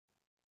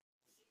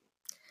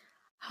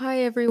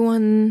Hi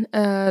everyone,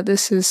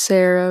 this is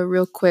Sarah.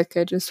 Real quick,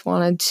 I just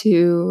wanted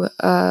to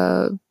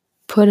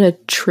put a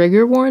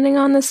trigger warning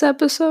on this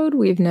episode.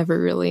 We've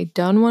never really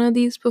done one of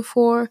these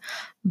before,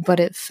 but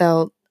it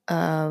felt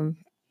kind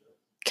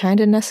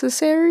of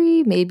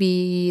necessary.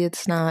 Maybe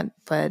it's not,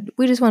 but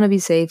we just want to be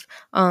safe.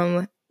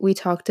 We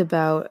talked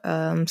about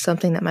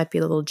something that might be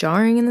a little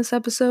jarring in this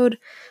episode.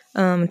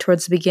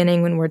 Towards the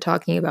beginning, when we're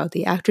talking about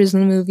the actors in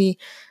the movie,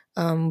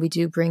 we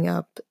do bring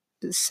up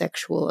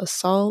sexual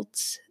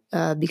assault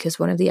because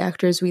one of the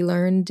actors we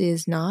learned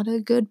is not a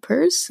good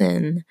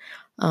person.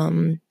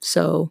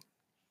 So,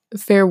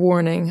 fair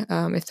warning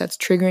if that's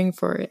triggering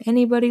for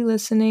anybody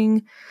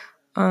listening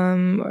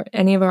or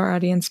any of our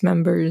audience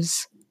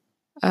members.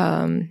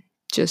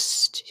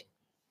 Just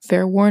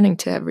fair warning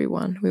to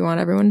everyone. We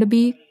want everyone to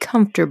be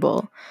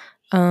comfortable.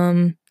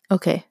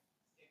 Okay.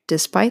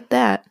 Despite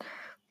that,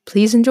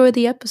 please enjoy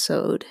the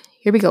episode.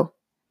 Here we go.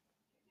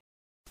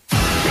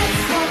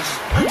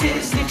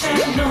 Disney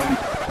Channel.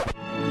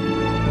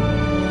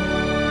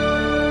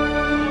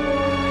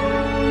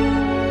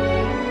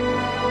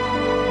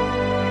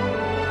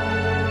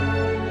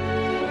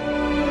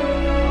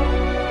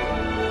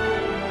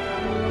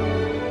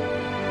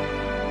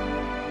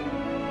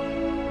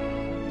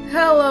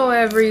 Hello,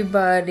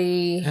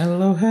 everybody.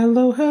 Hello.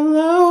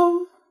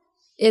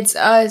 It's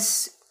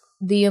us,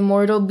 the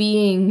immortal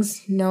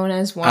beings known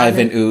as Juan.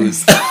 Ivan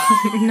Ooze.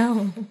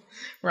 No,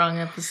 wrong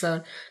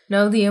episode.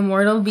 No, the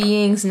immortal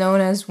beings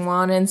known as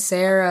Juan and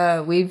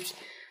Sarah. We've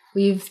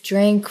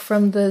drank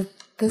from the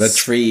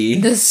tree,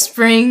 the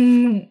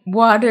spring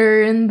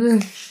water in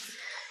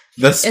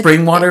the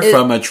spring water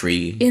from a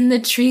tree in the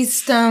tree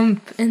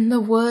stump in the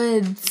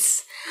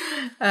woods.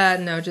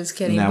 No, just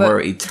kidding. Now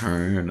we're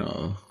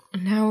eternal.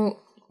 Now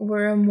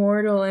we're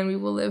immortal and we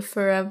will live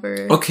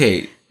forever.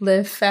 Okay.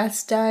 Live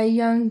fast, die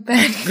young,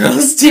 bad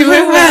girls do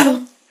it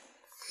well.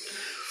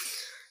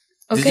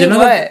 Okay,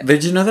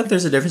 did you know that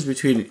there's a difference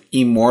between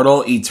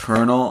immortal,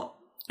 eternal,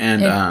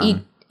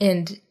 and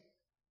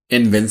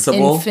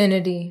invincible?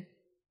 Infinity.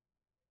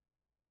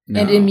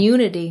 No. And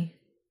immunity.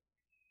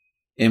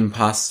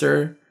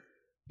 Imposter.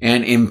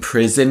 And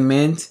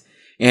imprisonment.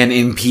 And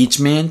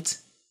impeachment.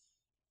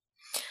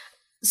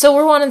 So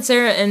we're Juan and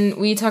Sarah, and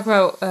we talk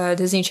about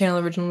Disney Channel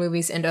original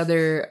movies and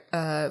other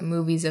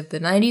movies of the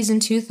 90s and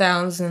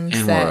 2000s.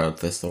 And we're a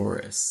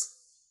thesaurus.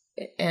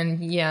 And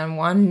yeah, and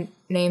Juan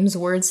names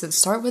words that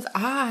start with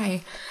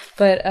I.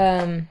 But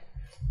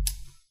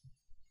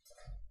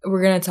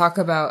we're going to talk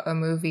about a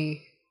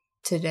movie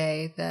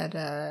today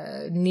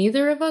that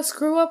neither of us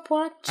grew up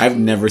watching. I've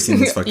never seen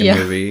this fucking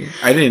movie.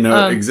 I didn't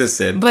know it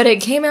existed. But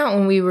it came out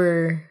when we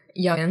were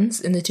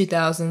youngins in the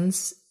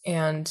 2000s,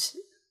 and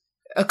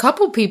a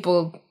couple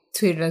people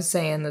tweeted us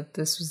saying that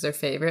this was their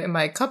favorite. And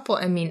by a couple,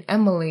 I mean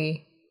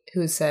Emily,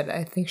 who said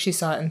I think she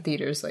saw it in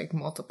theaters like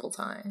multiple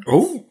times.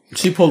 Oh,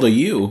 she pulled a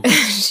you.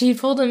 She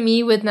pulled a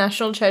me with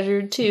National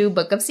Treasure 2,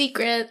 Book of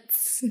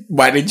Secrets.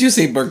 Why did you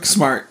say Burke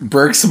Smart?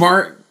 Burke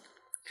Smart?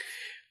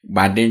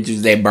 Why didn't you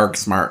say Burke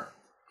Smart?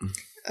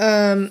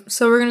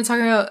 So we're going to talk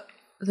about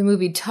the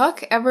movie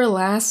Tuck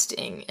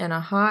Everlasting in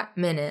a hot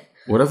minute.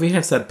 What if we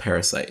had said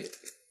Parasite?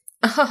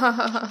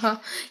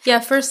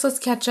 Yeah, first let's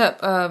catch up.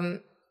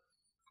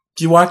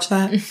 Did you watch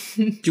that?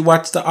 Did you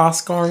watch the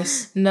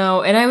Oscars?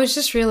 No, and I was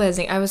just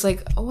realizing, I was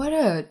like, what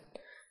a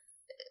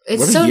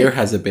year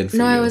has it been for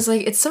you? No, I was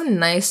like, it's so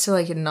nice to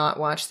like not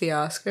watch the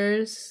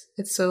Oscars.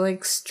 It's so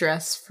like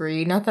stress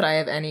free. Not that I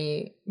have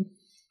any.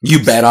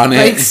 You bet on it.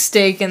 Like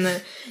stake in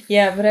the.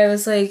 Yeah, but I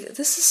was like,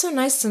 this is so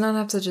nice to not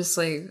have to just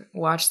like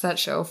watch that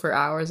show for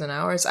hours and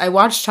hours. I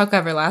watched Tuck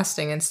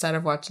Everlasting instead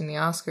of watching the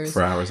Oscars.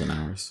 For hours and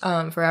hours.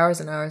 For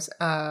hours and hours.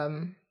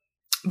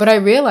 But I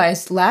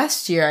realized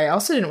last year I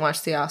also didn't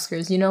watch the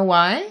Oscars. You know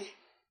why?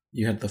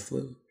 You had the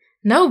flu.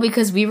 No,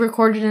 because we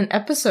recorded an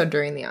episode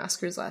during the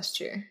Oscars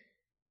last year.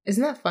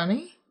 Isn't that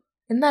funny?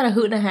 Isn't that a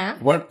hoot and a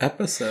half? What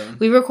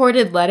episode? We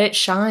recorded Let It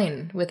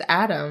Shine with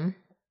Adam.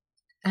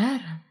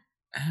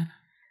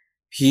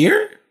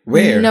 Here?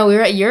 Where? No, we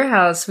were at your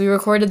house. We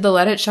recorded the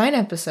Let It Shine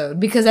episode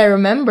because I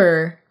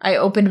remember I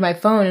opened my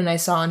phone and I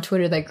saw on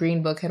Twitter that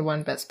Green Book had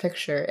won Best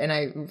Picture, and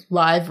I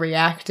live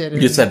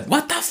reacted. You said,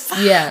 "What the fuck?"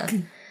 Yeah.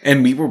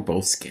 And we were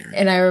both scared.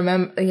 And I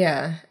remember,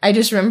 I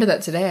just remember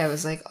that today. I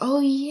was like, oh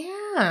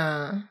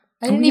yeah.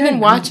 I didn't even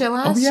watch it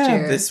last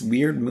year. This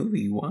weird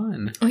movie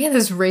won. Oh yeah,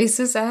 this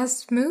racist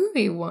ass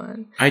movie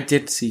won. I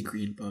did see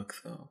Green Book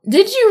though.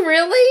 Did you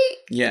really?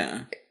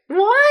 Yeah.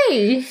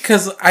 Why?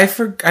 Because I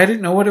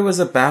didn't know what it was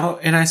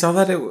about, and I saw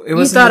that it was.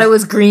 You thought it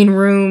was Green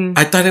Room.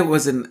 I thought it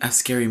was a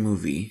scary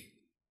movie.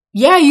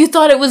 Yeah, you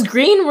thought it was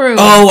Green Room.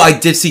 Oh, I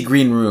did see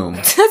Green Room.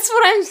 That's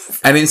what I'm.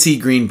 I didn't see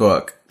Green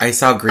Book. I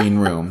saw Green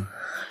Room.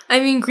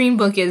 I mean, Green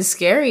Book is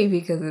scary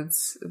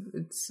because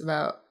it's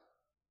about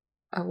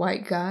a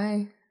white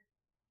guy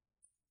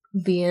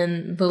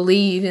being the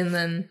lead, and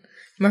then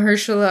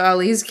Mahershala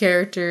Ali's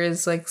character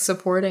is like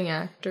supporting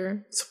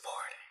actor.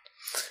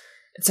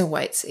 It's a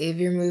white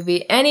savior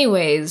movie.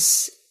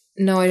 Anyways,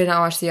 no, I did not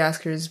watch the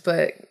Oscars,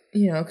 but,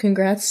 you know,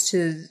 congrats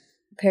to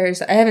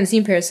Parasite. I haven't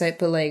seen Parasite,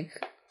 but, like,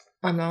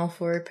 I'm all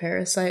for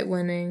Parasite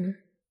winning.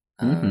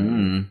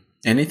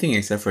 Anything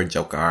except for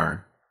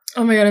Joker.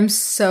 Oh my god, I'm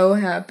so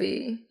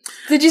happy.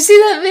 Did you see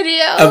that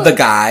video? Of the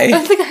guy?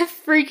 Of the guy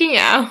freaking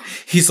out.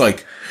 He's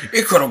like,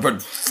 it could have been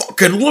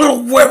fucking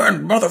Little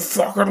Women,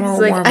 motherfucking Little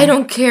Women. I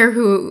don't care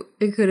who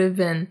it could have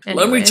been.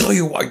 Anyways. Let me tell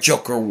you why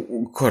Joker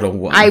could have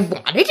won. I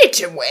wanted it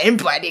to win,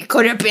 but it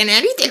could have been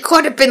anything. It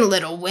could have been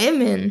Little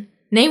Women.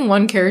 Name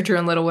one character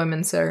in Little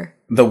Women, sir.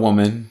 The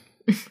woman.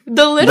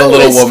 The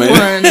littlest woman.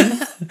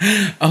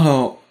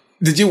 Oh,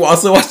 did you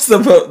also watch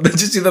the post? Did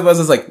you see the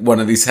post? It's like, one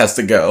of these has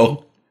to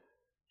go.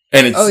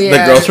 And it's the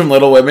girls from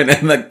Little Women,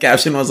 and the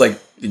caption was like,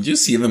 did you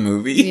see the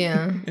movie?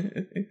 Yeah.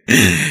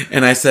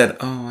 And I said,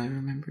 oh, I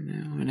remember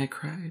now, and I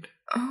cried.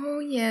 Oh,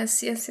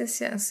 yes.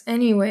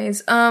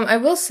 Anyways, I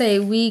will say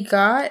we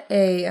got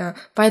a,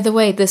 by the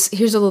way,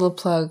 here's a little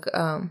plug.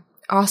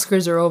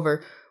 Oscars are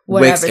over.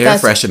 Whatever. Wix air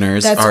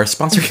fresheners are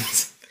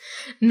sponsoring.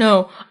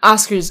 No,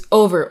 Oscars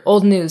over.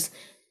 Old news.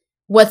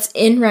 What's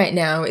in right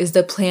now is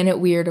the Planet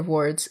Weird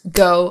Awards.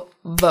 Go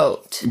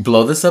vote.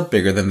 Blow this up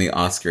bigger than the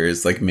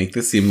Oscars. Like, make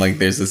this seem like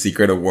there's a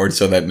secret award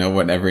show that no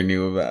one ever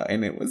knew about.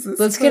 And it was this.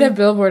 Let's get a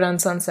billboard on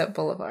Sunset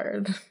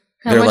Boulevard.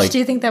 How much do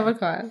you think that would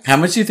cost? How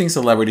much do you think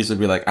celebrities would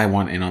be like, I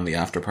want in on the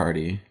after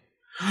party?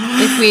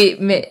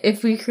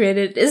 If we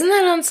created... Isn't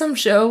that on some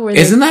show? Where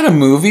Isn't that a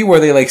movie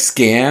where they, like,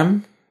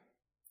 scam?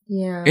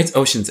 Yeah. It's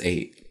Ocean's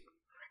 8.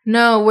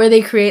 No, where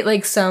they create,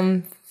 like,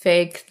 some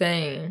fake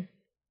thing.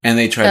 And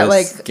they try that, to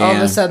like, scam. all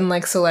of a sudden,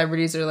 like,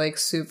 celebrities are, like,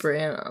 super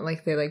in,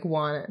 like, they, like,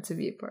 want it to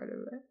be a part of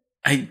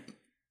it.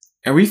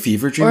 Are we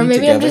fever dreaming Or maybe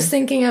together? I'm just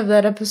thinking of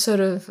that episode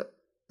of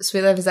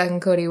Sweet Life of Zack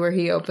and Cody where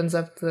he opens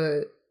up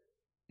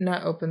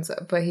not opens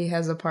up, but he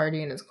has a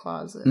party in his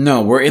closet.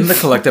 No, we're in the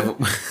collective...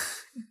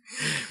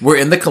 we're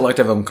in the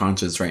collective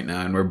unconscious right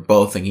now, and we're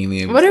both thinking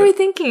the... What are we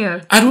thinking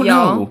of? I don't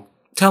know.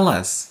 Tell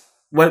us.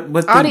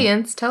 What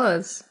audience, tell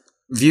us.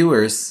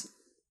 Viewer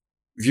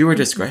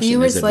discretion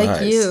Viewers is like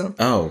advised. you.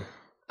 Oh.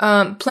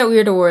 Planet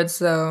Weird Awards,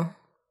 though.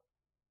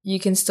 You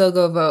can still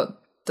go vote.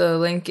 The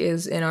link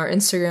is in our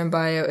Instagram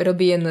bio. It'll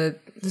be in the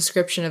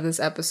description of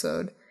this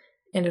episode.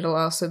 And it'll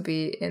also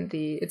be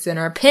it's in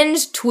our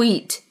pinned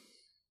tweet.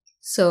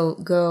 So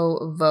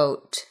go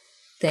vote.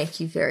 Thank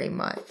you very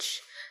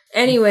much.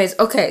 Anyways,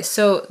 okay,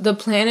 so the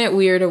Planet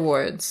Weird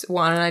Awards,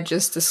 Juan and I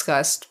just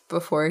discussed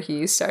before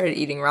he started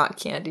eating rock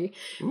candy.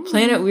 Ooh.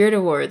 Planet Weird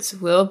Awards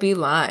will be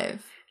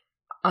live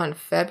on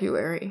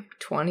February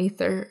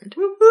 23rd.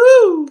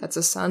 Woo-hoo! That's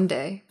a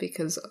Sunday,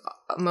 because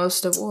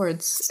most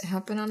awards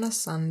happen on a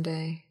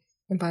Sunday.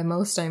 And by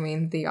most, I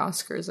mean the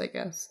Oscars, I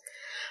guess.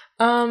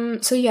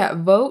 So yeah,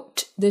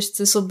 vote.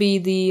 This will be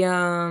the,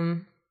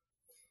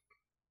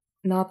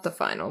 not the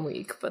final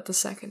week, but the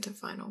second to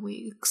final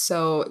week.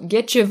 So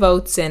get your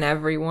votes in,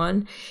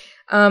 everyone.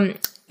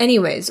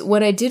 Anyways,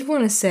 what I did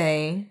want to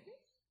say...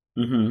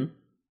 Mm-hmm.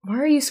 Why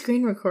are you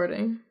screen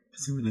recording?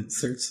 Because I'm going to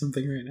search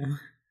something right now.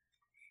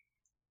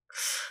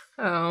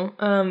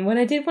 What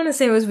I did want to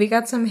say was we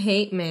got some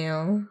hate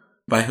mail.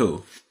 By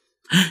who?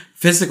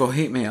 Physical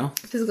hate mail.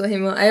 Physical hate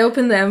mail. I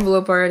opened the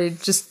envelope already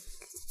just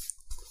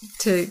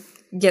to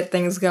get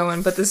things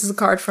going, but this is a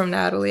card from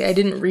Natalie. I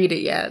didn't read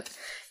it yet.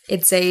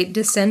 It's a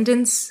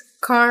Descendants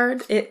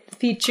card. It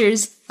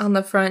features, on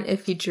the front, it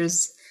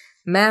features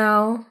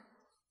Mal,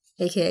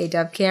 aka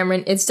Dove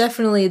Cameron. It's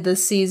definitely the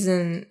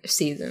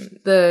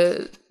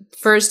the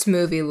first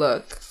movie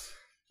look.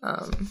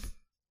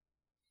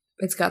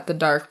 It's got the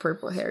dark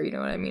purple hair, you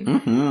know what I mean?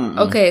 Mm-hmm.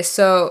 Okay,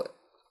 so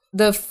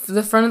the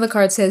front of the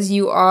card says,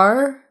 you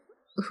are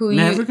who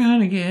Never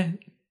gonna get.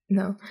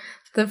 No.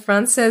 The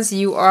front says,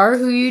 you are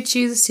who you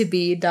choose to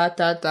be, ...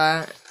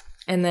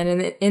 And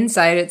then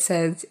inside it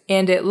says,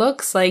 and it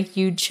looks like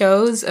you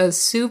chose a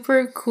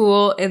super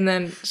cool, and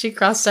then she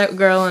crossed out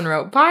girl and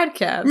wrote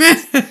podcast.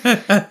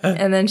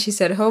 And then she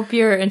said, hope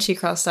your, and she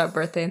crossed out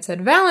birthday and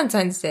said,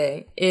 Valentine's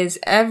Day is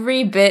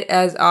every bit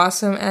as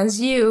awesome as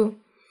you.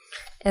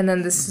 And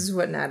then this is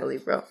what Natalie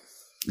wrote.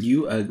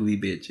 You ugly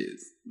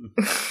bitches.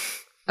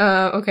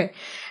 Okay.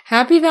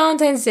 Happy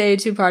Valentine's Day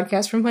to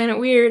Podcast from Planet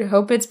Weird.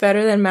 Hope it's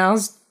better than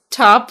Mal's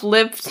top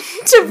lip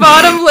to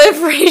bottom lip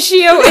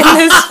ratio in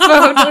this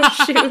photo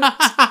shoot.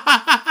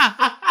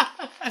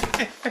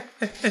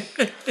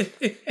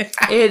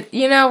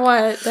 You know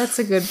what? That's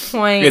a good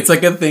point. It's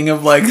like a thing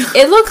of like...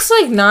 It looks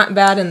like not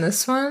bad in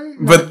this one.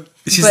 But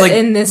she's like...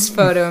 in this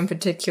photo in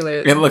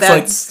particular, it looks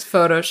that's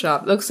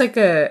Photoshop. Looks like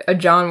a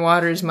John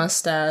Waters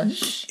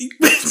mustache.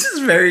 It's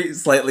just very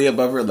slightly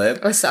above her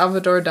lip. A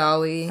Salvador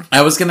Dali.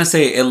 I was gonna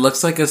say, it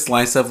looks like a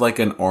slice of like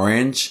an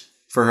orange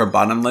for her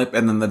bottom lip,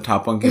 and then the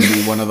top one can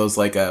be one of those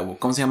like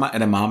 ¿cómo se llama?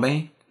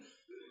 Edamame?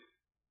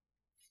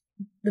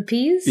 The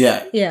peas?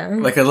 Yeah. Yeah.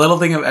 Like a little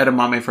thing of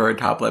edamame for her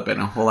top lip and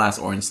a whole ass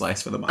orange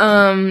slice for the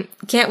bottom.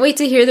 Can't wait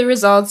to hear the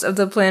results of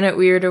the Planet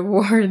Weird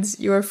Awards.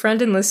 Your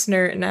friend and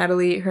listener,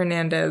 Natalie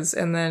Hernandez.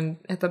 And then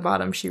at the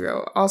bottom she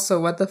wrote, also,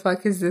 what the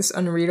fuck is this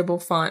unreadable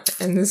font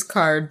in this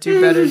card? Do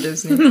better,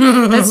 Disney.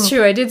 That's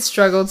true. I did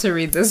struggle to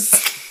read this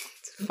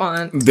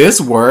font.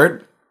 This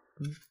word...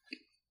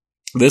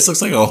 This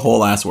looks like a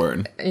whole ass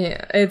word.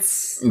 Yeah,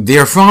 it's...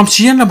 They're from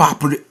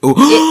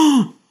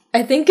Chienabapuri.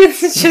 I think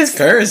it's just...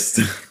 cursed.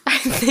 I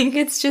think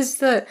it's just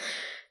that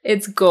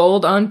it's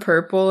gold on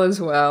purple as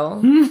well.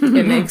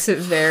 It makes it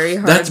very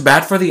hard. That's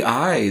bad for the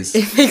eyes.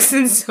 It makes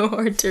it so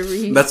hard to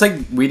read. That's like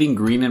reading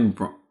green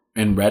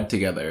and red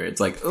together. It's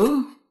like,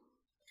 ooh.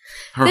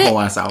 Her whole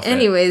ass outfit.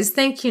 Anyways,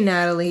 thank you,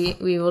 Natalie.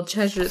 We will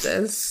treasure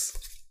this.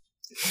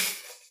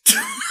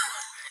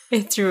 I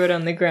threw it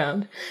on the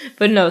ground.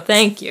 But no,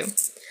 thank you.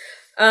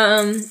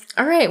 All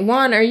right,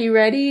 Juan, are you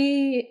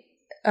ready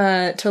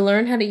to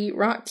learn how to eat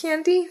rock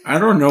candy? I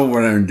don't know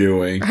what I'm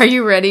doing. Are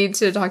you ready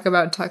to talk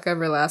about Tuck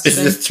Everlasting?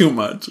 Is this too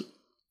much?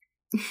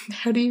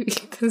 How do you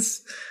eat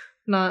this?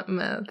 Not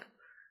meth.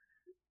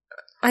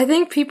 I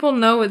think people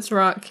know it's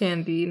rock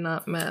candy,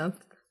 not meth.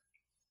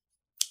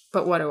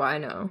 But what do I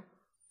know?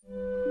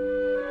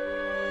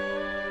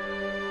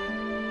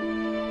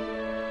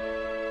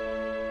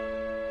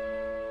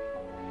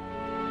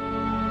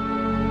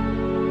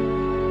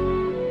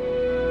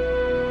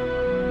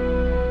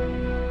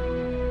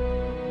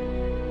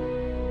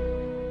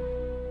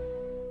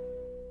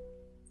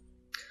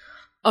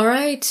 All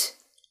right.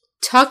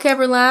 Tuck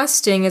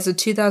Everlasting is a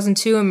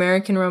 2002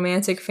 American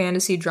romantic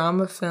fantasy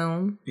drama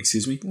film.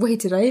 Excuse me? Wait,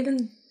 did I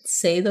even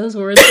say those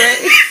words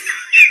right?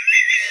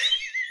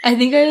 I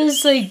think I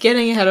was, like,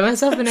 getting ahead of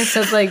myself and I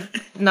said, like,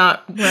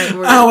 not right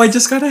words. Oh, I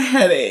just got a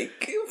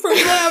headache from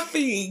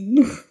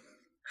laughing.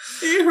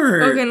 It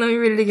hurt. Okay, let me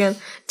read it again.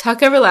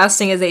 Tuck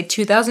Everlasting is a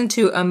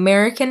 2002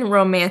 American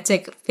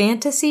romantic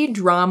fantasy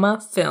drama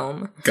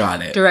film.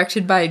 Got it.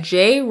 Directed by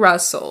Jay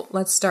Russell.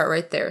 Let's start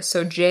right there.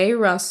 So Jay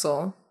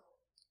Russell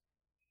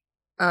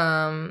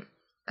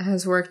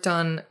has worked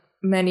on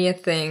many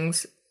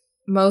things,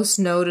 most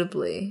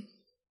notably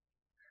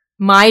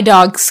My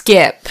Dog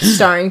Skip,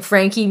 starring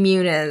Frankie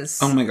Muniz.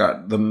 Oh my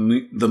god.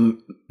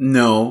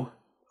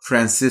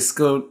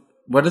 Francisco.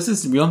 What is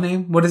his real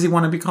name? What does he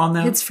want to be called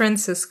now? It's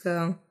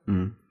Francisco.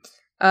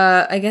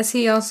 I guess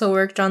he also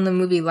worked on the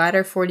movie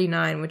Ladder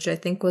 49, which I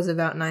think was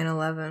about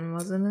 9/11,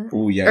 wasn't it?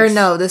 Oh, yes. Or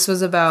no, this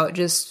was about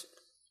just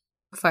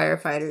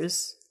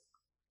firefighters.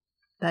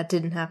 That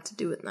didn't have to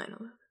do with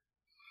 9/11.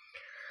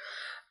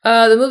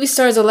 The movie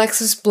stars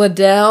Alexis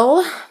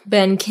Bledel,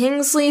 Ben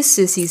Kingsley,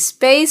 Sissy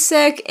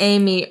Spacek,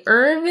 Amy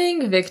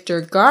Irving,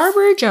 Victor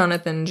Garber,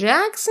 Jonathan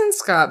Jackson,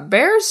 Scott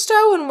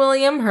Bairstow, and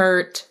William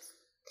Hurt.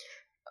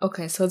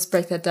 Okay, so let's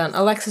break that down.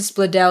 Alexis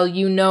Bledel,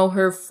 you know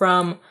her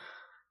from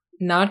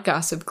not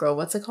Gossip Girl.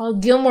 What's it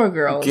called? Gilmore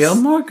Girls.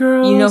 Gilmore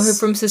Girls. You know her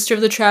from Sisterhood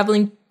of the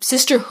Traveling Pants.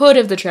 Sisterhood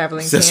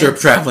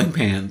of Traveling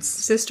Pants.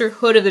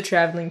 Sisterhood of the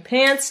Traveling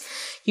Pants.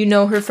 You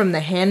know her from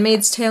The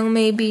Handmaid's Tale,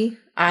 maybe.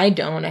 I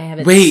don't. I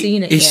haven't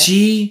seen it yet. Wait, is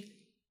she?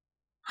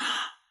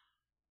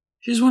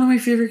 She's one of my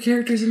favorite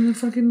characters in the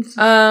fucking...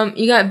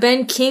 You got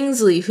Ben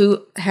Kingsley,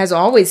 who has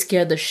always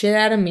scared the shit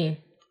out of me.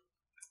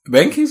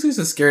 Ben Kingsley's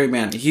a scary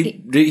man.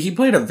 He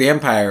played a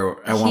vampire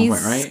at one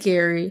point, right? He's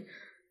scary.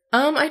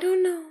 I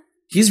don't know.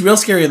 He's real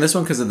scary in this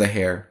one because of the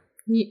hair.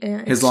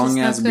 Yeah, his long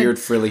ass beard,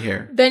 frilly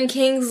hair. Ben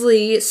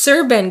Kingsley,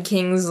 Sir Ben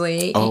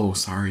Kingsley. Oh,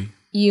 sorry.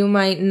 You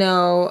might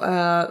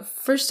know,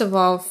 first of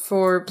all,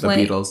 for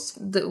playing the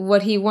Beatles.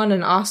 What he won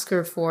an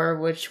Oscar for,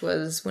 which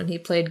was when he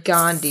played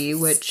Gandhi,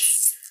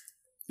 which...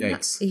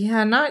 Yikes.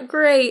 Not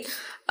great.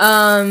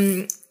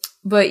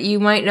 But you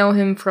might know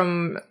him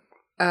from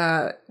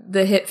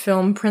the hit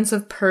film Prince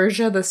of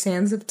Persia, The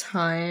Sands of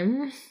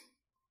Time.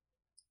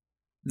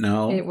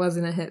 No. It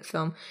wasn't a hit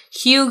film.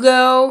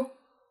 Hugo.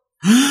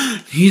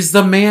 He's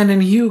the man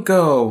in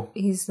Hugo.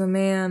 He's the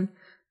man.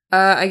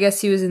 I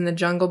guess he was in The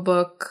Jungle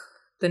Book,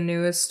 the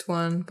newest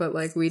one, but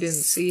like we didn't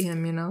see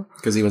him, you know?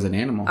 Because he was an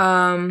animal.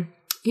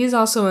 He's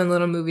also in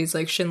little movies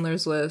like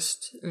Schindler's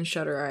List and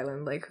Shutter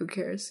Island, like who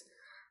cares?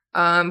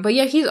 But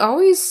yeah, he's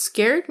always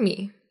scared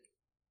me.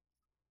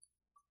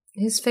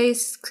 His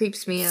face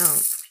creeps me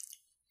out.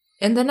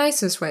 In the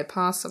nicest way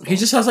possible. He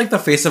just has like the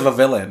face of a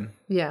villain.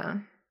 Yeah.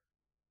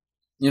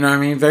 You know what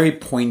I mean? Very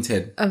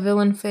pointed. A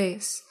villain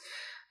face.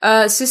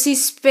 Sissy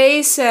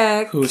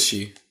Spacek. Who is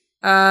she?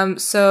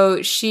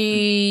 So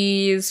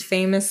she's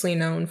famously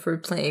known for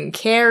playing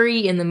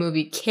Carrie in the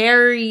movie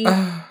Carrie,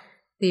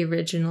 the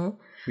original.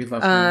 We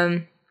love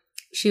her.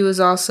 She was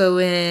also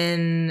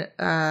in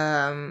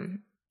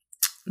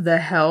The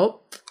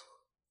Help.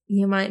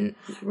 You might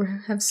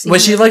have seen.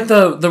 Was she like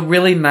the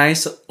really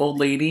nice old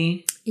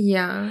lady?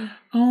 Yeah.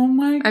 Oh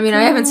my god. I mean,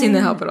 I haven't seen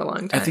The Help in a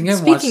long time. I think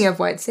Speaking of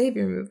white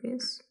savior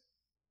movies.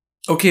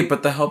 Okay,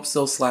 but The Help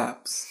still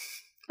slaps.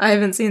 I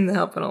haven't seen The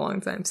Help in a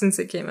long time, since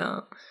it came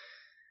out.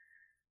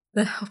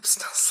 The Help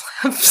still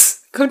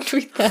slaps. Go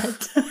tweet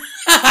that.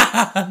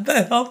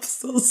 The Help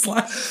still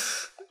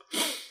slaps.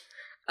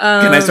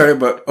 Can I start it?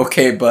 But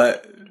okay,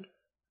 but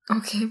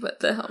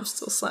The Help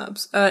still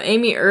slaps.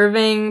 Amy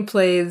Irving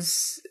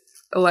plays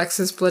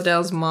Alexis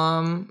Bledel's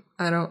mom.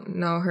 I don't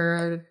know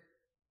her.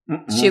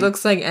 She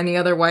looks like any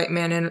other white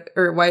man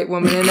or white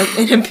woman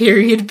in a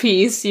period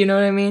piece. You know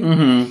what I mean?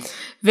 Mm-hmm.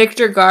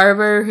 Victor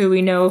Garber, who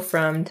we know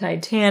from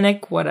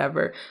Titanic,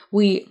 whatever.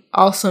 We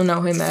also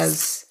know him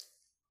as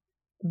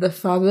the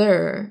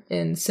father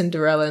in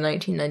Cinderella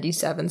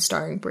 1997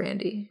 starring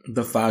Brandy.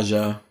 The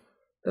Faja.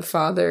 The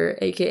father,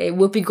 a.k.a.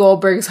 Whoopi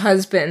Goldberg's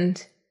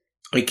husband.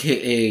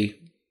 A.k.a.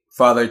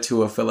 father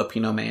to a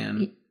Filipino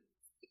man.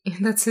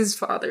 That's his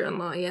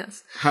father-in-law,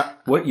 yes.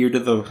 What year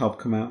did The Help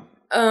come out?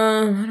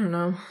 I don't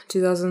know.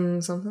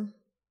 2000 something?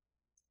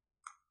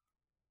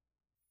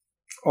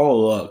 Oh,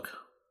 look.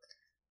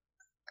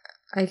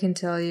 I can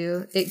tell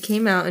you. It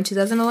came out in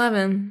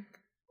 2011.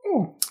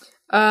 Oh.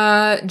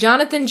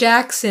 Jonathan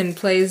Jackson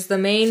plays the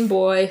main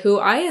boy, who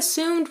I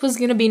assumed was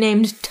going to be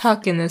named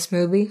Tuck in this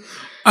movie.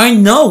 I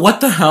know,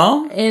 what the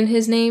hell? And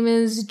his name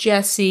is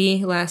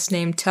Jesse, last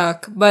name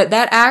Tuck. But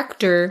that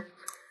actor,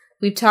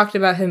 we've talked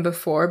about him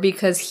before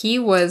because he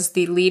was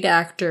the lead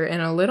actor in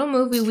a little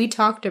movie we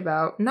talked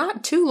about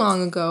not too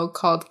long ago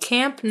called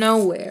Camp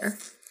Nowhere.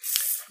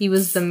 He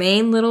was the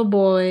main little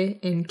boy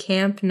in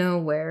Camp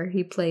Nowhere.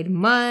 He played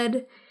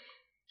Mud.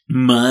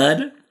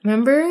 Mud?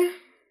 Remember?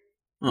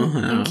 Uh-huh.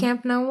 In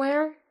Camp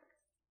Nowhere?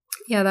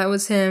 Yeah, that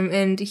was him.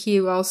 And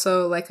he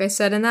also, like I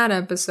said in that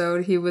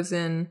episode, he was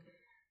in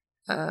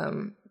a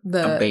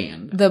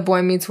band. The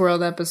Boy Meets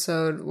World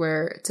episode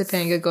where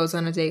Topanga goes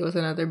on a date with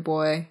another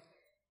boy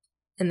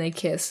and they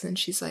kiss and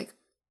she's like,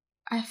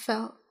 I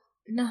felt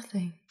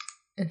nothing.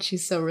 And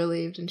she's so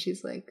relieved and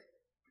she's like,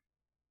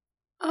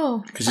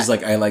 oh. Because she's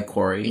like, I like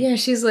Corey. Yeah,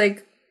 she's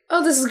like,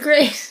 oh, this is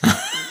great.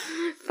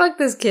 Fuck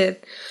this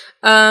kid.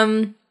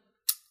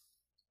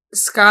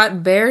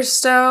 Scott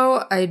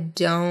Bairstow, I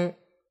don't.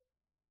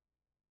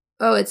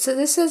 Oh,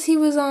 this says he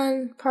was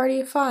on Party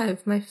of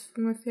Five, my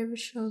favorite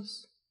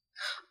shows.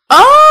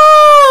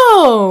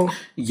 Oh!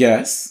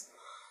 Yes.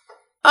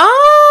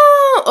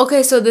 Oh!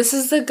 Okay, so this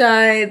is the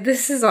guy.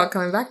 This is all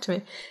coming back to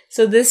me.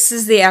 So this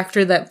is the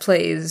actor that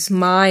plays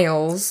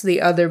Miles,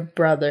 the other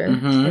brother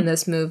in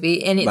this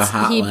movie, and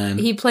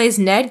he plays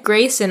Ned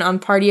Grayson on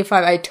Party of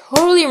Five. I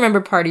totally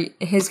remember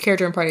his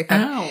character in Party of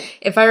Five. Ow.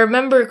 If I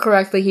remember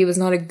correctly, he was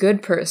not a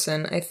good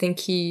person. I think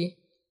he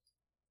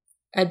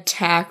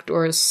attacked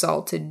or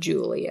assaulted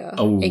Julia,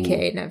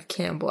 aka Neve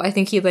Campbell. I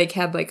think he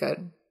had a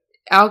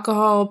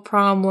alcohol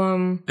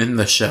problem in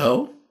the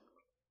show.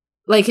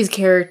 Like his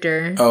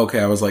character. Oh, okay,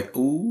 I was like,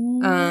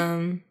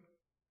 ooh.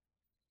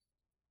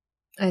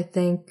 I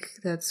think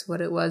that's what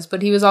it was.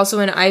 But he was also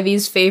in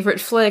Ivy's favorite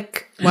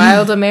flick,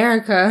 Wild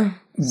America,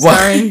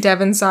 starring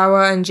Devon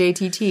Sawa and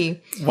JTT.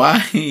 Why?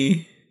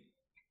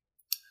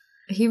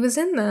 He was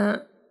in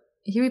that.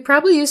 He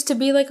probably used to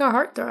be like a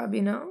heartthrob,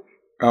 you know?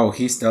 Oh,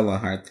 he's still a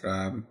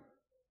heartthrob.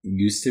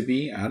 Used to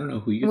be? I don't know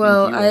who you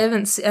Well,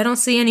 think I don't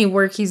see any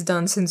work he's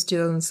done since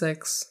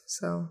 2006,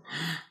 so.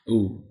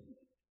 Ooh.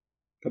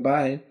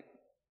 Goodbye.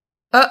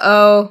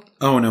 Uh-oh.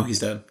 Oh, no, he's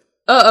dead.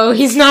 Uh-oh,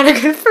 he's not a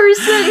good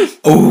person.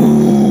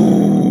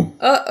 Oh.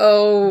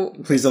 Uh-oh.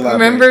 Please elaborate.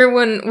 Remember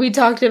when we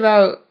talked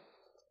about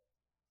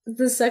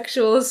the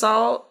sexual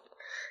assault?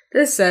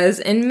 This says,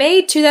 in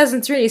May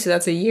 2003, so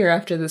that's a year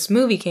after this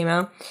movie came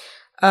out,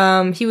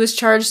 he was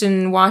charged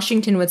in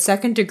Washington with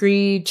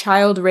second-degree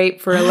child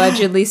rape for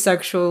allegedly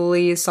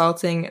sexually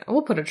assaulting...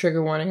 We'll put a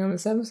trigger warning on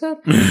this episode.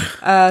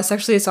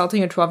 Sexually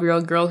assaulting a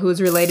 12-year-old girl who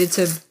was related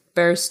to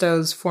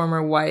Bairstow's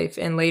former wife,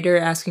 and later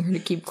asking her to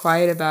keep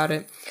quiet about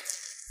it.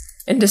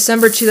 In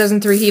December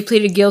 2003, he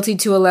pleaded guilty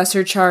to a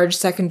lesser charge,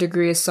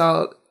 second-degree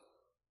assault.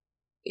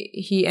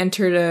 He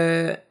entered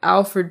a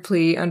Alford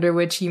plea under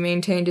which he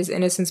maintained his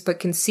innocence but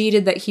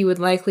conceded that he would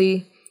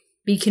likely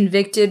be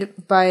convicted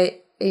by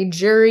a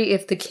jury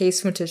if the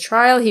case went to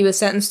trial. He was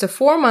sentenced to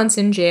 4 months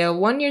in jail,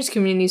 1 year's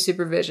community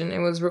supervision,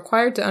 and was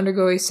required to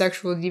undergo a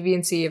sexual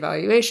deviancy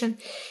evaluation.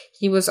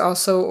 He was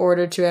also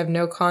ordered to have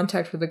no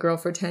contact with the girl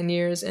for 10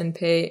 years and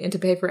to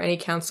pay for any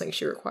counseling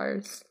she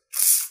requires.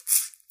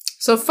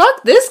 So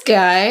fuck this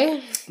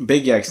guy.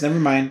 Big yikes. Never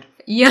mind.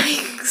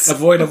 Yikes.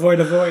 Avoid.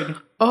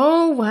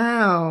 Oh,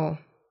 wow.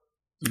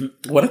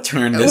 What a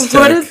turn this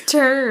took. What a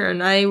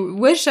turn. I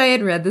wish I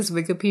had read this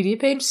Wikipedia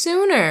page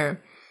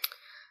sooner.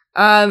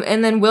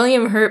 And then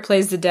William Hurt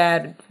plays the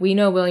dad. We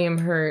know William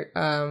Hurt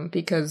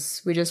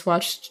because we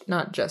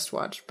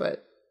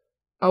but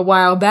a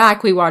while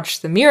back we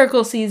watched The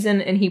Miracle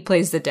Season, and he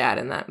plays the dad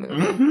in that movie.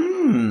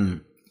 Mm-hmm.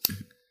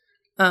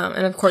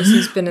 And of course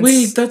he's been in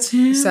that's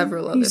him?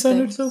 Several other things. He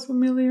sounded so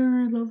familiar.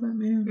 I love that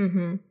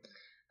man.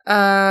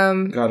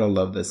 Mm-hmm. Gotta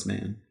love this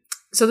man.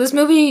 So this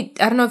movie,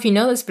 I don't know if you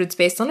know this, but it's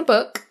based on a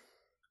book.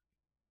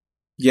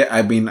 Yeah,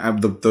 I mean,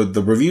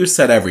 the review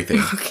said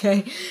everything.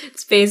 Okay.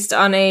 It's based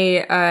on a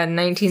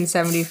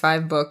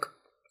 1975 book,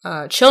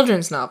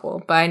 children's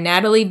novel by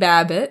Natalie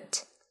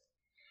Babbitt.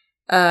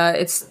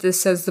 This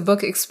says the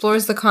book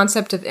explores the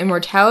concept of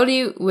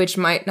immortality, which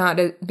might not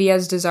be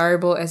as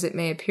desirable as it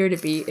may appear to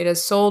be. It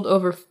has sold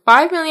over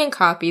 5 million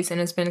copies and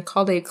has been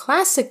called a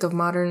classic of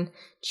modern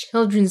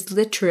children's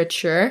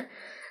literature.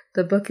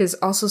 The book is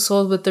also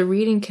sold with the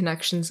reading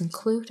connections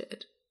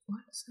included. What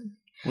is that?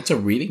 What's a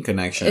reading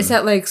connection? Is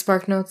that like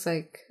Spark Notes,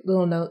 like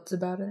little notes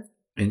about it?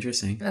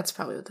 Interesting. That's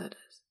probably what that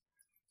is.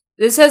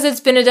 This says it's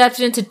been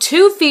adapted into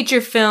 2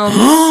 feature films.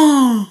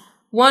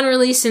 One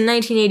released in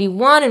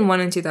 1981 and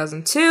one in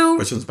 2002.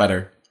 Which one's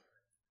better?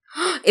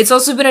 It's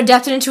also been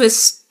adapted into a...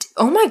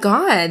 oh my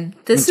god.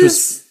 This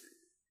is...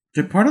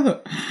 They're part of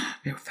the...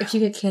 If you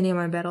get candy on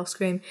my bed, I'll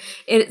scream.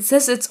 It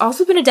says it's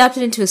also been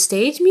adapted into a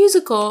stage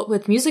musical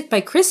with music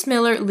by Chris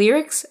Miller,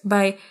 lyrics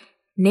by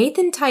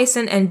Nathan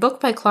Tyson, and book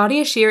by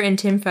Claudia Schiffer and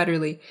Tim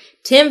Federle.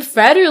 Tim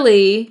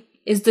Federle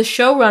is the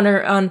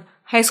showrunner on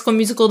High School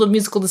Musical,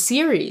 the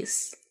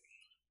series.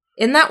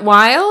 Isn't that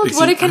wild?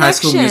 What a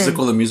connection. High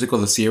School Musical,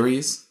 the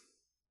series?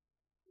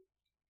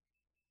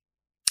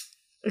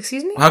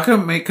 Excuse me? How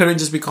come it couldn't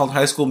just be called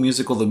High School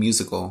Musical, the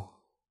musical?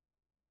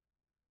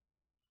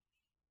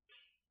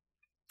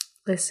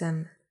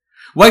 Listen.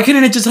 Why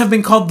couldn't it just have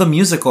been called the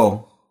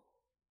musical?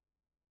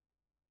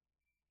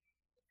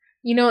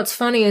 You know what's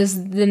funny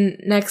is the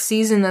next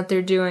season that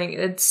they're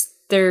doing,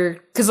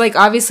 because like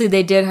obviously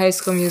they did High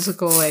School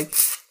Musical like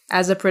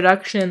as a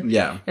production.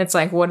 Yeah. It's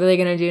like, what are they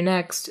going to do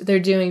next? They're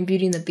doing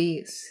Beauty and the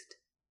Beast.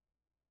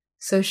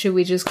 So should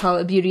we just call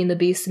it Beauty and the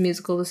Beast, the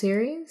musical, the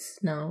series?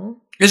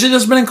 No. It should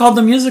just been called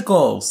the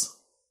musicals.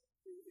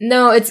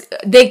 No,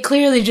 they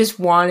clearly just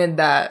wanted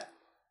that.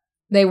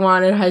 They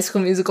wanted High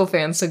School Musical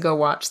fans to go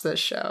watch this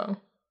show.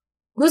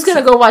 Who's going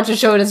to go watch a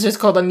show that's just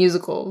called the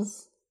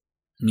musicals?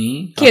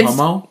 Me?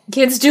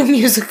 Kids do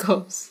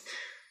musicals.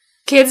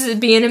 Kids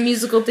be in a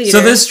musical theater.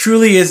 So this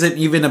truly isn't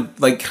even a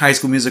like High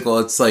School Musical.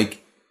 It's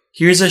like,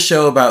 here's a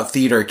show about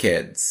theater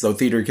kids. So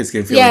theater kids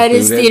can feel included. It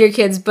is theater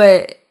kids,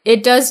 but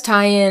it does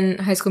tie in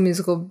High School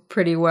Musical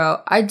pretty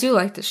well. I do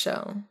like the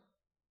show.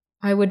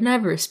 I would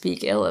never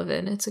speak ill of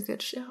it. It's a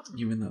good show.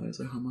 Even though there's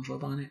a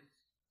homophobe on it?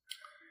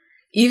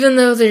 Even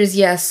though there's,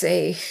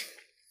 a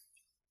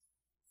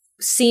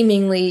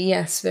seemingly,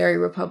 very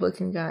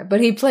Republican guy.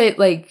 But he played,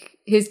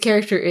 his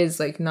character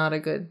is, not a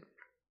good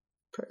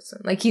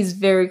person. Like, he's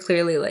very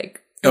clearly,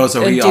 oh,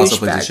 so he also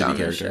plays a shitty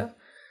character.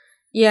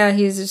 Yeah,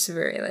 he's just a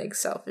very,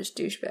 selfish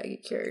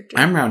douchebaggy character.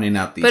 I'm rounding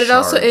out these But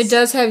it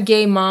does have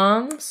gay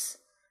moms.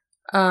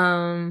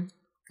 One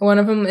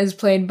of them is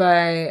played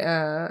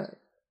by,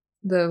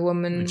 the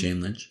woman...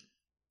 Jane Lynch.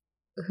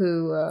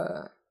 Who,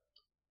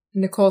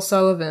 Nicole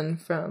Sullivan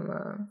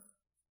from,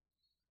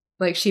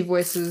 she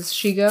voices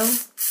Shigo.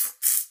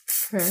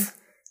 Her.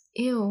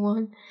 Ew,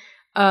 one.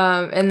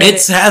 And then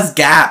it has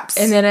gaps.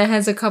 And then it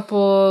has a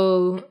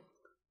couple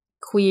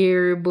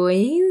queer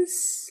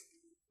boys.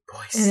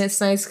 And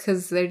it's nice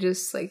because they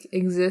just,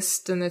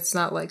 exist, and it's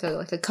not,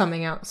 a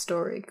coming out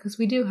story. Because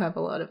we do have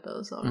a lot of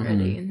those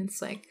already, and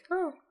it's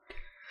oh.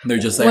 They're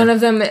just there. One of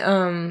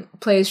them,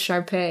 plays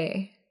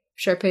Sharpay.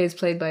 Sharpay is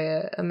played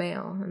by a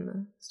male in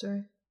the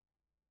story.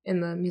 In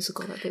the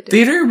musical that they did.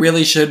 Theater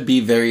really should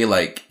be very,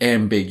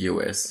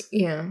 ambiguous.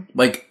 Yeah.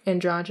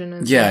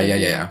 Androgynous.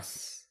 Yeah.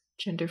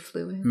 Gender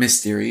fluid.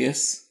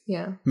 Mysterious.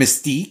 Yeah.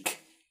 Mystique.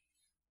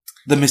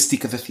 The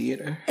mystique of the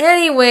theater.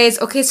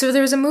 Anyways, okay, so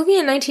there was a movie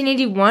in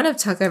 1981 of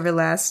Tuck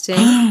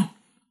Everlasting.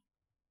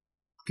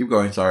 Keep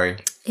going, sorry.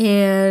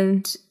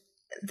 And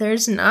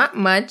there's not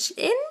much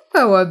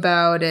info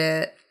about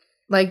it.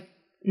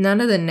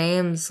 None of the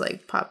names,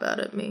 pop out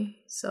at me.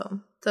 So,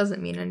 it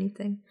doesn't mean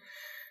anything.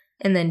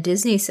 And then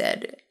Disney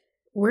said,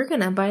 we're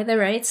going to buy the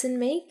rights and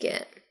make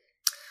it.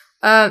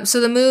 So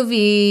the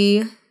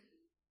movie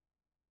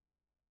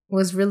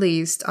was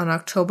released on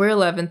October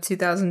 11th,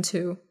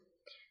 2002.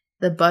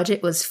 The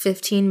budget was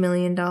 $15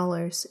 million.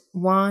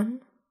 Juan,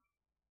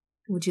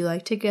 would you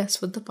like to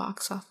guess what the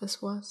box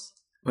office was?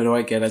 What do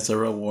I get as a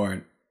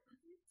reward?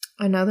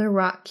 Another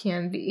rock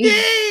candy.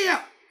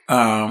 Yeah!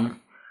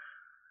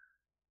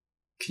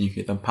 Can you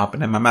hear them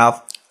popping in my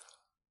mouth?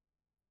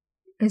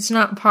 It's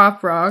not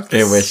Pop Rocks.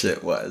 I wish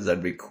it was.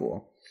 That'd be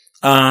cool.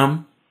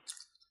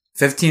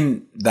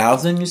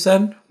 15,000, you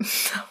said?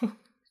 No.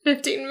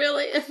 15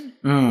 million.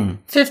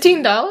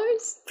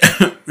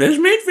 $15? This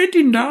made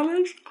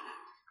 $15?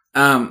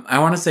 I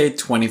want to say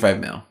 25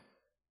 mil.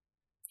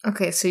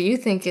 Okay, so you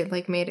think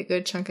it made a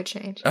good chunk of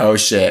change. Oh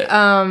shit.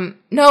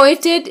 No,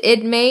 it did.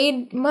 It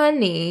made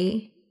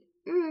money.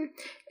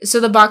 So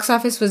the box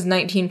office was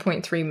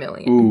 19.3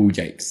 million. Ooh,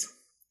 yikes.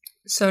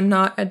 So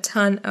not a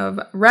ton of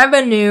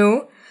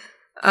revenue.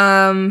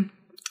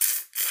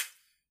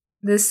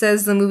 This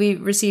says the movie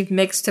received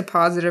mixed to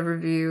positive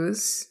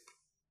reviews.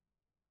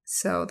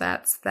 So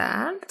that's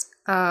that.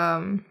 I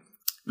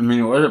mean,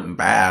 it wasn't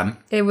bad.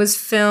 It was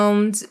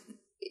filmed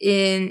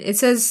in... It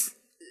says...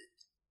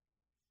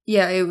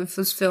 Yeah, it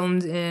was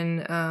filmed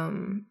in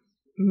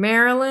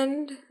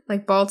Maryland,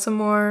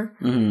 Baltimore,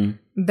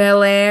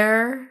 Bel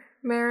Air,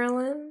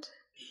 Maryland,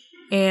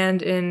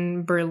 and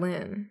in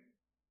Berlin,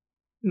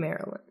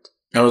 Maryland.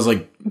 I was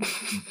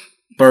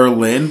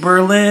Berlin?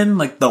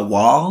 The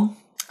wall?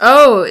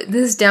 Oh,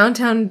 this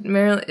downtown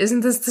Maryland.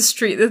 Isn't this the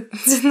street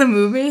that's in the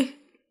movie?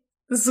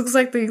 This looks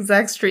like the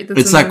exact street that's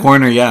it's in that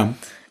corner, yeah.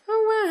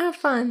 Oh, wow, have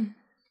fun.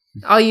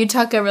 All you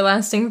Tuck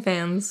Everlasting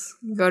fans,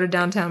 go to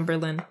downtown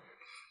Berlin.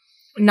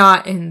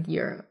 Not in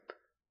Europe.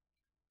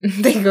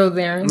 They go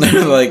there. And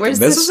they're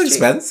this is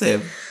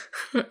expensive.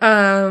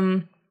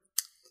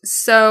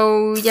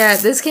 So, yeah,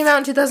 this came out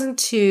in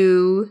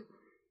 2002.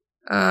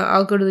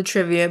 I'll go to the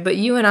trivia, but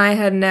you and I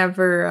had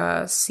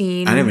never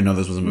seen. I didn't even know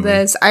this was a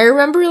movie. I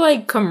remember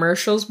like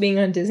commercials being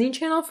on Disney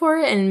Channel for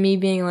it, and me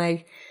being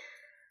like,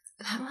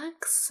 "That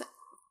looks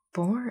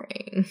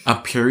boring." A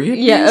period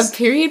piece? Yeah, a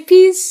period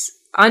piece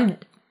on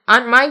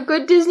my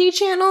good Disney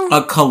Channel.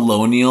 A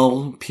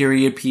colonial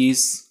period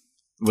piece.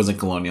 It wasn't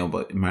colonial,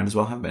 but it might as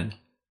well have been.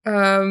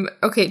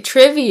 Okay,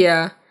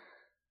 trivia.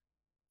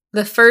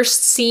 The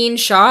first scene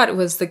shot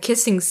was the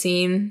kissing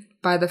scene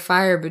by the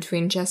fire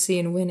between Jesse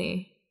and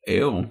Winnie.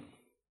 Ew.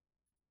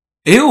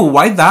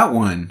 Why that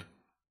one?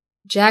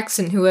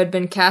 Jackson, who had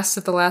been cast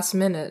at the last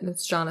minute,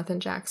 that's Jonathan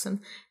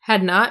Jackson,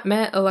 had not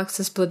met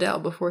Alexis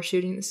Bledel before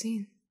shooting the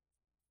scene.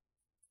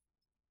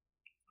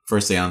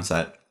 First day on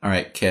set.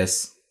 Alright,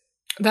 kiss.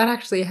 That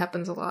actually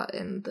happens a lot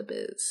in the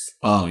biz.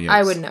 Oh, yes.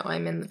 I would know,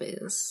 I'm in the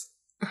biz.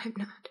 I'm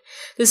not.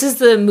 This is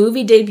the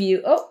movie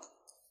debut. Oh!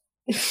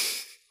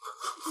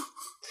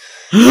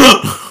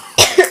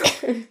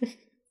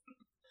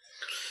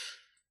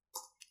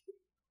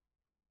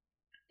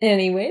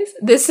 Anyways,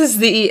 this is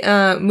the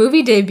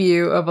movie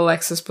debut of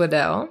Alexis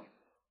Bledel.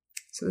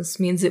 So this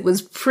means it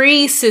was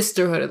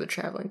pre-Sisterhood of the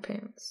Traveling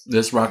Pants.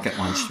 This rocket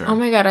launcher. Oh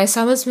my god, I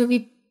saw this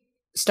movie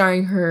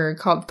starring her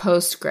called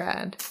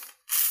Postgrad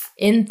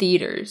in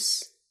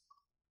theaters.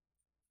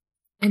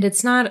 And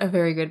it's not a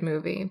very good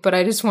movie, but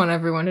I just want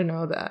everyone to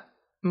know that.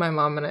 My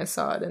mom and I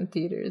saw it in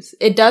theaters.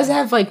 It does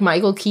have like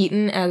Michael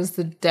Keaton as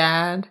the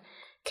dad.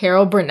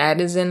 Carol Burnett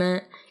is in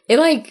it. It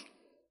like...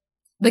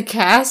 The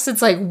cast,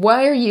 it's like,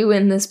 why are you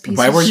in this piece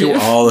of shit? Why were you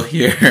all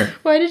here?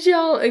 Why did you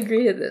all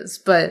agree to this?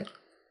 But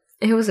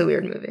it was a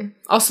weird movie.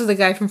 Also, the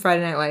guy from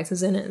Friday Night Lights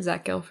is in it,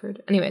 Zach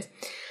Gelford. Anyways.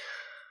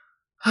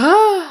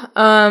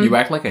 You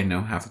act like I know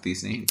half of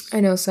these names.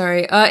 I know,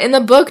 sorry. In the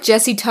book,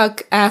 Jessie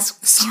Tuck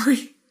asked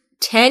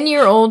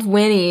 10-year-old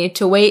Winnie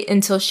to wait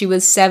until she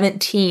was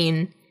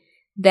 17,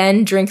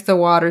 then drink the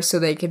water so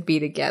they could be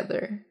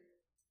together.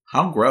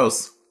 How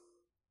gross.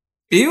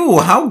 Ew,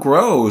 how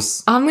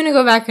gross. I'm gonna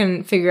go back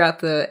and figure out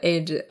the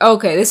age.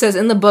 Okay, this says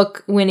in the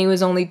book, Winnie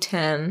was only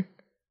 10.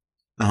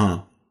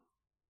 Uh-huh.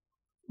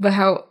 But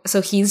how...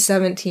 So he's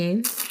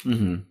 17?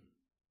 Mm-hmm.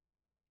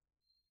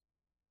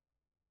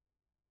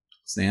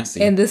 It's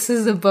nasty. And this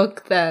is a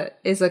book that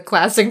is a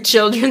classic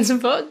children's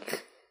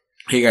book.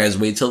 Hey guys,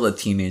 wait till the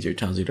teenager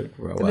tells you to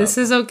grow up. This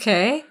is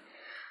okay.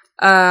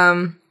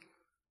 That's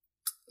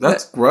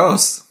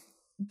gross.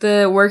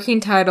 The working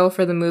title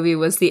for the movie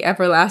was The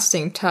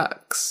Everlasting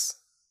Tucks.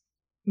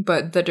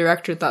 But the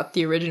director thought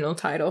the original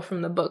title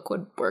from the book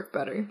would work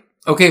better.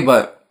 Okay,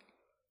 but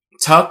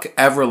Tuck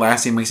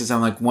Everlasting makes it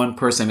sound like one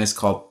person is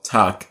called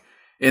Tuck,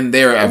 and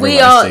they're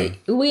everlasting.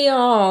 We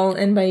all,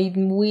 and by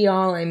we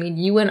all, I mean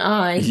you and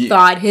I,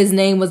 thought his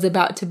name was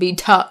about to be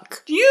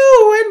Tuck.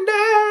 You and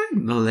I!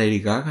 The Lady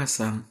Gaga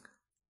song.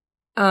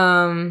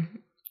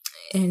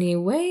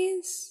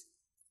 Anyways.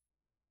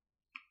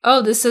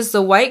 Oh, this is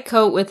the white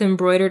coat with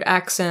embroidered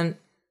accent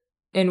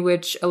in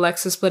which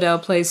Alexis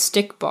Bledel plays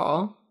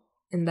stickball.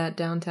 In that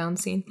downtown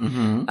scene.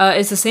 Mm-hmm.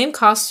 It's the same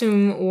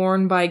costume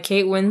worn by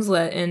Kate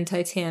Winslet in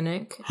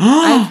Titanic.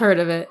 I've heard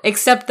of it.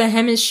 Except the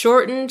hem is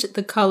shortened,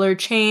 the color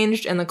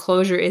changed, and the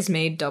closure is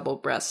made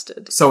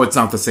double-breasted. So it's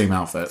not the same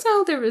outfit.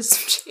 So there was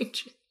some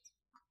changes.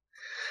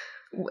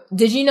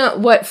 Did you know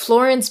what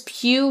Florence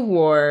Pugh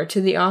wore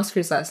to the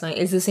Oscars last night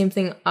is the same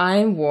thing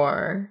I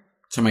wore.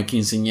 To my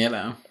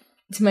quinceañera.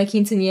 To my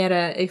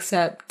quinceañera,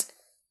 except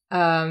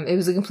it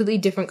was a completely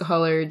different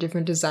color,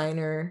 different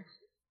designer.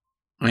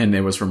 And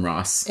it was from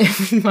Ross.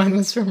 Mine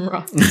was from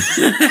Ross.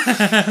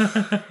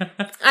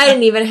 I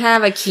didn't even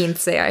have a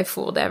quince. I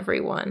fooled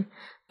everyone.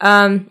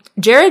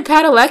 Jared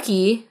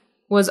Padalecki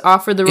was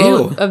offered the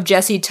role of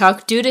Jessie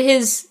Tuck due to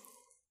his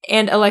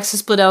and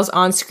Alexis Bledel's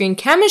on-screen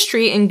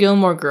chemistry in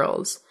Gilmore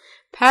Girls.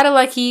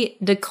 Padalecki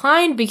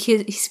declined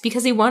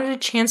because he wanted a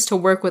chance to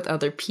work with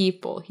other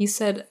people. He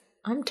said,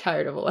 I'm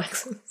tired of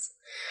Alexis.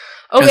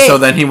 Okay. And so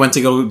then he went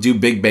to go do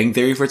Big Bang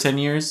Theory for 10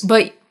 years?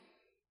 But...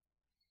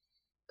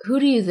 Who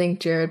do you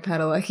think Jared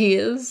Padalecki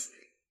is?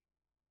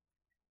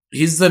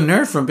 He's the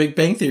nerd from Big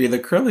Bang Theory, the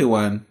curly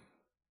one.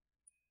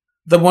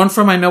 The one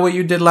from I Know What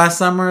You Did Last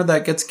Summer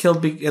that gets killed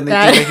and they think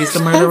that he's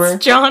the murderer?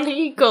 That's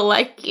Johnny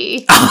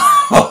Galecki.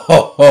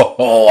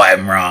 Oh,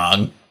 I'm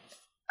wrong.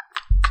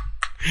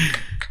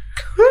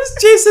 Who's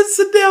Jason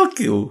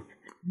Sudeikis?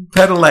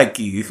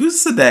 Padalecki.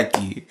 Who's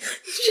Sudeikis?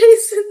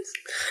 Jason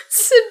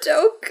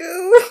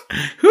Sudoku.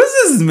 Who's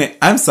this man?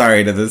 I'm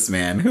sorry to this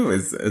man. Who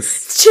is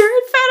this?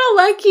 Jared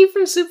Padalecki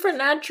from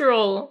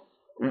Supernatural.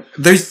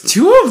 There's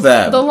two of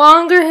them. The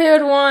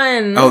longer-haired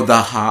one. Oh, the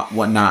hot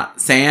one,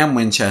 not Sam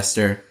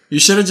Winchester. You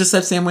should have just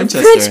said Sam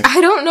Winchester. Bitch,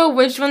 I don't know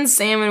which one's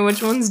Sam and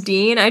which one's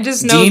Dean. I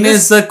just know Dean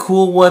is the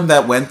cool one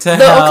that went to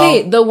hell.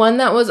 Okay, the one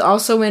that was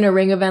also in A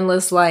Ring of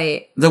Endless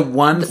Light. The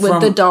one with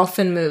the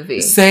dolphin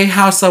movie. Say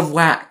House of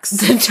Wax.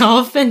 The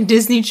dolphin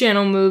Disney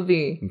Channel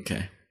movie.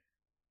 Okay.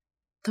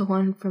 The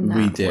one from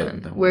that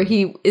one. Where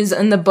he is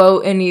in the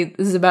boat and he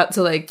is about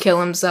to, like,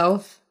 kill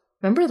himself.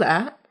 Remember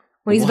that?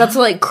 When he's about to,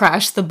 like,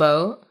 crash the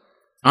boat.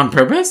 On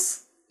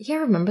purpose? Yeah,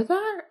 remember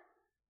that?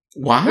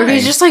 Why? Or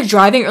he's just like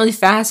driving really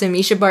fast and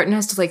Misha Barton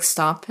has to like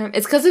stop him.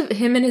 It's because of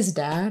him and his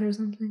dad or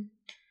something.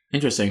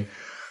 Interesting.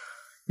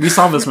 We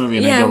saw this movie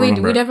and I don't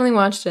remember. We definitely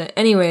watched it.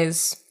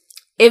 Anyways,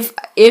 if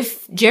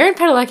Jared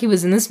Padalecki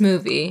was in this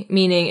movie,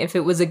 meaning if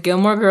it was a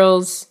Gilmore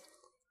Girls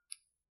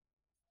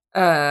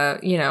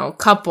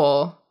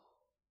couple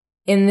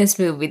in this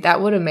movie,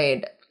 that would have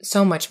made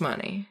so much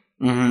money.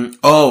 Mm-hmm.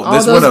 Oh,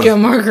 all those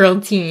Gilmore Girl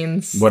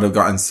teens would have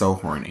gotten so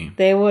horny.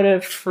 They would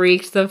have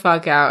freaked the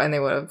fuck out and they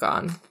would have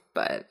gone.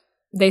 But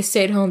they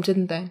stayed home,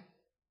 didn't they?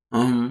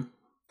 Mm-hmm.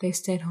 They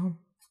stayed home.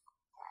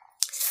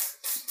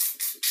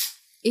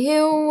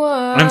 Ew.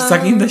 I'm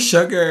sucking the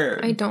sugar.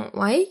 I don't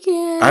like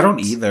it. I don't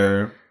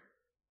either.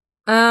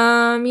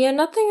 Yeah,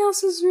 nothing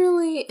else is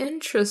really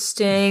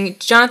interesting.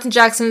 Jonathan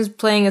Jackson is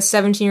playing a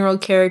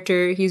 17-year-old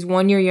character. He's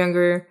 1 year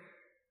younger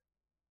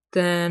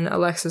than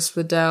Alexis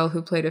Bledel,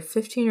 who played a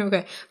 15-year-old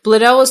guy.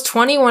 Bledel was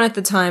 21 at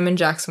the time, and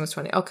Jackson was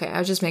 20. Okay, I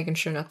was just making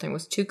sure nothing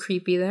was too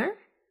creepy there.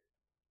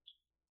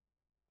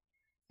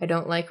 I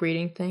don't like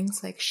reading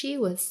things like she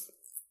was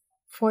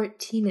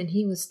 14 and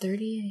he was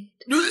 38.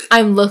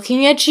 I'm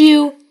looking at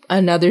you.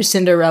 Another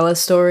Cinderella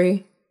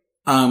story.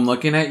 I'm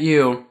looking at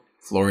you.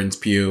 Florence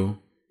Pugh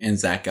and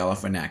Zach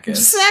Galifianakis.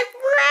 Zach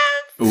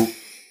Braff. Ooh.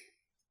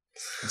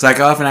 Zach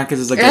Galifianakis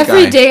is a good guy.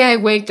 Every day I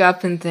wake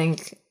up and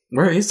think,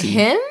 where is he?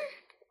 Him?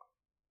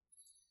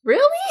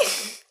 Really?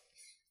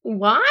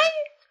 Why?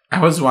 I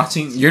was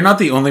watching. You're not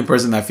the only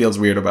person that feels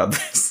weird about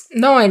this.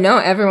 No, I know.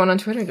 Everyone on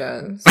Twitter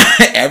does.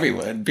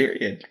 Everyone,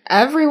 period.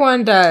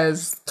 Everyone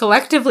does.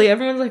 Collectively,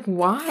 everyone's like,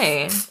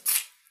 why?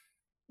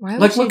 Why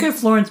would look at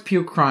Florence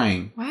Pugh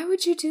crying. Why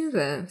would you do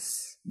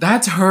this?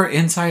 That's her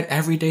inside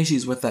every day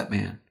she's with that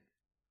man.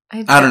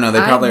 I don't know.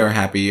 They probably are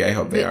happy. I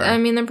hope they are. I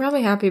mean, they're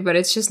probably happy, but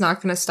it's just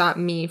not going to stop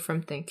me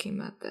from thinking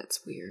that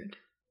that's weird.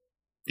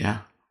 Yeah.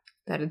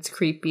 That it's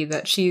creepy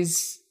that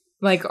she's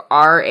like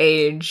our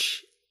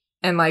age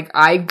and like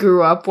I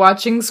grew up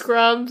watching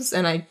Scrubs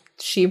and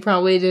she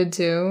probably did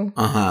too.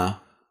 Uh-huh.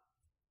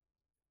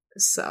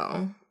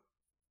 So.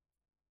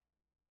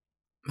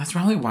 That's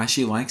probably why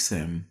she likes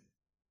him.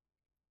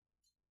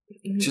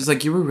 She's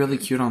like, you were really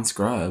cute on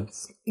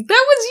Scrubs.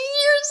 That was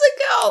years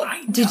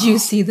ago. Did you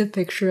see the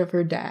picture of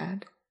her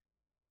dad?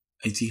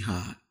 Is he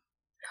hot?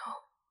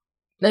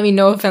 No. I mean,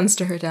 no offense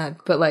to her dad,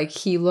 but like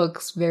he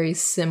looks very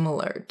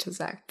similar to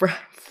Zach Braff.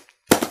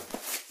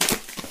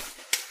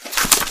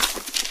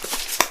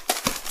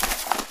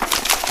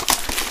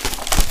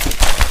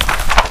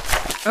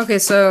 Okay,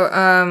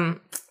 so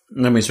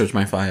let me search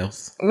my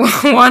files.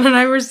 Juan and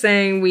I were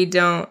saying we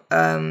don't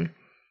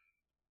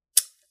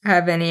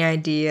have any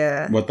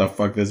idea what the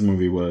fuck this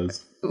movie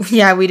was.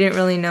 Yeah, we didn't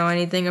really know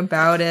anything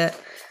about it.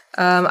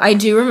 I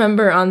do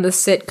remember on the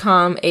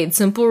sitcom 8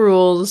 Simple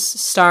Rules,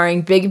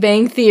 starring Big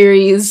Bang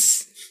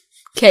Theory's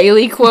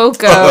Kaylee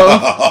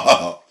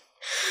Cuoco.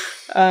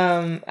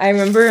 I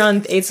remember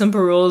on 8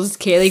 Simple Rules,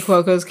 Kaylee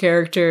Cuoco's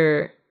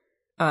character,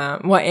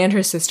 and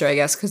her sister, I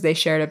guess, because they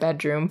shared a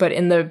bedroom. But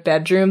in the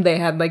bedroom, they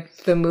had like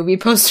the movie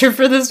poster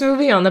for this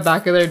movie on the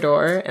back of their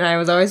door, and I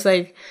was always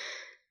like,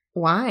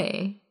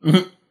 "Why?"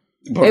 Okay.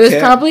 It was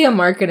probably a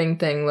marketing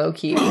thing, low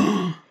key,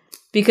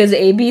 because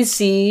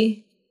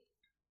ABC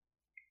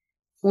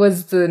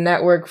was the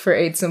network for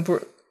 8 Simple.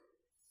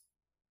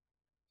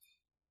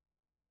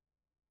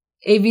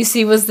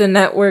 ABC was the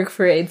network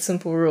for 8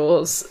 Simple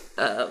Rules,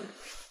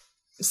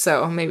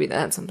 so maybe that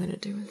had something to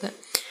do with it.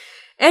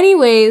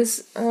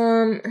 Anyways,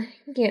 I'm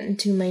getting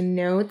to my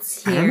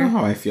notes here. I don't know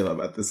how I feel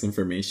about this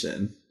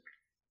information.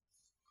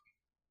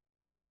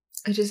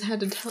 I just had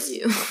to tell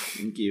you.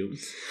 Thank you.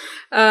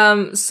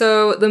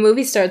 So the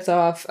movie starts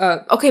off.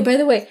 Okay, by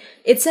the way,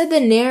 it said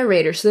the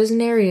narrator. So there's a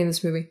narrator in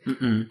this movie.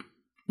 Mm-mm.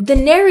 The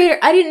narrator.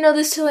 I didn't know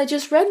this till I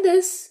just read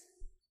this.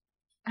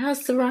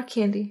 How's the rock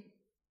candy?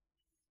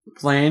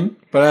 Plain,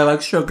 but I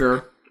like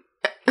sugar.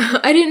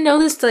 I didn't know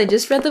this till I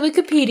just read the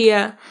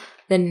Wikipedia.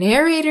 The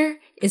narrator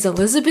is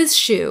Elizabeth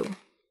Shue.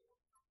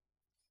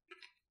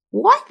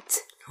 What?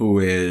 Who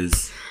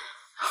is?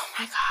 Oh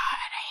my god,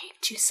 I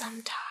hate you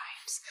sometimes.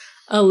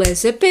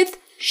 Elizabeth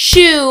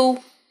Shue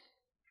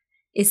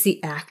is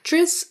the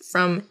actress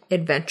from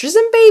Adventures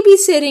in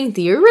Babysitting,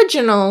 the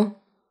original,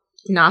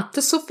 not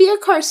the Sophia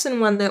Carson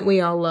one that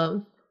we all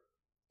love.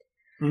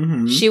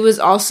 Mm-hmm. She was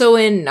also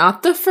in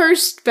not the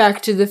first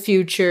Back to the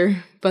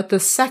Future, but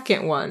the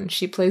second one.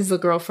 She plays the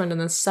girlfriend in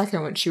the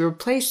second one. She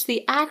replaced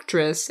the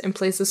actress and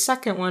plays the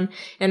second one.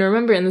 And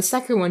remember, in the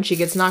second one, she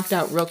gets knocked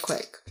out real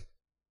quick.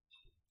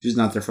 She's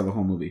not there for the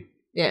whole movie.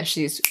 Yeah,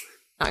 she's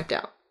knocked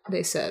out.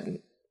 They said,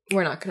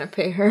 we're not going to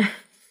pay her.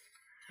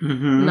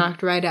 Mm-hmm.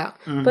 Knocked right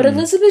out. Mm-hmm. But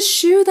Elizabeth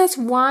Shue, that's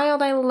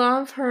wild. I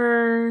love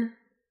her.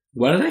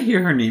 Why did I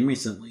hear her name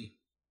recently?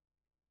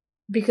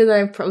 Because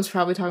I was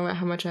probably talking about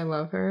how much I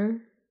love her.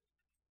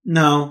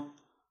 No.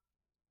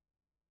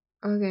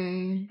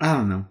 Okay. I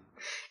don't know.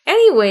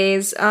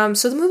 Anyways, so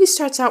the movie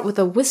starts out with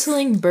a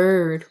whistling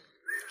bird.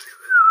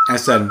 I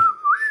said,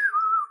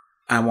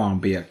 I want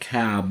to be a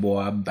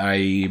cowboy,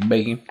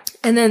 baby.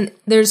 And then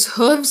there's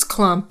hooves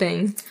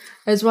clomping.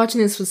 I was watching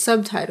this with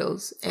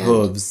subtitles. And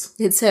hooves.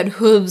 It said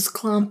hooves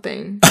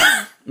clomping.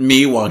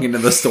 Me walking to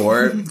the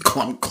store.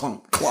 Clomp,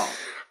 clomp, clomp.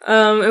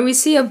 And we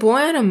see a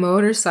boy on a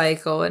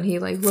motorcycle, and he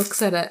like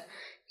looks at it.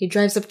 He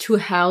drives up to a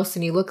house,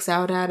 and he looks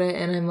out at it,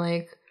 and I'm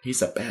like,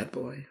 he's a bad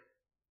boy.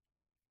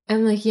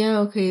 I'm like, yeah,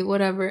 okay,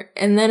 whatever.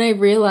 And then I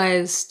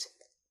realized,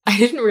 I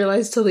didn't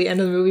realize till the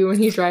end of the movie when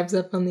he drives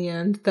up on the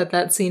end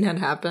that scene had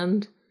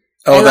happened.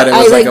 Oh, that it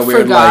was like a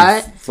weird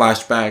like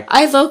flashback.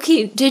 I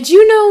low-key, did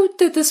you know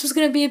that this was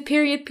going to be a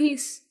period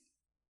piece?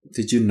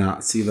 Did you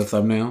not see the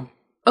thumbnail?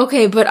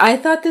 Okay, but I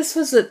thought this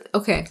was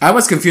okay. I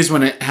was confused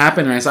when it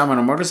happened and I saw him on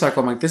a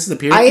motorcycle. I'm like, this is a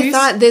period piece? I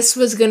thought this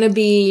was going to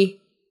be,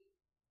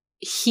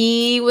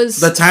 he was...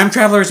 the time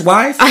traveler's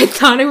wife? I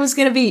thought it was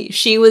going to be,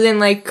 she was in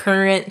like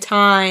current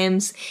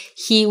times.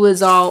 He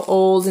was all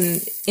old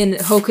and in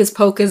Hocus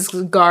Pocus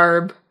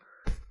garb.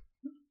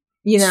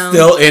 You know,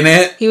 still in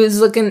it. He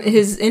was looking in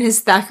his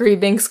Thackeray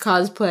Binks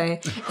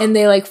cosplay, and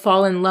they like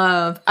fall in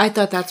love. I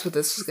thought that's what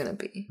this was gonna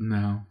be.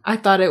 No, I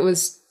thought it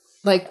was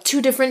like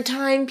 2 different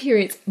time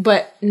periods,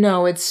 but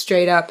no, it's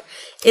straight up.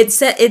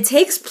 It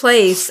takes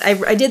place.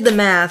 I did the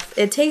math.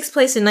 It takes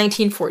place in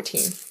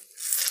 1914,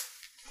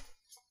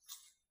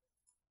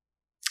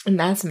 and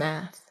that's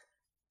math.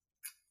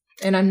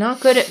 And I'm not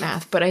good at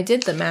math, but I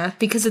did the math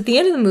because at the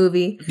end of the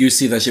movie... you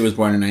see that she was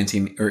born in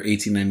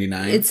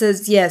 1899? It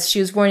says, yes, she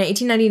was born in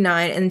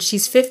 1899, and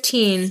she's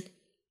 15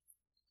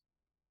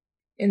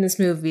 in this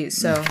movie,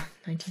 so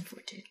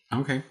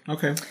 1914.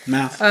 Okay.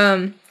 Math.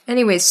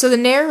 Anyways, so the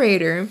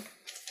narrator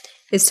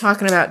is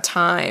talking about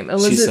time.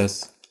 She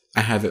says,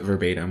 I have it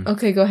verbatim.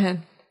 Okay, go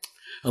ahead.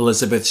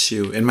 Elizabeth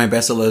Shue, in my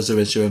best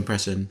Elizabeth Shue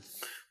impression.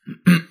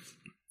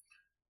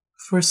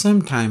 For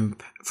some, time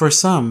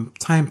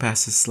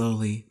passes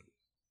slowly.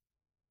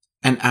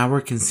 An hour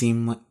can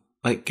seem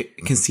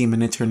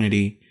an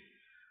eternity.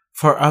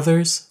 For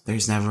others,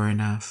 there's never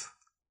enough.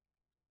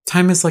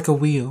 Time is like a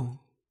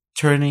wheel,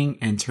 turning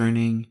and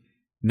turning,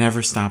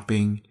 never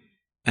stopping,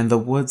 and the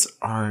woods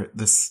are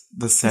the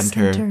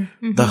center,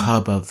 Mm-hmm. the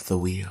hub of the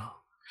wheel.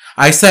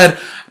 I said,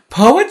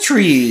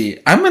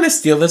 poetry! I'm gonna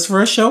steal this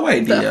for a show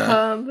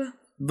idea.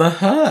 The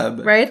hub.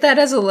 Write that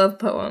as a love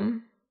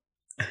poem.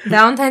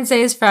 Valentine's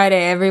Day is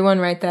Friday. Everyone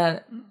write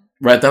that.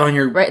 Write that on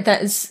your... Write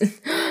that is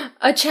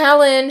a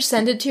challenge.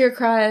 Send it to your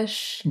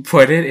crush.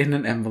 Put it in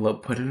an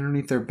envelope. Put it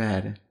underneath their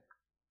bed.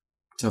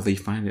 Till they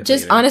find it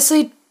Just later.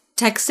 honestly,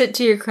 text it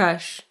to your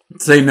crush.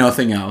 Say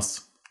nothing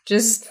else.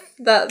 Just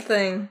that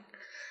thing.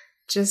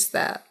 Just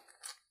that.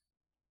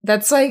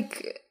 That's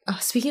like...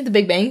 speaking of the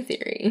Big Bang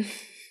Theory.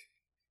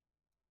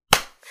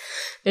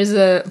 There's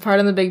a part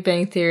in the Big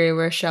Bang Theory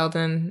where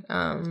Sheldon...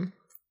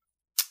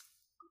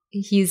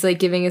 he's like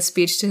giving a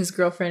speech to his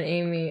girlfriend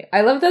Amy.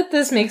 I love that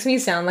this makes me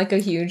sound like a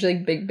huge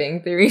like Big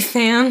Bang Theory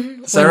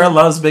fan. Sarah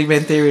loves Big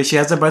Bang Theory. She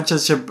has a bunch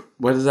of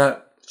what is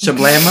that?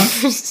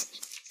 Shablama?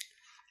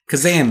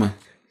 Kazam.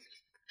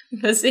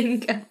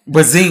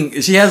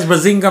 Bazinga. She has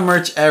Bazinga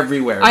merch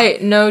everywhere.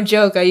 No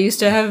joke. I used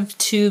to have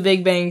 2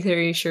 Big Bang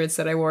Theory shirts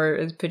that I wore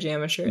as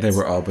pajama shirts. They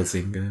were all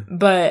Bazinga.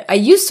 But I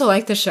used to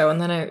like the show,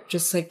 and then I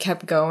just like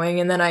kept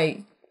going, and then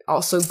I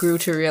also grew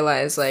to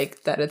realize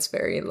like that it's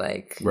very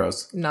like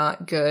gross,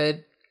 not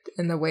good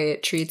in the way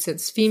it treats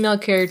its female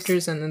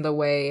characters, and in the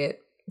way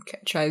it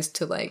tries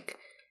to like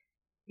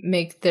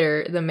make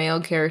the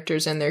male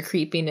characters and their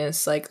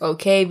creepiness like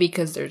okay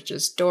because they're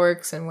just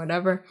dorks and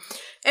whatever.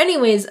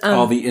 Anyways,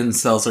 all the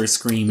incels are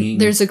screaming.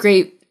 There's a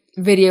great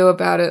video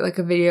about it, like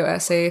a video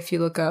essay if you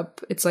look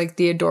up. It's like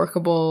the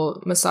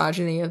adorkable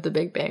misogyny of the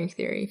Big Bang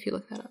Theory if you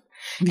look that up.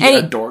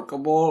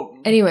 Adorkable.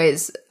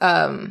 Anyways,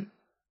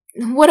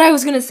 what I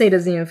was gonna say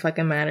doesn't even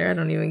fucking matter. I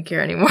don't even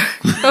care anymore.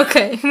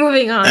 Okay,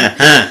 moving on.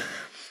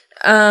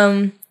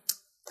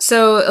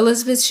 So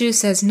Elizabeth Shue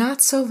says,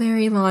 not so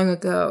very long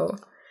ago.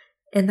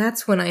 And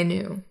that's when I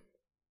knew.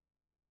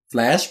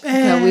 Flashback.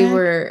 That we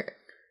were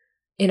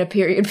in a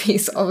period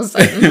piece all of a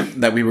sudden.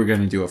 That we were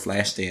gonna do a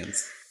flash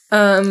dance.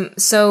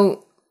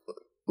 So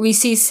we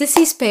see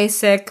Sissy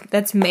Spacek,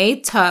 that's May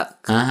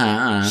Tuck.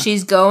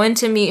 She's going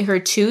to meet her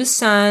 2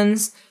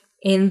 sons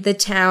in the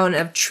town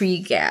of Tree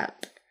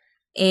Gap.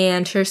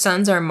 And her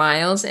sons are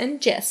Miles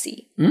and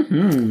Jesse.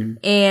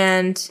 Mm-hmm.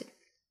 And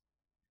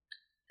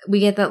we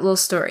get that little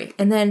story.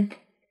 And then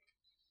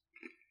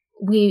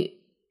we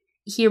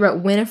hear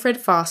about Winifred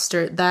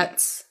Foster.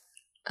 That's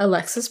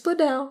Alexis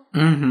Bledel.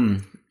 Mm-hmm.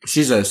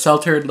 She's a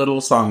sheltered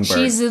little songbird.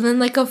 She's living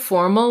like a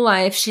formal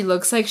life. She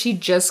looks like she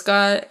just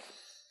got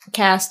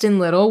cast in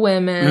Little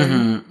Women.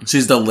 Mm-hmm.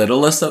 She's the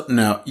littlest of...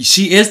 No,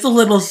 she is the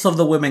littlest of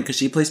the women because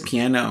she plays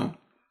piano.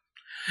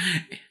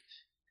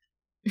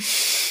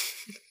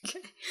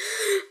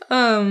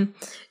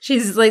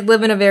 She's like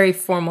living a very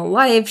formal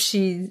life.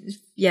 She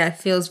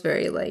feels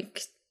very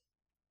like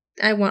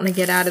I want to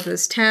get out of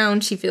this town.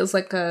 She feels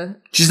like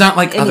she's not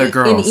like other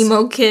girls. An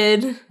emo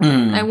kid.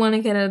 I want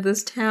to get out of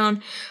this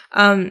town.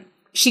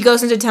 She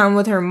goes into town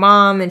with her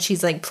mom and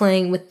she's like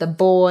playing with the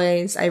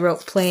boys. I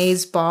wrote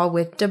plays ball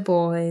with the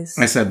boys.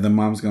 I said the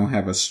mom's gonna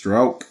have a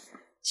stroke.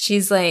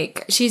 She's not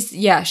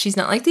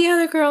like the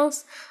other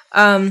girls.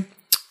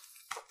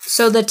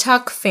 So the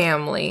Tuck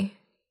family,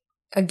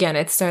 again,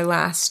 it's their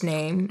last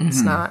name.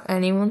 It's not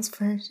anyone's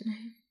first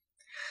name.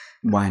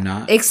 Why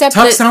not? Except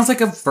Tuck sounds like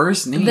a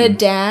first name. The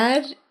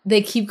dad,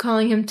 they keep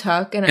calling him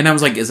Tuck. And I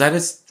was like, is that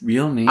his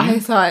real name? I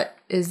thought,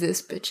 is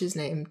this bitch's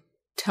name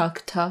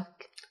Tuck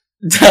Tuck?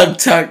 Tuck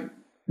Tuck.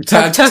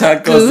 Tuck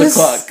Tuck goes the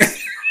clock.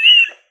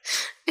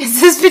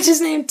 Is this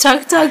bitch's name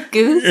Tuck Tuck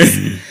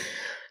Goose?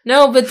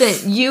 No, but then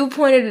you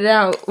pointed it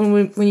out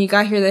when you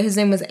got here that his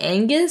name was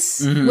Angus.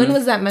 Mm-hmm. When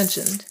was that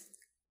mentioned?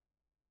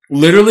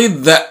 Literally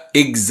the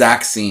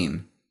exact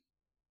scene.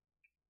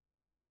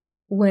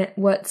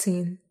 What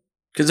scene?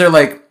 Because they're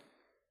like,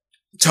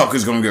 Tuck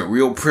is gonna get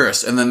real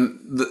pissed, and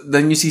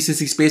then you see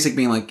Sissy Spacek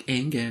being like,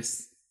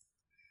 Angus.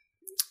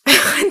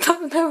 I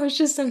thought that was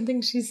just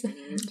something she said.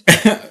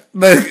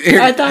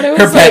 I thought it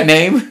was her pet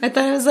name. I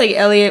thought it was like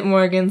Elliot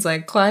Morgan's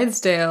like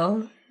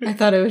Clydesdale. I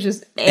thought it was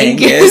just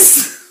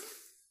Angus.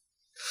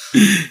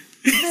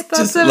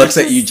 Just looks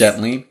at you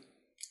gently.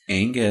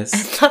 Angus. I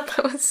thought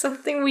that was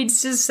something we'd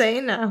just say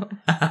now.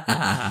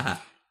 I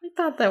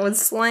thought that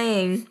was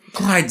slang.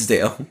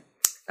 Clydesdale.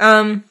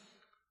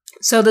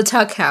 So the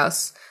Tuck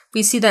house.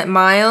 We see that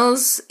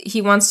Miles,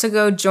 he wants to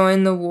go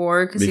join the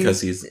war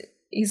because he's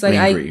like,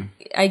 angry.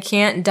 I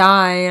can't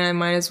die and I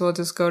might as well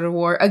just go to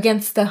war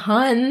against the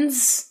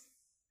Huns.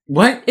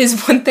 What?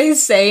 Is what they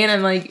say, and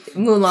I'm like,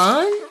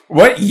 Mulan?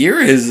 What year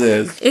is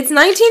this? It's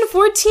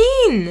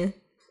 1914.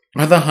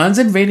 Are the Huns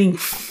invading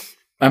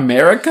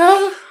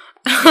America?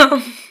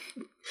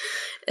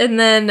 And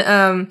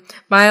then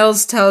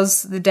Miles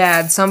tells the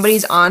dad,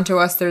 somebody's onto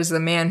us. There's a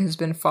man who's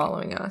been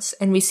following us.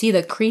 And we see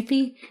the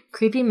creepy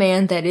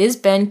man that is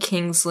Ben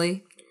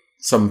Kingsley.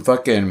 Some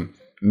fucking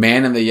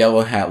man in the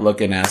yellow hat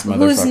looking ass motherfucker.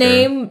 Whose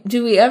name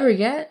do we ever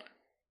get?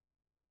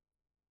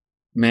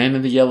 Man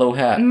in the yellow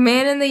hat.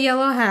 Man in the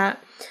yellow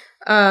hat.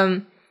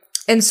 And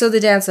so the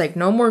dad's like,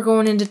 no more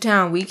going into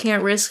town. We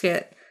can't risk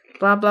it.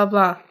 Blah, blah,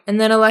 blah. And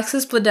then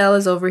Alexis Bledel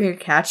is over here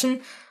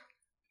catching.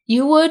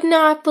 You would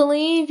not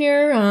believe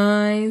your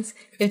eyes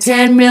if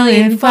 10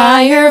 million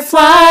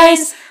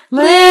fireflies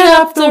lit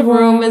up the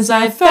room as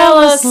I fell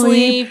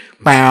asleep.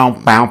 Bow,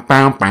 bow,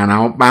 bow,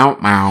 bow, bow,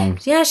 bow.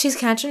 Yeah, she's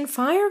catching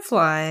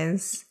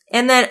fireflies.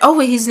 And then,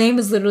 his name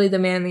is literally the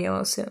man in the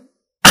yellow suit.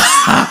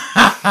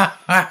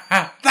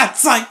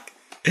 That's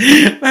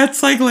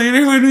like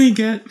later when we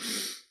get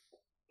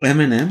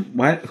Eminem.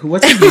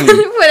 What's his name?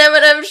 When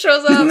Eminem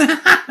shows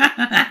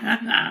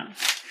up.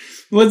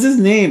 What's his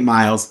name?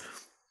 Miles.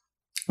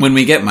 When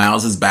we get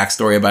Miles'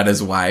 backstory about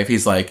his wife,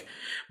 he's like,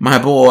 my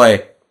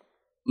boy,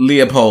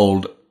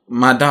 Leopold,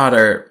 my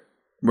daughter,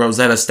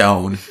 Rosetta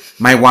Stone,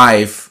 my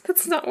wife.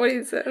 That's not what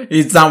he said.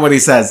 It's not what he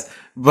says.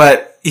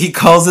 But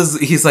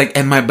he's like,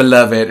 and my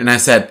beloved. And I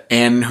said,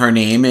 and her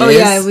name is? Oh,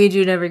 yeah, we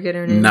do never get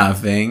her name.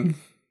 Nothing.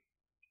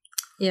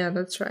 Yeah,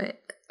 that's right.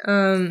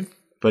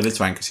 But it's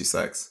fine because she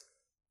sucks.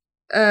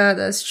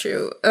 That's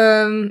true.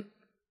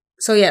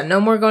 So yeah, no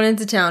more going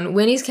into town.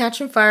 Winnie's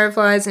catching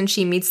fireflies and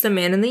she meets the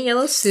man in the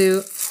yellow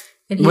suit.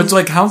 And which,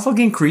 like, how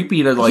fucking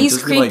creepy to, like, he's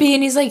just creepy be like,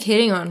 and he's, like,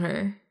 hitting on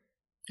her.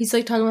 He's,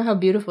 like, talking about how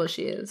beautiful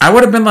she is. I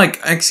would have been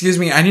like, excuse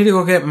me, I need to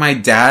go get my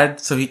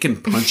dad so he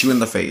can punch you in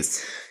the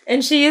face.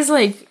 And she is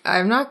like,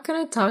 I'm not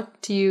gonna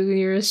talk to you,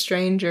 you're a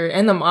stranger.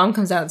 And the mom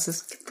comes out and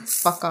says, get the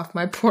fuck off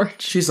my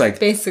porch. She's like,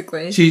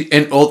 basically. She,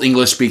 in Old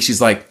English speak,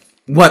 she's like,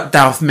 what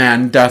thou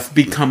man doth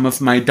become of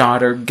my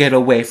daughter? Get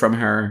away from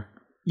her.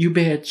 You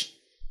bitch.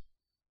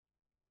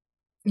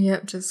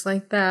 Yep, just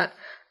like that.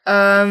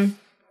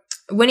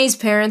 Winnie's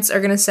parents are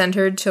gonna send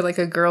her to, like,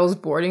 a girls'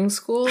 boarding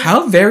school.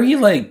 How very,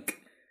 like,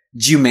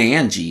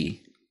 Jumanji.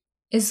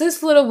 Is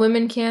this Little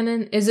Women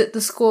canon? Is it the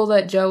school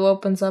that Joe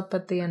opens up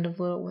at the end of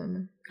Little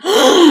Women?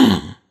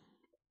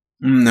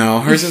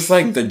 No, hers is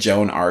like the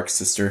Joan Arc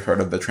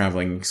Sisterhood of the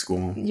Traveling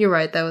School. You're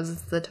right, that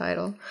was the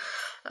title.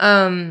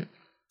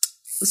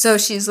 So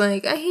she's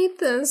like, I hate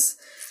this.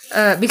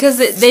 Because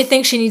they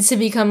think she needs to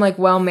become, like,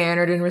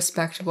 well-mannered and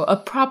respectable. A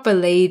proper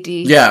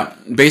lady. Yeah,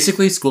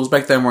 basically schools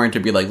back then weren't to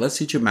be like, let's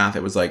teach you math.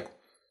 It was like,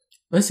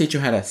 let's teach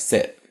you how to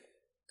sit.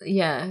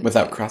 Yeah.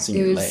 Without crossing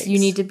your legs. You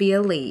need to be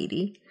a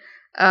lady.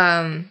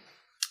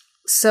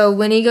 So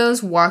Winnie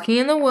goes walking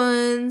in the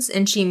woods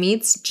and she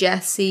meets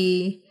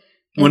Jessie.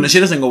 When she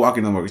doesn't go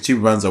walking in the woods, she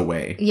runs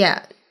away.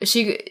 Yeah,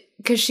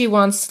 because she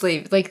wants to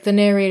leave. Like the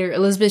narrator,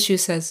 Elizabeth Shue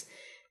says,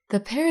 the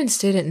parents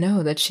didn't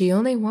know that she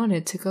only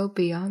wanted to go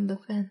beyond the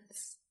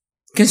fence.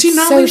 Can she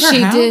not leave her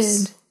house? So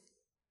she did.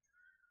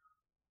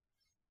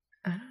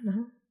 I don't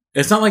know.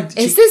 It's not like...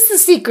 Is this the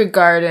secret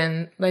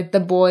garden? Like the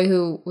boy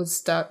who was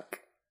stuck?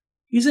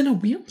 He's in a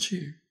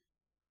wheelchair.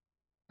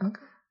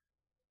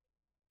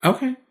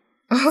 Okay,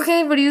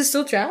 but he was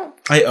still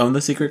trapped. I own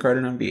The Secret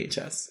Garden on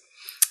VHS.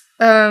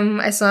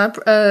 I saw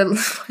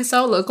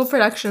a local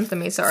production at the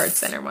Mesa Arts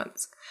Center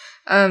once.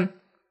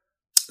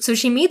 So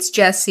she meets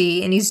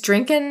Jesse, and he's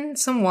drinking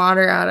some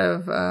water out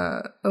of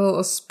a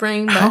little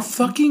spring. How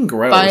fucking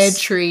gross! By a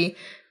tree.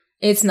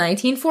 It's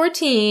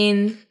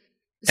 1914.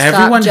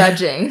 Stop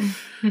judging.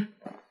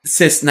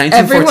 Sis, 1914.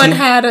 Everyone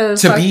had a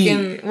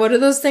fucking... What are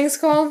those things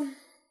called?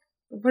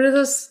 What are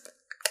those?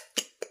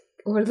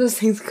 What are those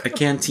things A called?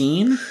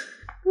 canteen?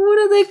 What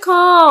are they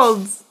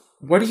called?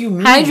 What do you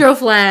mean? Hydro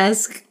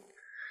flask.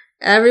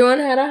 Everyone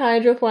had a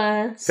hydro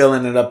flask.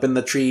 Filling it up in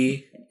the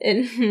tree. In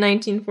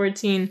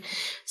 1914.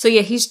 So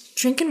yeah, he's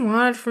drinking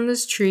water from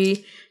this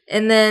tree,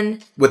 and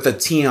then With a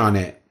tea on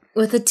it.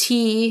 with a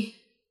tea.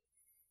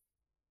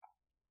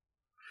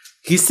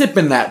 He's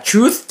sipping that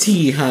truth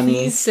tea,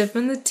 honey. He's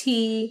sipping the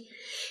tea,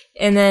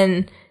 and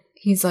then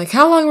he's like,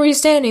 "How long were you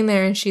standing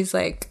there?" And she's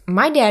like,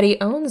 "My daddy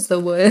owns the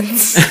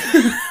woods."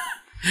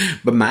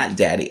 But my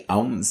daddy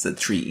owns the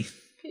tree.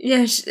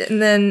 Yeah,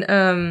 and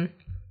then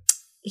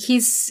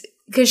he's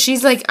because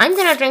she's like, "I'm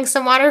gonna drink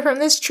some water from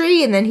this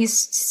tree," and then he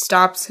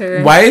stops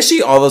her. Why is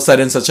she all of a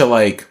sudden such a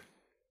like,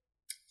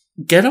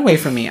 get away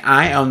from me,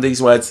 I own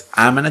these woods,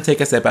 I'm gonna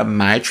take a sip of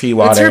my tree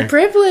water. It's her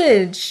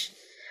privilege.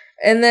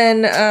 And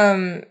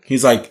then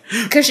He's like,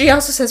 because she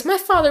also says, "My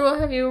father will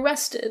have you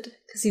arrested,"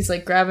 because he's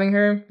like grabbing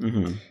her.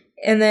 mm-hmm.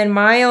 And then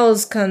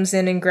Miles comes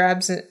in and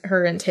grabs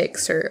her and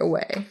takes her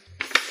away.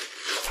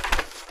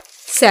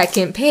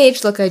 Second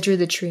page, look, I drew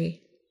the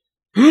tree.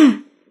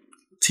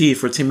 T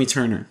for Timmy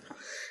Turner.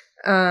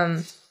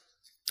 And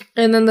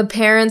then the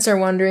parents are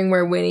wondering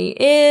where Winnie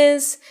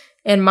is,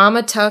 and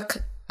Mama Tuck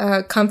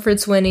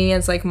comforts Winnie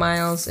as like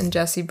Miles and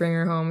Jesse bring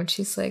her home, and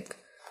she's like,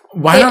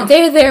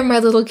 they're there, my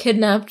little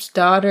kidnapped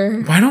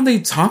daughter. Why don't they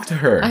talk to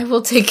her? I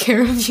will take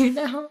care of you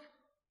now.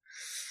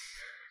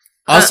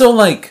 Also,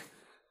 like,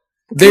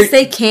 because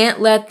they can't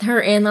let her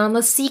in on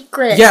the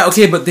secret. Yeah,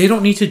 okay, but they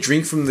don't need to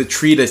drink from the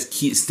tree to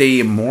stay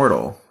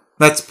immortal.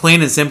 That's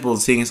plain and simple,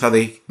 seeing as how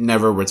they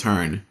never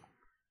return.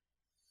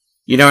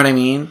 You know what I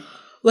mean?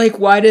 Like,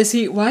 why was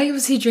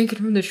he drinking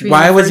from the tree?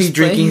 Why was he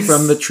drinking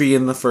from the tree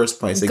in the first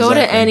place? Go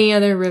to any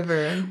other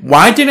river.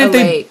 Why didn't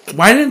they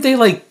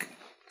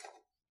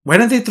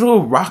throw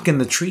a rock in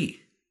the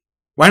tree?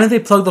 Why didn't they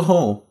plug the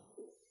hole?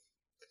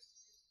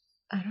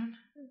 I don't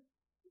know.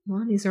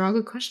 Well, these are all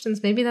good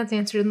questions. Maybe that's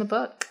answered in the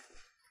book.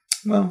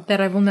 Well, that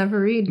I will never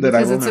read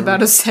because it's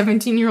about a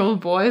 17-year-old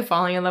boy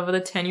falling in love with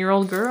a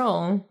 10-year-old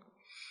girl.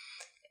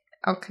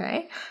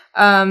 Okay.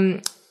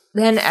 Then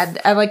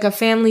at like a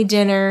family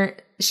dinner,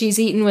 she's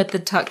eating with the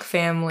Tuck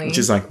family.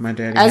 She's like, my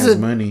daddy has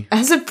money.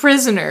 As a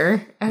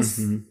prisoner,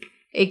 as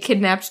a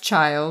kidnapped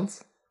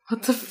child.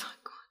 What the fuck?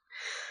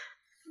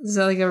 Is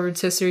that like a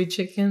rotisserie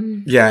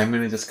chicken? Yeah, I'm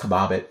gonna just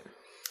kebab it.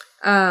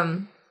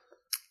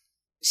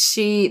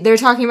 They're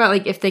talking about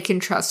like if they can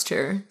trust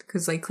her,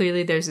 because like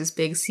clearly there's this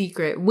big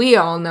secret. We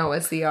all know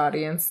as the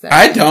audience that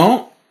I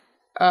don't.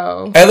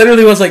 Oh, I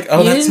literally was like,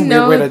 "Oh, that's a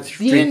weird way to drink."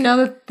 You didn't know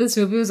that this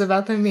movie was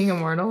about them being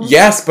immortal?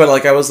 Yes, but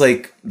like I was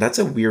like, "That's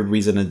a weird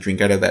reason to drink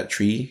out of that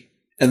tree."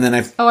 And then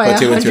I put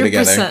two and two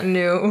together. 100%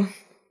 knew.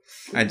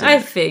 I did. I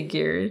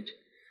figured.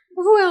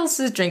 Who else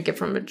is drinking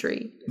from a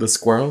tree? The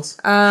squirrels.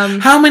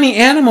 How many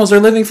animals are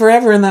living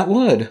forever in that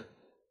wood?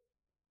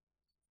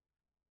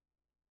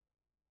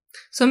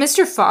 So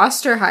Mr.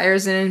 Foster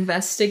hires an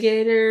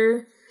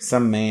investigator.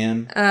 Some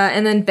man.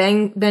 And then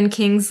Ben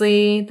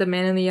Kingsley, the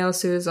man in the yellow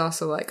suit, is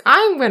also like,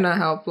 I'm going to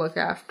help look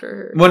after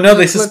her. Well, no,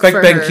 they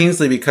suspect Ben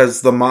Kingsley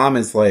because the mom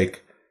is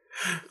like,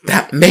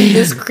 that man.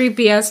 This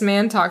creepy-ass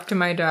man talked to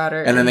my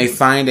daughter. And then they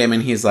find him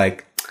and he's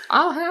like,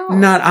 I'll help.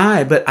 Not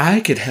I, but I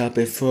could help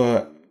it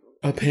for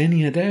a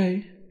penny a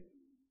day.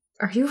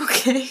 Are you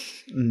okay?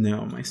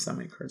 No, my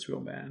stomach hurts real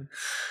bad.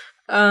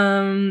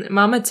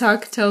 Mama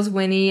Tuck tells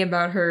Winnie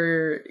about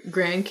her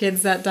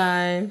grandkids that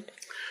died.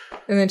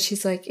 And then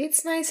she's like,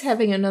 it's nice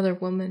having another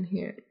woman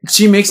here.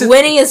 She makes it...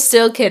 Winnie is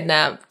still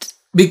kidnapped.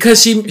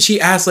 Because she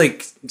asked,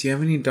 like, do you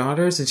have any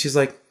daughters? And she's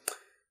like,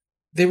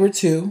 there were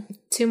 2.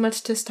 Too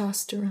much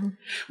testosterone.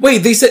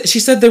 Wait,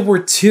 she said there were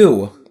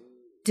 2.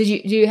 Do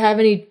you have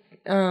any,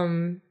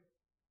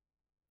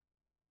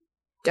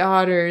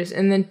 daughters?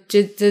 And then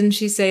didn't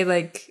she say,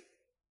 like,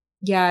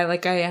 yeah,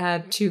 like I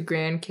had 2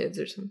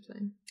 grandkids or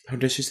something? How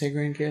does she say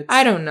grandkids?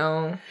 I don't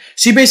know.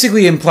 She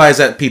basically implies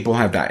that people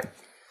have died.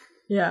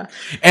 Yeah.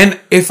 And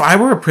if I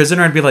were a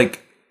prisoner, I'd be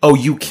like, oh,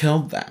 you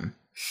killed them.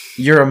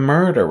 You're a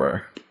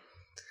murderer.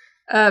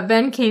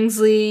 Ben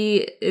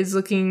Kingsley is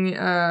looking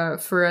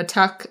for a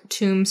Tuck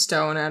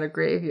tombstone at a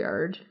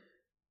graveyard.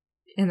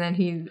 And then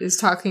he is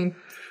talking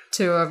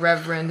to a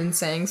reverend and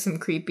saying some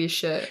creepy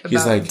shit about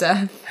He's like,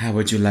 death. How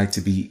would you like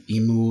to be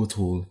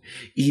immortal,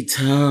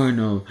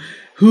 eternal?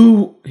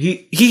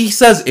 He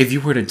says, if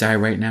you were to die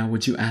right now,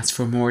 would you ask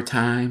for more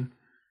time?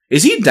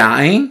 Is he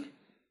dying?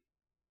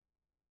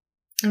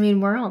 I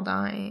mean, we're all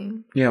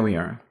dying. Yeah, we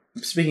are.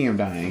 Speaking of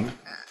dying,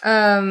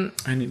 I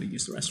need to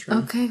use the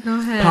restroom. Okay, go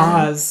ahead.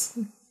 Pause.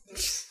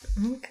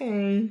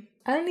 Okay.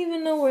 I don't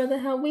even know where the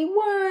hell we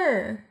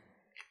were.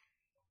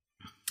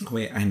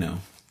 Wait, I know.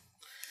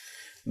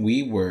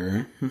 We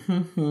were...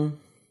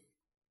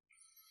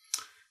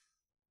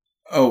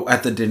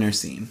 at the dinner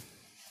scene.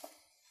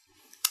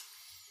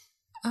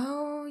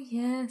 Oh,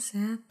 yes,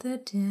 at the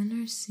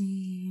dinner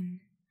scene.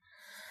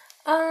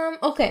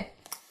 Okay.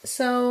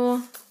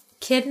 So,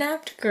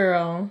 kidnapped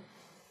girl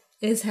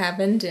is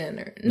having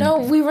dinner. No,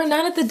 we were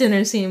not at the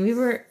dinner scene. We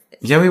were...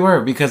 Yeah, we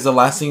were, because the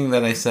last thing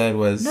that I said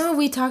was... No,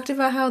 we talked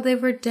about how they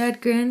were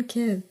dead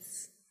grandkids.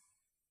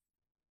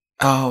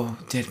 Oh,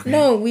 did Grant?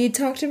 No, we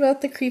talked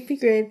about the creepy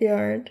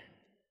graveyard.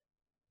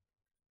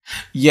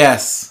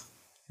 Yes.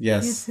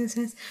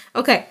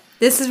 Okay,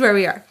 this is where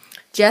we are.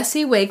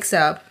 Jesse wakes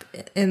up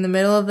in the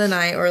middle of the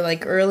night or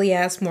like early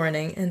ass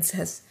morning and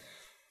says,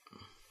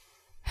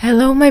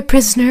 "Hello, my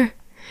prisoner."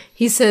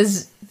 He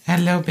says,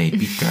 "Hello,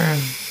 baby girl."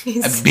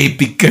 A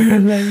baby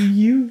girl, are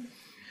you?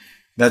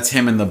 That's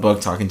him in the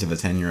book talking to the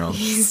 10-year-old.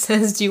 He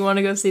says, "Do you want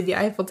to go see the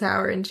Eiffel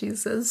Tower?" And she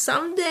says,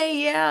 "Someday,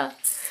 yeah."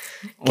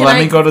 Let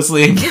me go to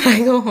sleep. Can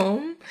I go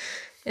home?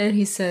 And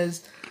he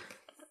says,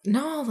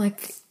 "No,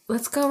 like,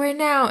 let's go right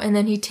now." And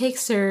then he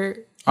takes her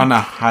on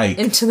a hike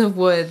into the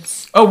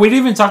woods. Oh, we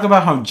didn't even talk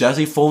about how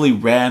Jesse Foley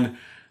ran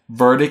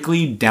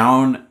vertically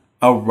down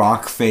a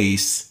rock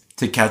face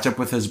to catch up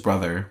with his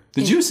brother.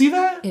 Did you see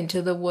that?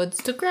 Into the woods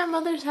to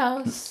grandmother's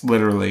house.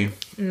 Literally.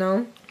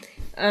 No.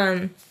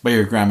 But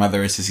your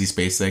grandmother is Sissy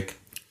Spacek.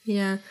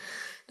 Yeah.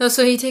 No,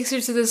 so he takes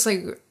her to this,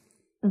 like,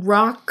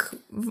 rock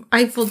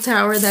Eiffel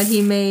Tower that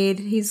he made.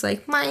 He's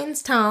like,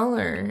 "Mine's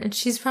taller." And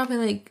she's probably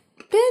like,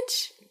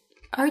 "Bitch,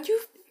 are you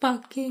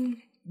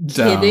fucking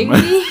kidding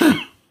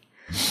me?"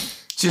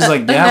 She's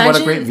like, "Yeah, what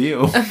a great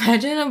view."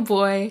 Imagine a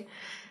boy.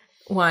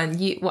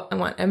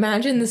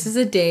 Imagine this is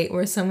a date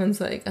where someone's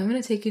like, "I'm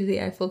gonna take you to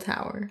the Eiffel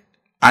Tower."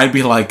 I'd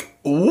be like,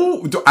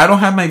 "Ooh, I don't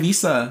have my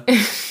visa."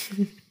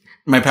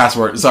 My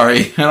passport. Sorry.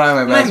 I don't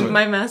have my passport.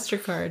 My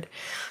MasterCard.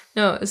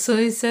 No, so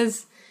he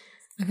says,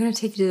 "I'm going to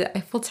take you to the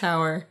Eiffel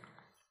Tower."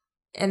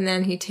 And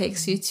then he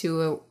takes you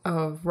to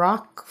a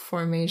rock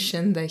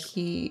formation that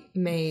he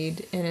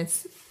made. And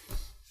it's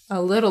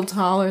a little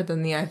taller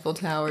than the Eiffel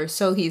Tower.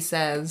 So he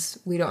says,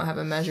 "We don't have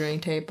a measuring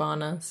tape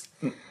on us."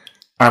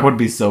 I would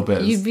be so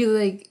pissed. You'd be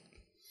like,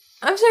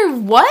 "I'm sorry,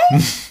 what? What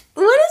is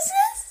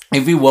this?"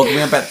 If he woke me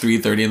up at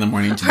 3:30 in the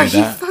morning to do that. Are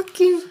you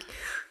fucking...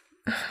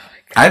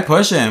 I'd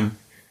push him.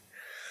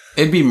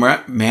 It'd be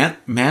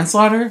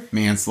manslaughter?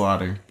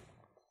 Manslaughter.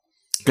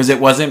 Because it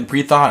wasn't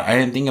pre-thought. I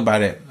didn't think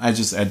about it. I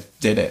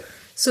did it.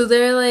 So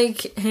they're,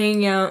 like,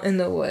 hanging out in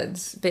the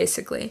woods,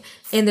 basically.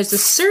 And there's a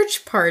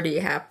search party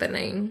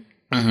happening.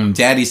 Mm-hmm.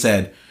 Daddy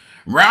said,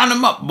 "Round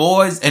them up,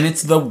 boys." And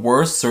it's the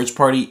worst search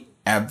party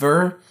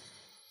ever.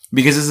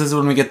 Because this is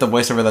when we get the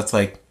voiceover that's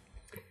like,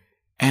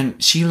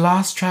 "And she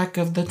lost track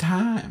of the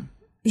time."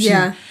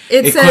 Yeah.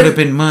 It could have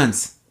been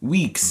months,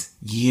 weeks,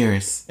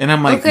 years. And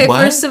I'm like, okay,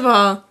 what? First of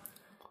all,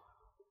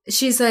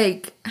 she's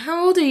like,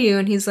 "How old are you?"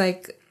 And he's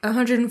like,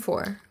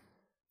 104.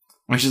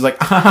 And she's like,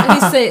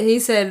 and he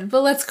said,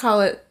 "But let's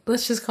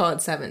just call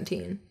it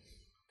 17.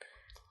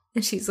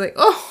 And she's like,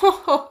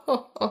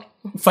 "Oh."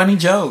 Funny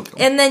joke.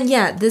 And then,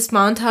 yeah, this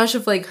montage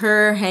of, like,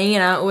 her hanging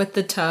out with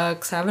the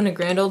Tucks, having a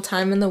grand old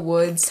time in the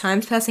woods,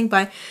 time's passing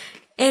by.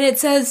 And it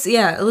says,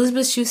 yeah,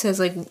 Elizabeth Shue says,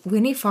 like,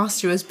 Winnie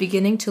Foster was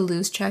beginning to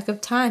lose track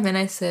of time. And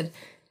I said,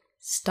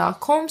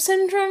 Stockholm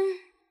Syndrome?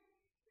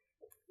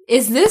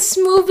 Is this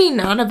movie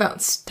not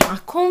about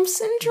Stockholm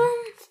Syndrome?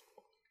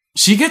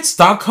 She gets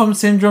Stockholm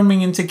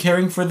Syndroming into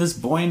caring for this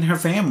boy and her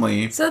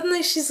family.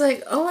 Suddenly she's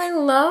like, "Oh, I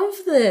love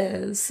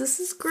this. This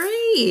is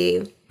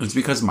great." It's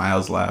because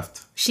Miles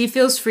left. She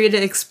feels free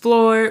to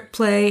explore,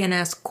 play, and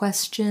ask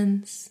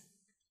questions.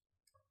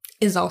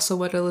 Is also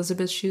what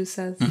Elizabeth Shue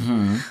says.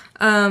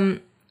 Mm-hmm.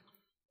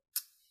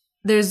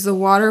 There's the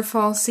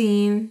waterfall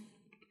scene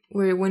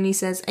where when he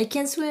says, "I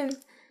can't swim."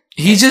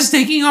 He's just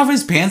taking off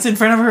his pants in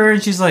front of her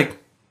and she's like,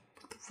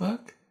 "What the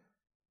fuck?"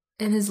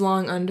 In his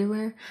long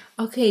underwear.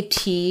 Okay,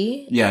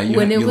 T. Yeah, you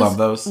love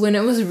those. When it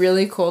was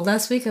really cold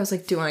last week, I was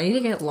like, do I need to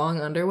get long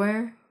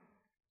underwear?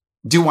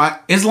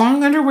 Is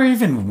long underwear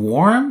even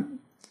warm?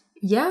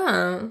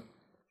 Yeah.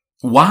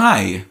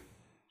 Why?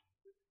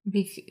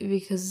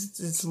 Because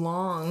it's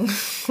long.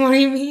 What do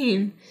you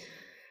mean?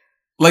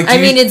 Like,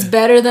 it's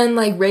better than,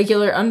 like,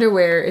 regular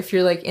underwear if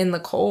you're, like, in the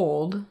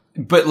cold.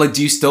 But, like,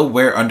 do you still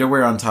wear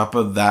underwear on top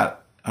of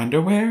that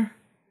underwear?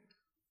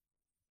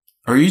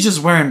 Or are you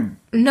just wearing...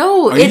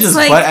 No, it's you just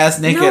like... butt-ass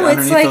naked underneath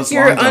those long johns? It's like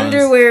your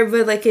underwear,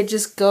 but, like, it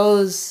just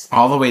goes...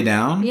 all the way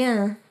down?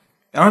 Yeah.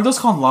 Aren't those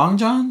called long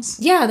johns?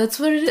 Yeah, that's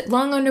what it is.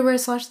 Long underwear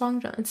 /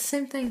 long john. It's the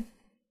same thing.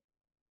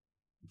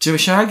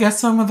 Should I get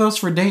some of those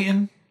for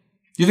dating?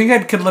 You think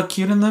I could look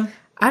cute in them?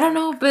 I don't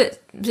know,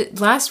 but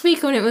last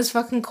week when it was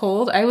fucking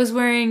cold, I was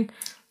wearing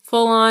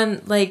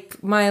full-on,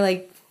 like, my,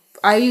 like...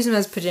 I use them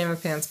as pajama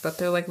pants, but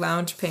they're like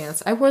lounge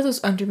pants. I wore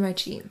those under my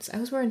jeans. I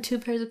was wearing 2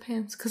 pairs of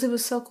pants because it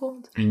was so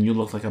cold. And you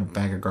looked like a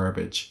bag of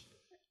garbage.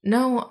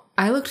 No,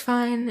 I looked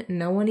fine.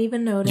 No one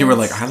even noticed. You were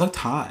like, "I looked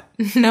hot."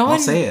 I'll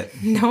say it.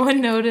 No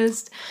one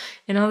noticed.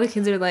 And all the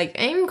kids are like,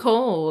 "I'm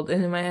cold."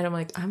 And in my head, I'm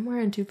like, "I'm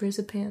wearing 2 pairs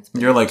of pants." Bitch.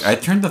 You're like, "I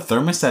turned the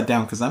thermostat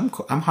down because I'm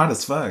hot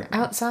as fuck."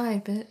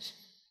 Outside, bitch.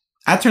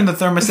 I turned the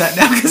thermostat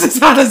down because it's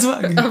hot as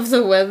fuck. Of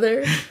the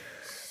weather.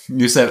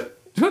 You said,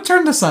 "Who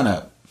turned the sun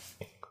up?"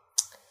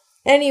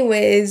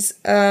 Anyways,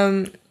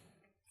 so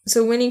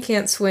Winnie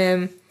can't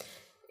swim,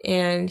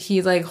 and he,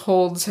 like,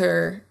 holds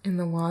her in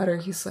the water.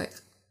 He's like,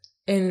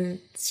 and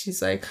she's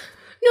like,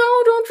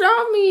 "No, don't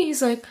drop me."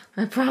 He's like,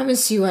 "I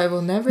promise you I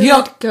will never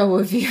let go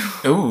of you."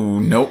 Ooh,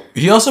 nope.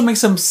 He also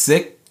makes some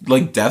sick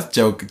like death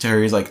joke to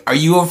her. He's like, "Are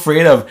you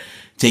afraid of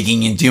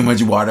taking in too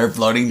much water,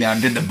 floating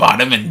down to the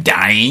bottom, and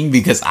dying?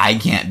 Because I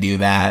can't do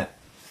that."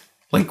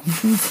 Like,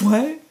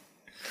 what?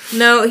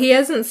 No, he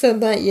hasn't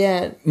said that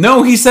yet.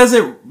 No, he says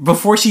it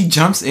before she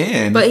jumps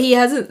in. But he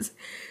hasn't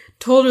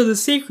told her the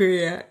secret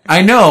yet.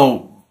 I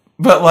know,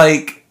 but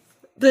like...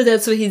 But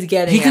that's what he's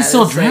getting at. He can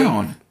still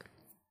drown. Like,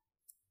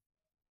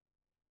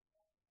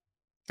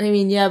 I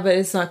mean, yeah, but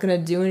it's not going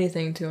to do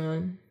anything to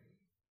him.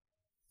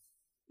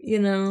 You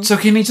know? So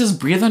can he just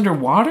breathe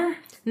underwater?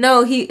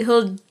 No,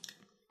 he'll...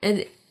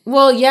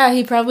 Well, yeah,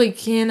 he probably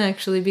can,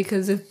 actually,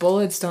 because if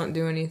bullets don't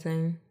do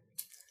anything...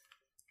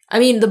 I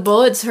mean, the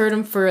bullets hurt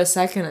him for a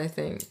second, I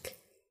think.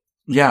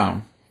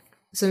 Yeah.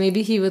 So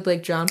maybe he would,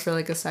 like, drown for,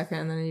 like, a second,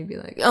 and then he'd be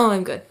like, oh,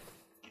 I'm good.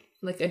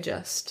 Like,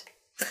 adjust.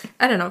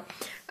 I don't know.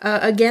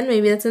 Again,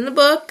 maybe that's in the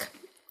book.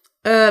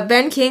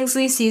 Ben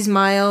Kingsley sees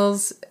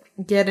Miles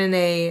get in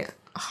a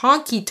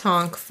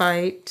honky-tonk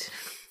fight.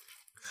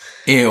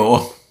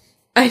 Ew.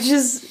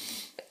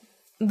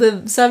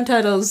 The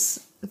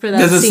subtitles for that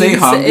Does it scene, say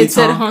honky-tonk? It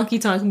said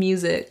honky-tonk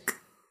music.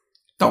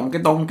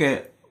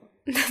 Donke.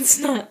 That's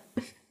not...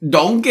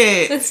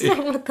 Donke. That's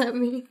not what that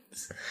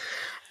means.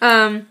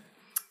 And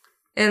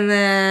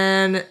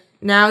then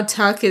now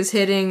Tuck is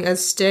hitting a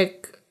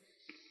stick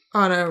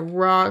on a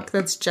rock.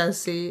 That's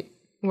Jesse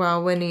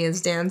while Winnie is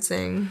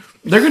dancing.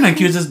 They're gonna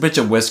accuse this bitch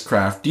of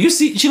witchcraft. Do you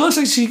see? She looks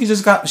like she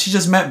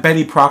just met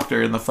Betty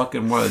Proctor in the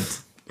fucking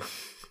woods.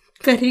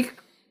 Betty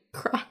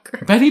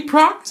Crocker. Betty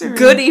Proctor.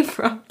 Goody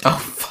Proctor. Oh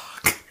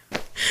fuck.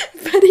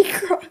 Betty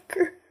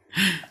Crocker.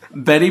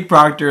 Betty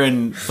Proctor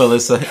and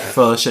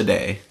Felicia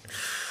Day.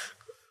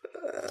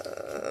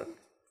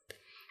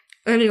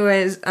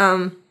 Anyways,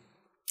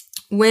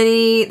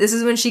 Winnie, this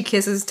is when she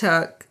kisses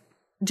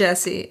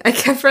Jesse. I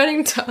kept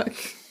writing Tuck.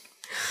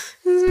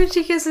 This is when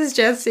she kisses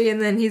Jesse, and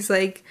then he's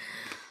like,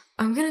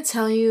 I'm gonna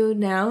tell you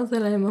now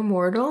that I'm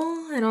immortal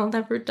and I'll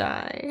never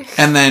die.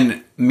 And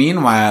then,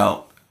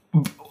 meanwhile,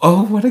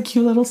 oh, what a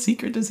cute little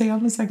secret to say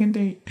on the second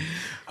date.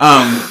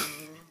 And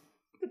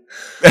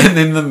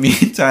in the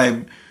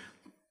meantime,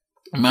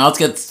 Miles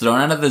gets thrown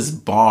out of this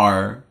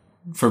bar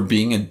for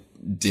being a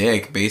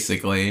dick,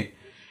 basically.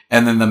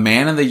 And then the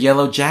man in the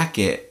yellow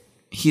jacket,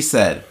 he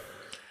said,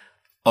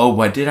 oh,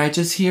 what did I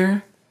just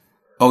hear?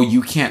 Oh,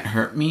 you can't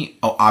hurt me?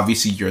 Oh,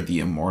 obviously you're the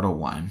immortal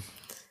one.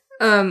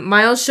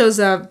 Miles shows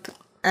up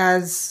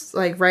as,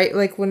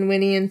 right when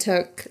Winnie and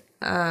Tuck,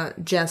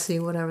 Jesse,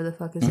 whatever the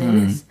fuck his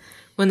name is,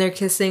 when they're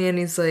kissing, and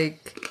he's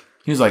like,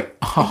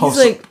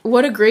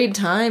 what a great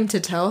time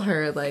to tell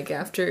her, like,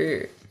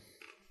 after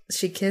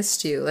she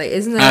kissed you. Like,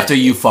 isn't that... After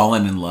you've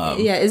fallen in love.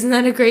 Yeah, isn't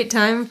that a great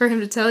time for him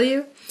to tell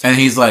you? And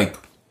he's like,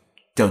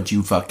 don't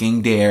you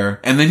fucking dare.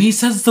 And then he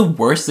says the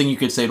worst thing you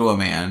could say to a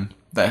man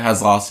that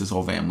has lost his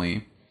whole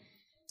family.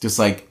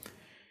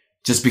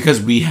 Just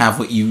because we have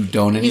what you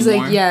don't anymore. He's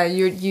like, yeah,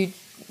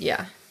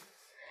 yeah.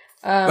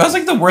 That's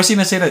like the worst thing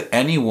to say to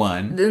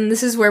anyone. Then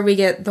this is where we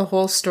get the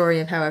whole story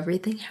of how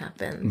everything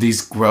happened.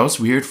 These gross,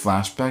 weird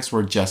flashbacks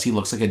where Jesse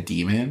looks like a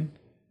demon.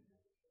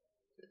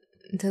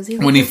 Does he?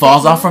 When he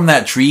falls off from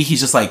that tree,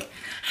 he's just like,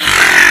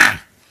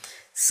 ah!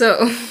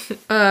 So,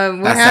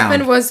 what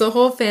happened was the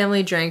whole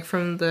family drank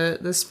from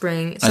the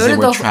spring. As they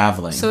were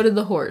traveling. So did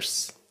the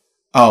horse.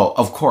 Oh,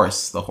 of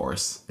course, the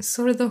horse.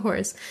 So did the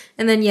horse.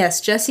 And then, yes,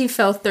 Jesse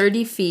fell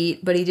 30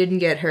 feet, but he didn't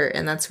get hurt.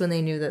 And that's when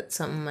they knew that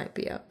something might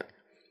be up.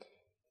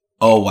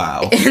 Oh,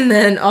 wow. And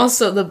then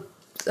also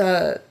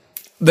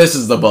this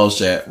is the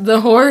bullshit. The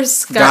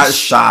horse got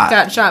shot.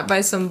 Got shot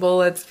by some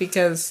bullets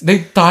because... They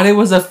thought it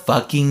was a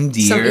fucking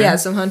deer.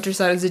 Some hunters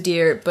thought it was a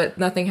deer, but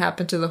nothing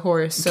happened to the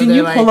horse. So Can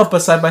you pull up a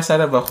side-by-side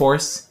of a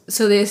horse?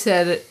 So they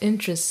said,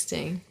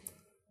 interesting.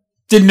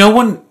 Did no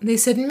one... They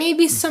said,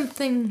 maybe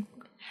something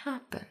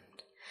happened.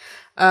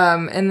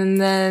 And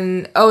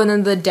then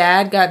the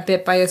dad got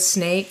bit by a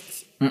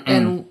snake.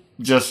 And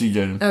Jesse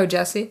did. Oh,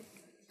 Jesse?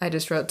 I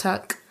just wrote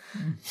Tuck.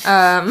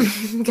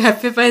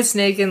 Got bit by a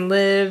snake and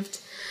lived.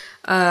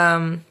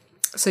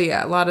 So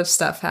yeah, a lot of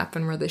stuff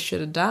happened where they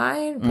should have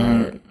died,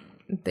 but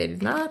they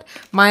did not.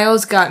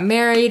 Miles got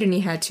married and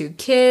he had 2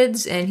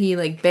 kids, and he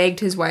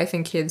begged his wife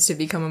and kids to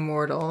become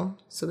immortal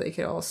so they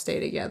could all stay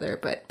together,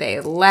 but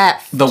they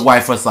left. The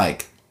wife was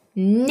like,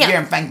 no.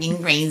 You're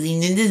fucking crazy.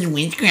 This is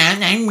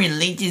witchcraft. I'm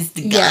religious.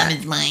 The God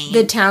is mine.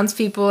 The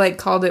townspeople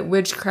called it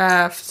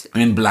witchcraft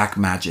and black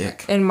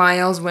magic. And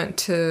Miles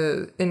went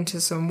into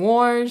some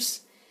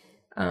wars.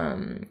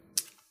 And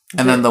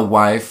then the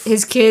wife...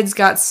 His kids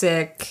got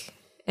sick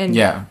and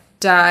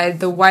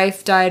died. The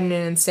wife died in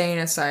an insane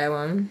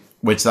asylum.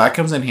 Which that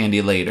comes in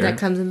handy later. That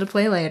comes into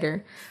play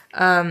later.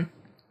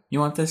 You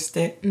want this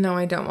stick? No,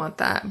 I don't want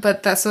that.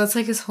 But that's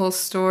his whole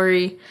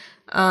story.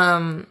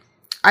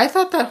 I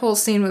thought that whole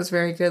scene was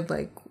very good.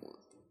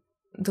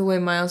 The way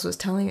Miles was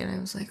telling it, I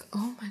was like,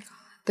 oh my God.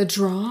 The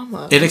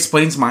drama. It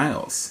explains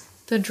Miles.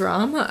 The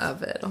drama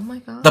of it. Oh my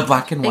God. The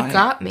black and white. It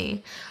got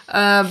me.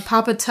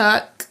 Papa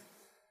Tuck.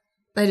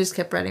 I just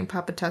kept writing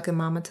Papa Tuck and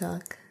Mama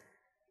Tuck.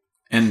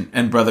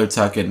 And Brother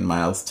Tuck and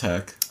Miles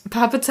Tuck.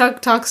 Papa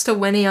Tuck talks to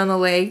Winnie on the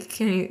lake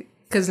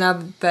because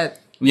now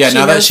that Yeah,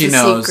 now that she the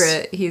knows,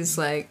 secret, he's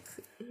like,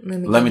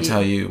 let me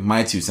tell you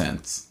my 2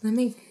 cents. Let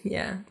me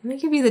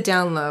give you the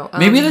down low.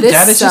 Maybe the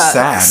dad is just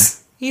sad.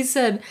 He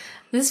said,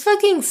 "This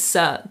fucking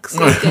sucks."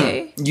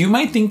 Okay. You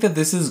might think that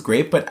this is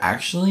great, but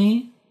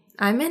actually,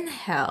 I'm in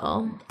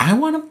hell. I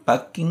want to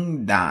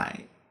fucking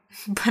die.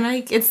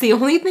 But it's the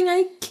only thing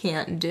I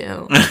can't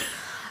do.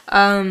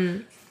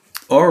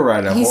 Or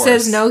ride a horse. He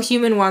says no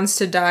human wants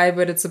to die,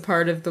 but it's a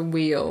part of the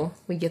wheel.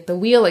 We get the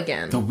wheel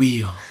again. The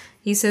wheel.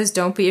 He says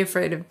don't be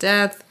afraid of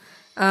death.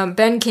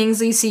 Ben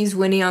Kingsley sees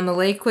Winnie on the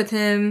lake with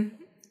him,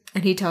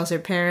 and he tells her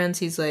parents,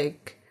 he's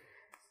like,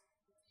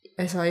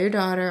 I saw your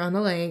daughter on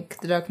the lake.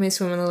 The duck may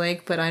swim in the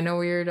lake, but I know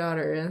where your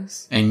daughter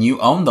is. And you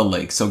own the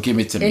lake, so give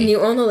it to me. And you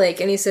own the lake.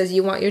 And he says,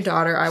 you want your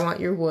daughter, I want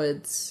your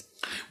woods.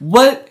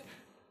 What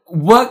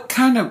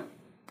kind of...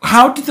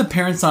 How did the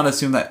parents not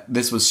assume that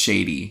this was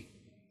shady?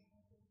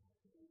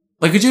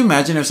 Like, could you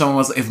imagine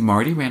if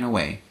Marty ran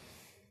away,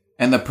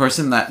 and the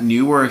person that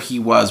knew where he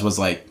was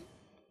like,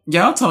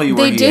 yeah, I'll tell you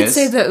where he is. They did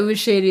say that it was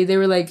shady. They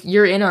were like,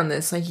 you're in on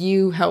this. Like,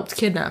 you helped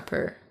kidnap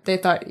her. They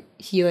thought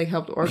he, like,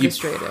 helped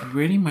orchestrate it. He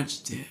pretty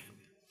much did.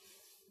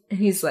 And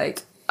he's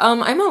like,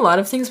 I'm a lot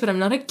of things, but I'm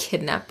not a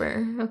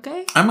kidnapper,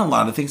 okay? I'm a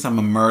lot of things. I'm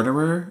a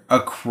murderer, a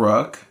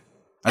crook,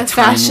 a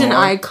fashion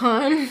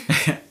icon.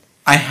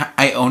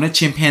 I own a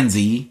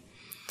chimpanzee.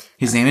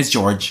 His name is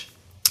George.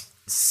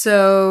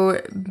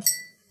 So,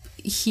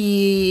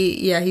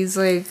 he's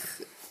like,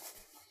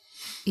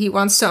 he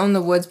wants to own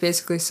the woods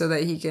basically so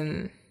that he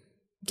can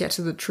get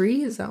to the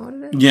tree. Is that what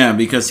it is? Yeah,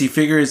 because he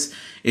figures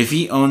if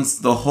he owns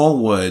the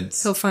whole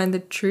woods, he'll find the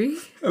tree.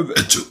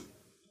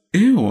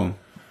 Ew.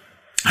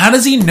 How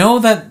does he know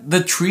that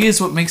the tree is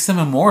what makes them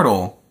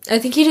immortal? I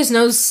think he just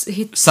knows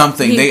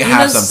something. They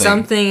have something.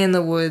 Something in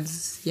the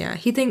woods. Yeah,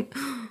 he think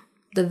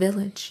the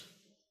village.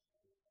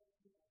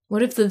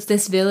 What if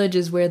this village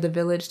is where the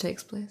village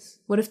takes place?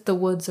 What if the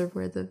woods are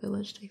where the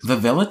village takes place? The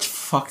village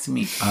fucked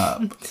me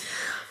up.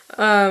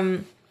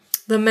 The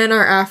men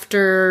are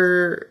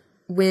after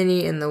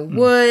Winnie in the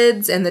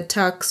woods, and the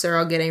Tucks are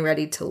all getting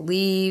ready to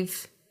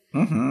leave.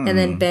 Mm-hmm. And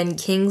then Ben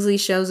Kingsley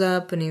shows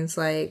up, and he's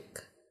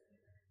like,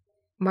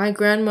 my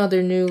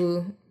grandmother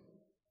knew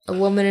a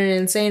woman in an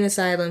insane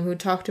asylum who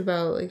talked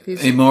about like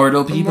these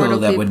immortal people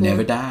that would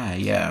never die.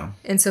 Yeah.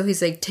 And so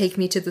he's like, take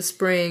me to the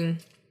spring.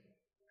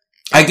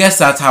 I guess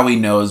that's how he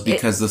knows,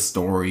 because the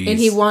stories. And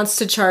he wants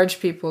to charge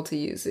people to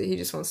use it. He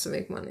just wants to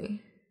make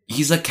money.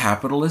 He's a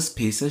capitalist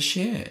piece of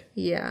shit.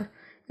 Yeah.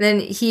 Then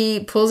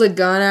he pulls a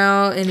gun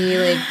out, and he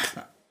like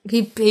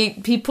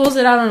he pulls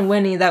it out on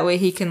Winnie. That way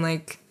he can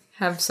like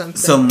have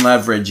some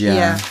leverage.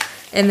 Yeah.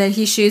 And then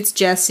he shoots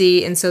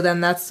Jesse, and so then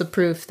that's the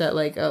proof that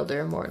like, oh,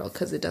 they're immortal,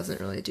 because it doesn't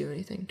really do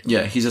anything to him.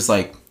 Yeah, he's just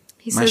like,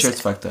 my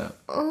shirt's fucked up.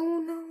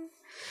 Oh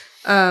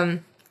no.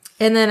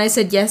 And then I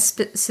said, yes,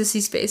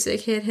 Sissy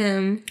Spacek hit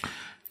him.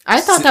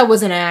 I thought that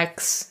was an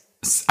axe.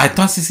 I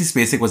thought Sissy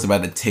Spacek was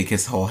about to take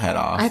his whole head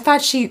off. I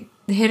thought she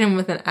hit him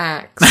with an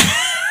axe.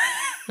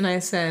 And I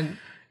said,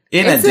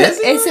 it's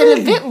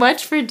a bit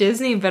much for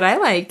Disney, but I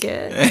like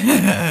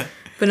it.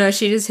 But no,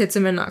 she just hits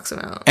him and knocks him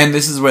out. And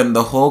this is when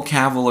the whole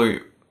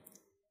cavalry...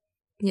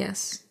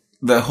 Yes.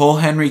 The whole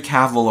Henry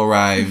Cavill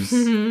arrives,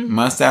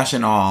 mustache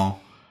and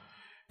all.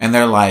 And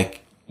they're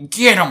like,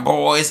 get them,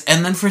 boys.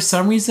 And then for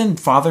some reason,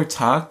 Father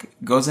Tuck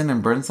goes in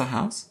and burns the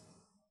house.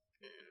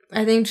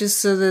 I think just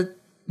so that...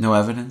 No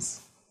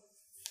evidence?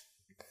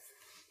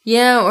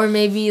 Yeah, or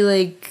maybe,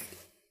 like,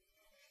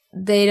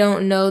 they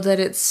don't know that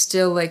it's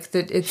still, like,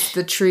 it's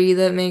the tree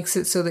that makes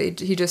it, so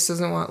that he just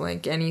doesn't want,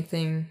 like,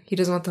 anything. He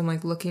doesn't want them,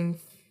 like, looking...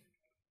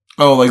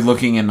 Oh, like,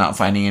 looking and not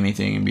finding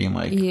anything and being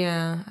like...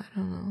 Yeah, I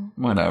don't know.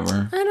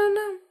 Whatever. I don't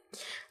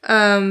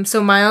know.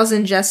 So Miles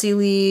and Jesse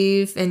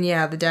leave, and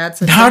yeah, the dad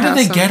says... How did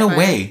they get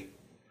away?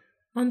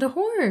 On the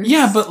horse.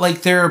 Yeah, but,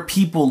 like, there are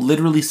people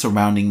literally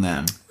surrounding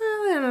them.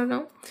 Well, I don't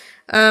know.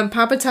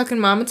 Papa Tuck and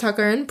Mama Tuck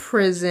are in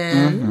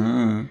prison.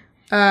 Mm-hmm.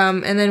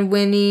 And then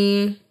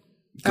Winnie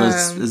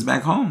is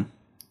back home.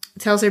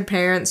 Tells her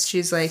parents,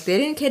 she's like, they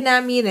didn't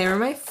kidnap me, they were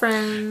my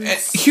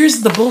friends.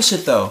 Here's the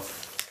bullshit, though.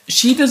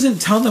 She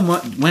doesn't tell them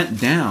what went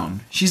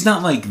down. She's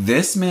not like,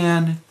 this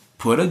man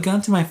put a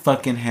gun to my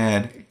fucking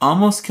head,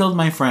 almost killed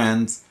my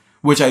friends,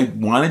 which I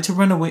wanted to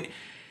run away.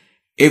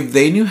 If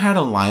they knew how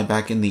to lie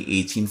back in the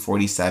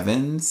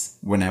 1847s,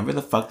 whenever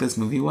the fuck this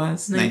movie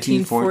was,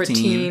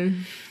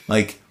 1914,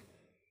 like,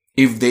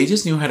 if they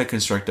just knew how to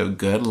construct a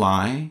good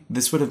lie,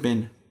 this would have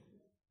been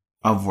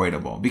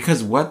avoidable.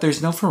 Because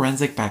there's no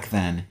forensic back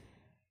then.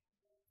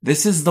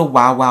 This is the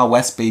Wild Wild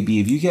West, baby.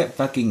 If you get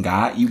fucking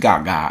got, you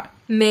got.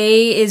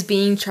 May is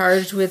being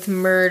charged with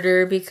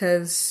murder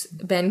because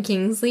Ben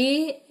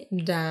Kingsley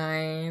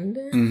died.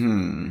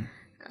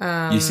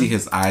 Mm-hmm. You see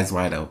his eyes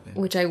wide open.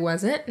 Which I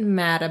wasn't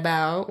mad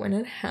about when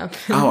it happened.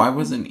 Oh, I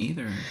wasn't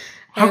either.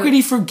 How could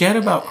he forget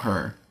about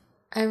her?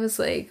 I was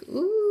like,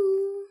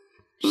 ooh,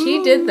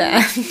 she did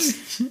that.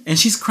 And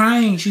she's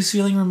crying. She's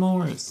feeling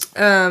remorse.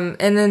 And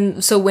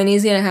then, so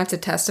Winnie's going to have to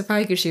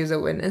testify because she was a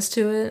witness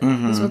to it,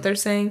 is what they're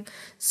saying.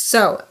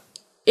 So,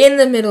 in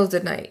the middle of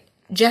the night,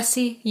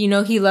 Jesse, you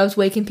know he loves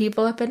waking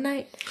people up at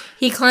night.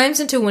 He climbs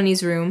into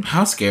Winnie's room.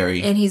 How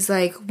scary. And he's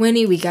like,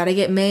 Winnie, we gotta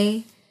get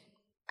May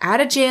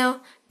out of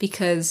jail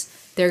because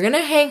they're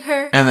gonna hang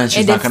her. And then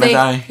she's not gonna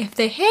die. If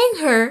they hang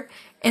her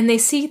and they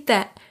see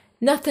that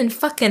nothing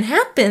fucking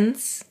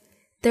happens,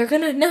 they're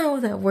gonna know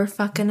that we're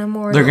fucking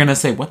immortal. They're gonna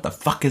say, what the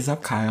fuck is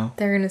up, Kyle?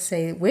 They're gonna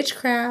say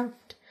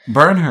witchcraft.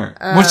 Burn her.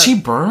 Would she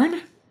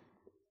burn?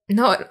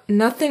 No,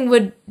 nothing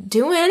would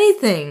do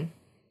anything.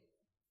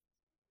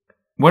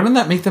 Wouldn't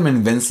that make them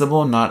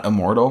invincible, not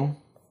immortal?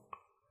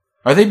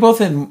 Are they both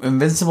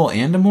invincible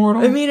and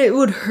immortal? I mean, it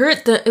would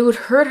hurt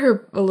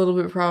her a little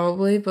bit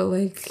probably, but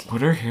like,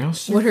 would her hair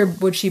still?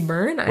 Would she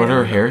burn? Would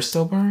her hair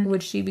still burn?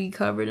 Would she be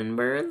covered in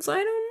burns?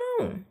 I don't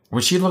know.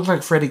 Would she look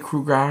like Freddy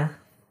Krueger?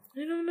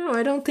 I don't know.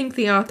 I don't think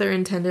the author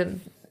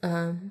intended.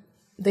 I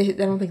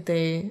don't think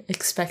they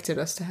expected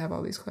us to have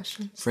all these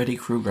questions. Freddy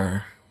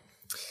Krueger.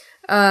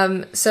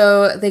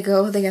 So they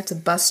have to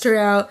bust her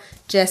out.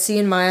 Jesse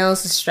and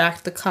Miles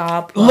distract the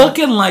cop.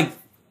 Looking like...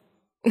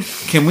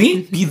 Can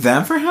we be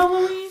them for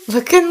Halloween?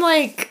 Looking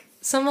like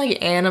some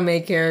like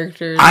anime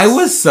characters. I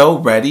was so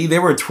ready. They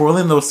were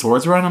twirling those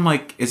swords around. I'm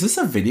like, is this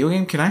a video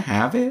game? Can I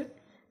have it?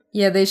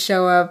 Yeah, they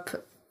show up.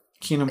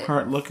 Kingdom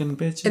Heart looking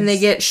bitches. And they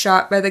get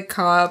shot by the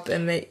cop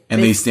and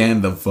they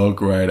stand the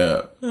fuck right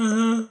up.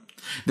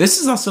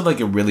 This is also like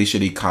a really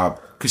shitty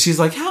cop. Because she's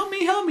like, help me.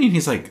 And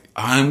he's like,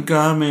 I'm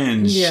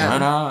coming. Yeah.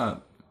 Shut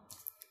up.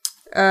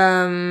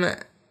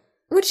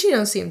 Which,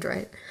 seemed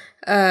right.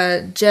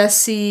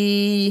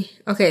 Jesse...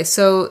 Okay,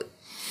 so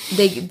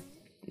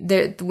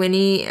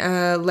Winnie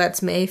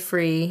lets May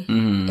free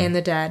and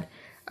the dad.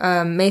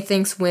 May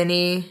thanks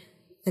Winnie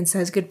and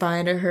says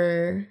goodbye to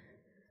her,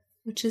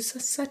 which is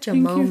such a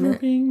moment. Thank you for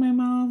being my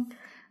mom.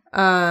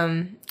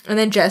 And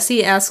then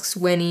Jesse asks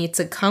Winnie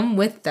to come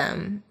with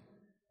them.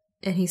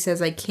 And he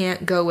says, I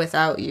can't go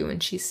without you.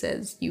 And she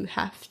says, you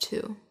have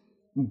to.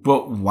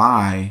 But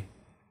why?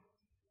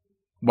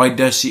 Why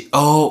does she...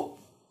 Oh,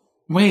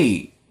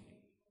 wait.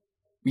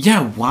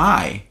 Yeah,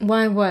 why?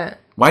 Why what?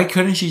 Why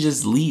couldn't she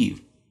just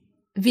leave?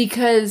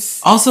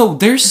 Because... Also,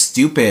 they're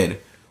stupid.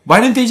 Why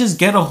didn't they just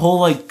get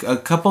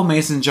a couple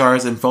mason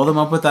jars and fill them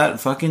up with that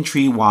fucking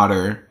tree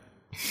water?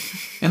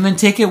 And then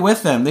take it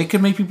with them. They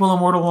could make people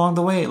immortal along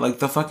the way, like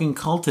the fucking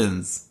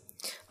Cultons.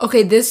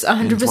 Okay, this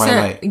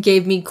 100%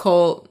 gave me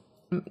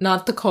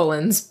not the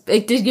Colons.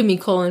 It did give me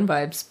Colon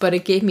vibes, but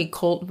it gave me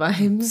cult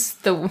vibes.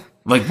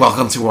 Like,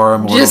 welcome to our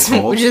immortal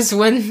cult. Just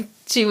when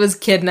she was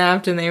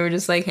kidnapped and they were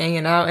just, like,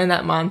 hanging out in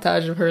that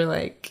montage of her,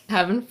 like,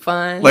 having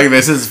fun. Like,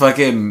 this is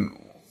fucking...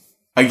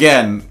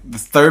 Again, the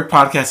third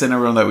podcast in a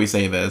row that we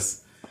say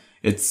this.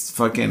 It's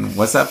fucking...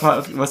 What's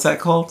that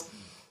called?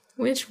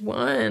 Which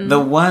one? The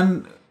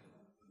one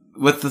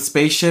with the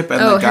spaceship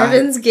and the guy...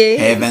 Heaven's Gate.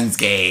 Heaven's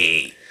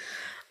Gate.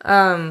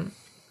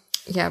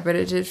 Yeah, but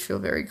it did feel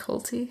very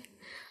culty.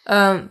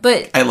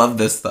 But I love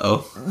this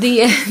though.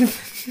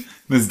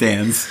 This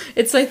dance.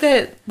 It's like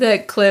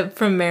that clip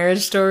from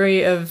Marriage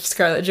Story of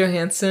Scarlett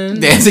Johansson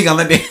dancing on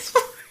the dance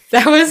floor.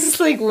 That was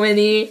like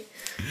Winnie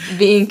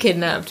being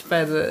kidnapped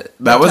by the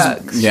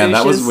Tugs.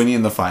 That was Winnie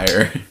in the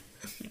fire.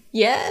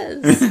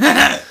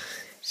 Yes.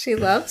 She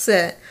loves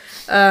it.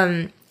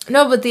 No,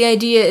 but the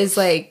idea is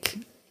like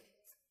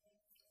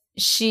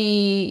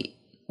she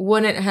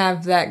wouldn't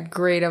have that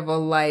great of a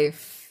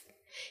life.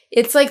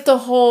 It's like the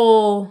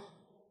whole...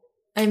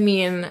 I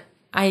mean,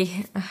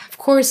 of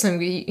course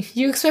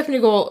you expect me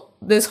to go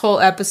this whole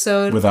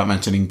episode... Without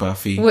mentioning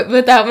Buffy.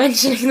 Without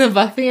mentioning the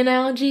Buffy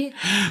analogy?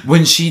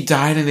 When she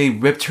died and they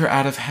ripped her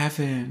out of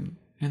heaven.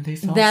 And they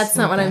felt That's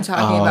not what I'm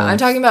talking about. I'm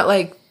talking about,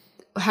 like,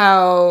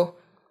 how...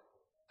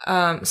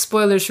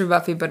 spoilers for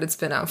Buffy, but it's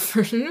been out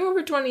for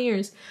over 20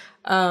 years.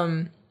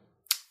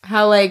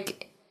 How,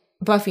 like,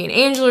 Buffy and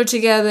Angel are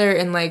together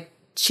and, like,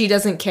 she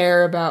doesn't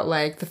care about,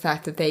 like, the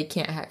fact that they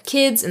can't have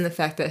kids and the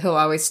fact that he'll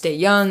always stay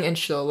young and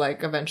she'll,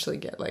 like, eventually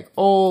get, like,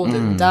 old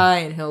and die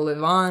and he'll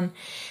live on.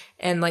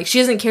 And, like, she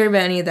doesn't care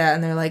about any of that.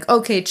 And they're like,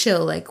 okay,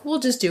 chill. Like,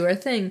 we'll just do our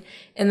thing.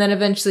 And then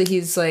eventually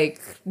he's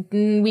like,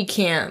 we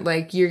can't.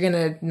 Like, you're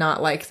gonna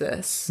not like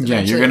this.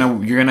 Eventually. Yeah,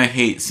 you're gonna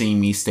hate seeing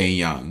me stay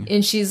young.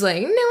 And she's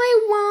like, no,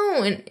 I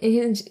won't.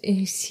 And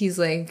he's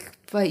like,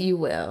 but you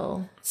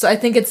will. So I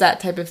think it's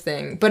that type of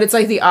thing. But it's,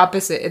 like, the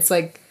opposite. It's,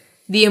 like,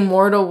 the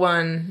immortal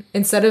one,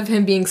 instead of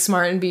him being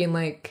smart and being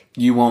like,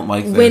 you won't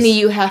like this. Winnie,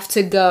 you have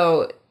to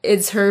go.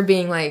 It's her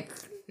being like,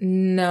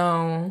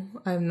 no,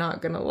 I'm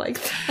not gonna like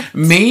that.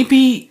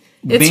 Maybe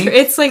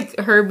it's like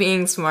her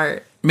being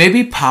smart.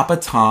 Maybe Papa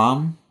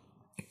Tom.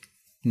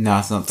 No,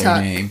 it's not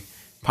their name.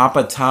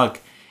 Papa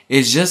Tuck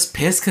is just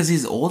pissed because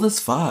he's old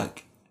as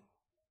fuck.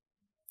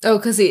 Oh,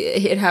 because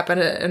it happened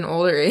at an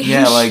older age.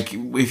 Yeah, like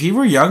if he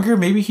were younger,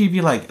 maybe he'd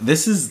be like,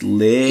 "This is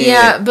lit."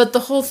 Yeah, but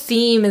the whole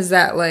theme is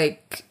that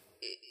like.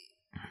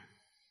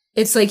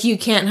 It's like you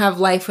can't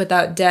have life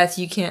without death.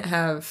 You can't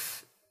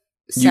have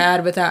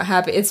sad without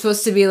happy. It's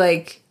supposed to be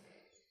like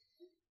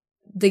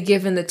the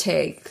give and the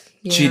take.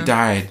 She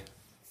died,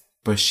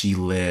 but she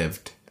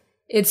lived.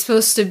 It's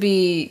supposed to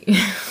be...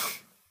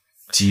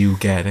 Do you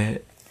get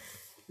it?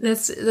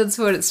 That's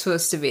what it's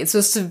supposed to be. It's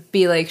supposed to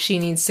be like she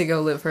needs to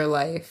go live her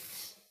life.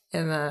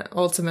 And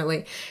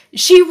ultimately,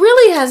 she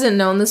really hasn't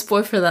known this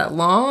boy for that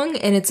long,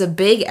 and it's a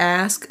big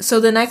ask. So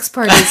the next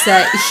part is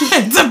that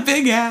It's a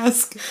big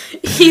ask.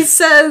 he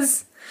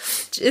says,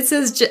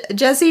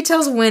 Jesse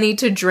tells Winnie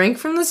to drink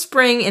from the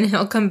spring and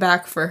he'll come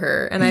back for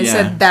her. And I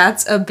said,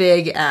 that's a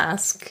big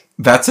ask.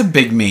 That's a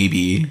big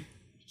maybe.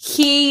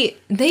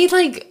 They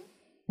like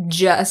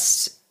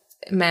just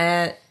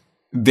met.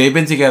 They've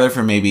been together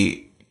for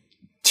maybe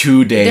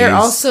 2 days. They're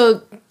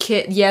also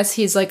yes,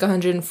 he's like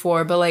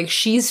 104, but like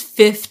she's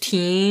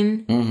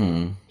 15.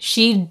 Mm-hmm.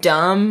 She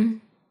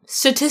dumb.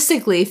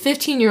 Statistically,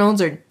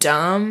 15-year-olds are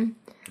dumb.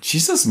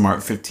 She's a smart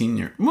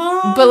 15-year-old.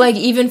 Well, But like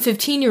even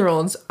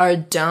 15-year-olds are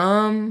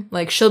dumb.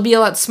 Like she'll be a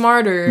lot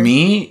smarter.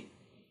 me?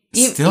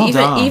 Still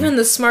dumb. Even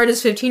the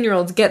smartest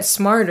 15-year-olds get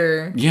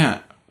smarter. Yeah.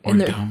 Or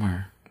And they're-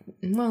 dumber.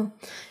 Well,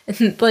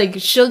 and like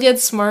she'll get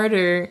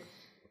smarter,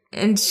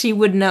 and she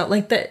would know.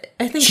 Like that,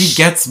 I think She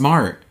gets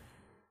smart.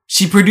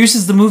 She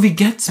produces the movie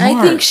Get Smart.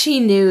 I think she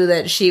knew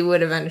that she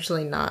would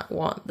eventually not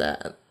want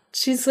that.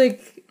 She's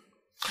like,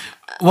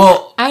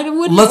 well, I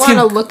wouldn't let's want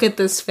to keep- look at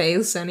this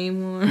face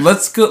anymore.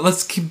 let's go.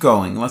 Let's keep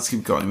going.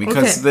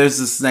 Because Okay. there's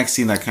this next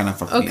scene that kind of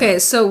fucked me Okay,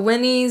 up. so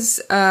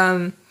Winnie's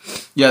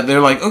Yeah,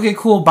 they're like, okay,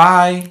 cool,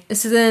 bye.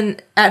 so then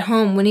at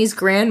home, Winnie's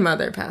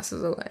grandmother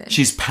passes away.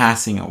 She's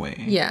passing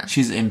away. Yeah.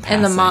 She's in passing.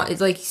 And the mom,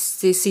 it's like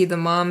they see the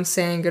mom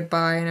saying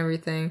goodbye and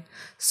everything.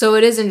 So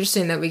it is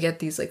interesting that we get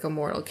these like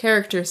immortal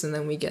characters, and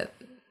then we get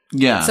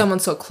Yeah. someone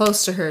so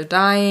close to her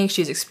dying.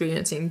 She's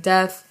experiencing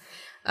death.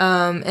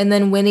 And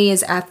then Winnie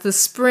is at the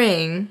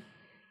spring,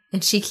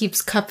 and she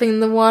keeps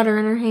cupping the water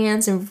in her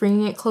hands and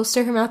bringing it close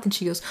to her mouth, and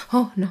she goes,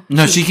 "Oh no!"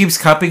 No, she keeps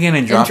cupping it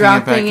and dropping it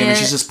back dropping in, and it.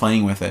 she's just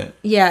playing with it.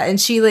 Yeah, and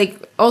she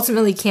like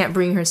ultimately can't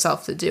bring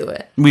herself to do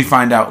it. We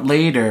find out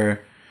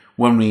later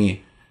when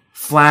we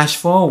flash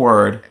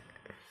forward,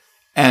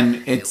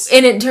 and it's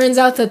And it turns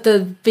out that the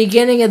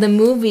beginning of the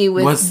movie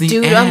with Was the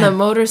dude on the end.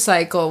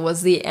 motorcycle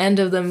was the end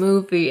of the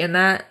movie, and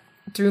that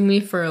threw me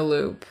for a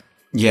loop.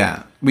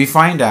 yeah. We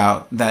find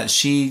out that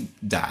she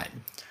died.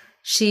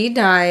 She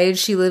died.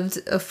 She lived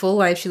a full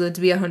life. She lived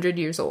to be 100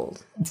 years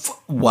old.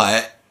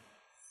 What?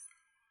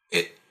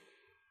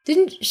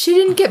 She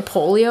didn't get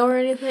polio or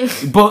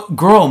anything? But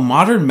girl,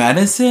 modern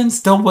medicine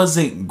still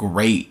wasn't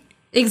great.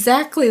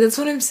 Exactly. That's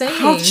what I'm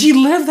saying. How'd she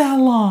live that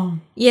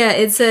long? Yeah,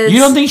 it says You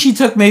don't think she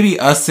took maybe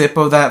a sip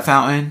of that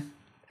fountain?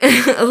 a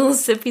little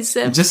sippy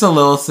sip. Just a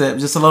little sip.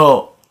 Just a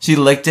little. She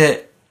licked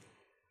it.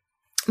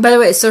 By the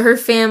way, so her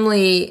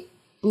family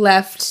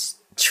left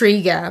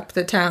Tree Gap,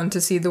 the town,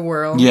 to see the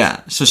world.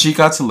 Yeah. So she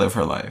got to live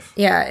her life.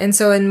 Yeah, and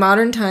so in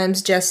modern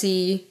times,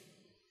 Jesse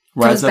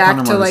Rides comes up on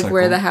back her to like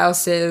where motorcycle. the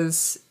house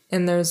is,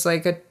 and there's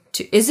like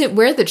is it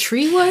where the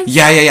tree was?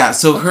 Yeah.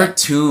 So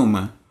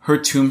Okay. her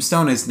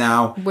tombstone is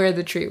now Where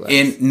the tree was.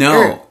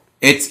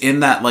 it's in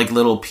that like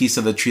little piece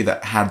of the tree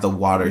that had the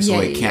water, so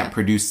Yeah, it can't yeah.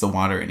 produce the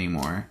water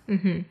anymore.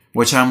 Mm-hmm.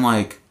 Which I'm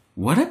like,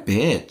 what a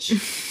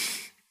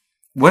bitch.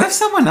 What if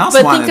someone else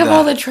But wanted think of that?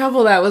 all the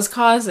trouble that was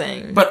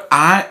causing. But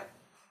I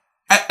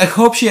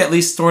hope she at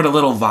least stored a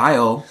little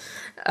vial,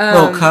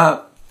 little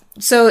cup.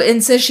 So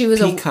it says she was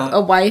Peacock.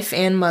 a wife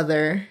and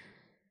mother.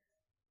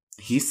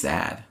 He's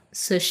sad.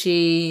 So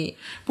she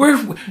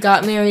We're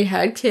got married,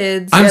 had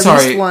kids. I'm at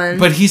sorry, least one.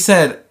 but he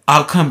said,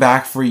 "I'll come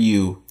back for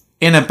you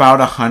in about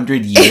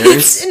 100 It's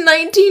years." in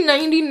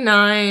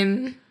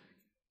 1999.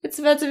 It's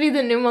about to be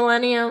the new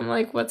millennium.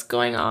 Like, what's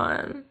going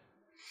on?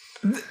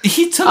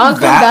 He took I'll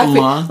come that back.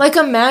 long. Like,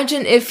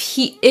 imagine if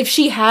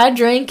she had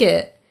drank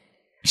it.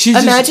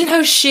 Imagine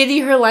how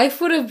shitty her life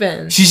would have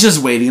been. she's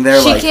just waiting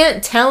there. She like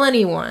can't tell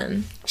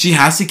anyone. she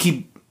has to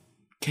keep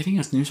getting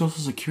a new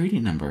social security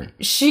number.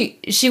 She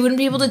wouldn't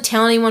be able to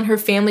tell anyone, her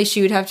family.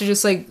 She would have to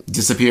just like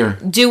Disappear.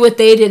 do what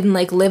they did and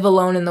like live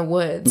alone in the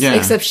woods. Yeah.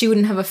 Except she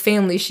wouldn't have a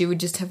family. She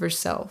would just have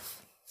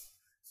herself.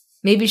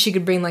 Maybe she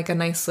could bring like a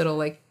nice little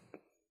like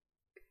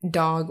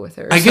dog with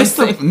her. Or I guess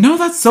something.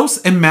 that's so.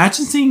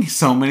 Imagine seeing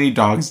so many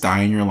dogs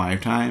die in your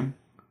lifetime.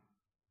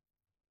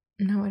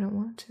 No, I don't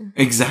want to.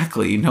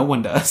 Exactly. No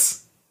one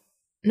does.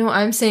 No,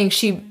 I'm saying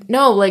she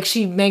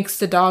makes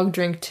the dog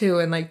drink too,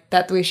 and like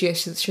that way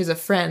she's a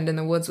friend in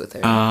the woods with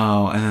her.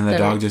 Oh, and then the That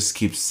dog would- just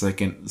keeps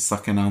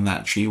sucking on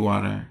that tree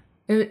water.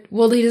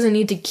 Well, he doesn't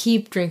need to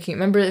keep drinking.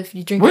 Remember, if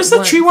you drink, Where's it the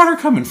once- tree water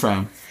coming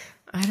from?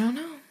 I don't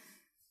know.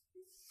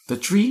 The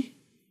tree?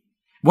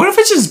 What if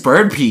it's just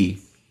bird pee?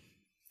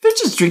 They're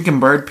just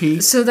drinking bird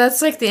pee. So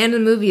that's like the end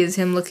of the movie is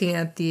him looking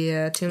at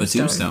the tombstone. The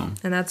tombstone.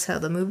 And that's how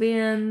the movie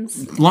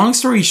ends. Long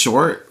story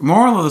short,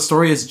 moral of the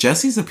story is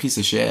Jesse's a piece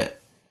of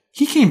shit.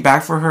 He came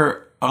back for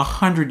her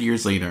 100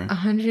 years later.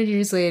 100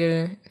 years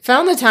later,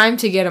 found the time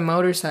to get a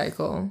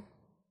motorcycle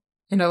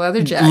and a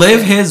leather jacket.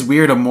 Live his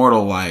weird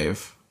immortal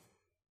life.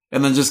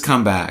 And then just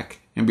come back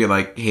and be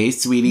like, hey,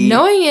 sweetie.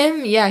 Knowing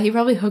him, yeah, he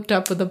probably hooked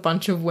up with a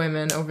bunch of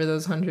women over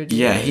those 100 years.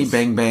 Yeah, he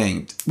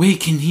banged. Wait,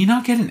 can he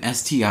not get an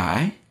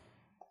STI?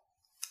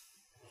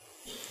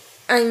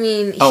 I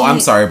mean, Oh, I'm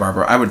sorry,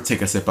 Barbara. I would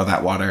take a sip of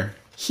that water.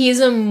 He's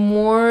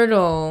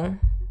immortal.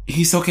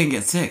 He still can't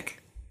get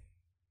sick.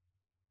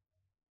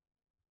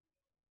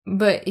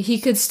 But he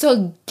could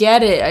still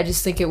get it. I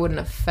just think it wouldn't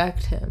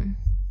affect him.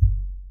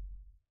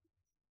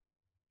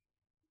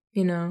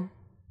 You know?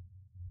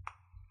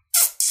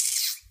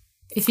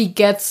 If he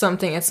gets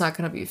something, it's not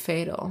going to be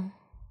fatal.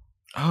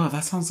 Oh,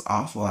 that sounds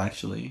awful,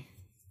 actually.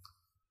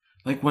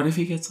 Like, what if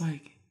he gets,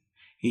 like,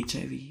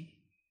 HIV?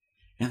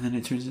 And then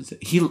it turns into...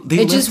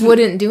 It just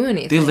wouldn't do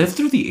anything. They lived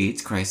through the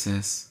AIDS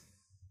crisis.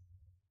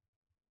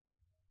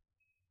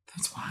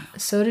 That's wild.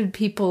 So did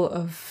people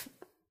of,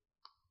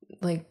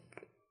 like,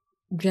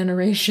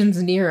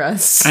 generations near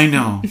us. I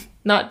know.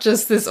 Not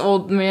just this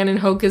old man in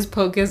Hocus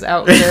Pocus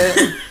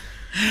outfit.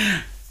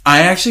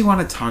 I actually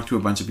want to talk to a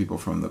bunch of people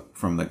from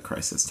the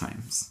crisis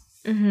times.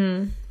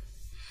 Mm-hmm.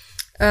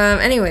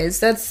 Anyways,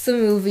 that's the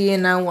movie,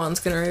 and now Juan's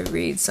gonna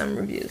read some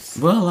reviews.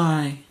 Will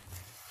I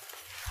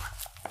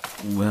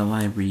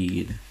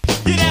read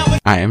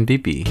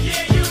IMDb?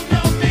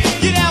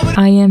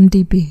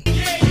 IMDb.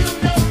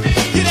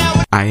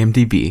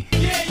 IMDb.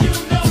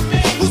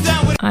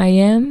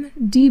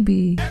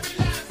 IMDb.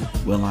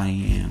 Well, I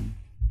am.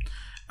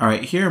 All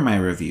right, here are my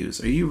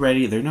reviews. Are you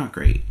ready? They're not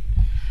great.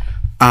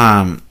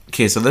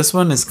 Okay, so this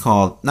one is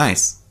called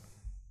Nice.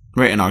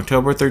 Written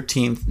October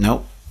 13th.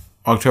 Nope.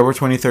 October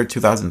 23rd,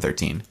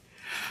 2013.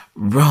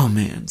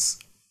 Romance.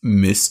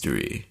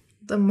 Mystery.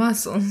 The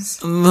muscles.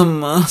 The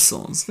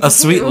muscles. A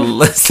sweet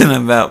lesson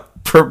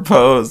about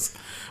purpose.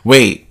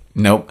 Wait,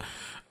 nope.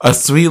 A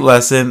sweet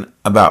lesson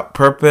about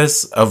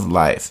purpose of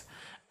life.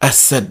 A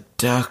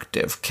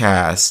seductive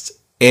cast.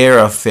 Air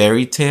of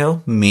fairy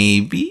tale?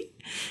 Maybe?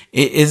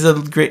 It is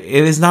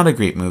not a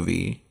great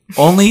movie.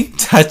 Only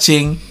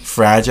touching,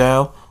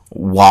 fragile,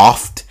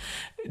 waft,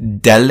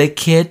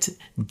 delicate,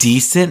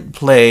 decent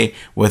play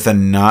with a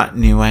not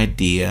new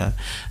idea.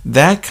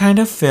 That kind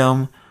of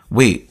film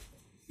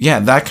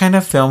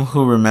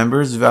who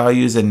remembers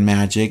values and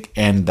magic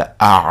and the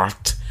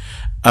art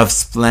of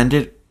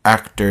splendid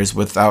actors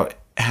without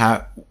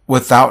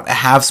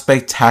have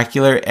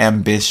spectacular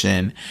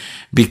ambition,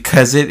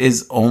 because it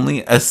is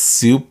only a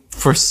soup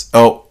for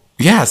soul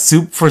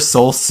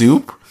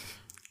soup.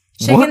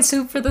 Chicken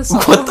soup for the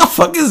soul. What the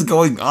fuck is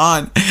going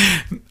on?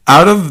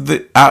 Out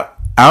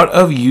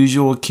of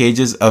usual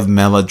cages of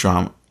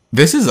melodrama.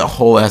 This is a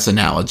whole ass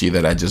analogy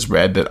that I just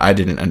read that I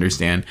didn't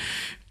understand.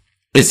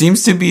 It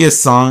seems to be a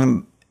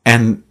song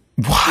and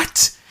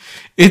what?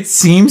 It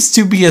seems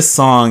to be a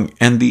song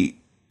and the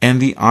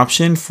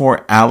option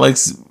for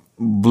Alex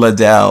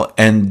Bledel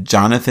and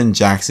Jonathan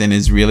Jackson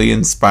is really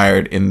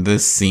inspired in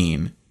this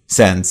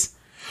sense.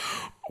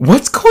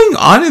 What's going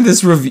on in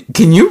this review?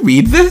 Can you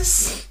read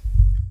this?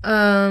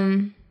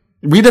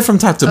 Read it from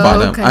top to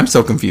bottom. Okay. I'm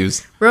so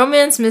confused.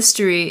 Romance,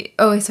 mystery.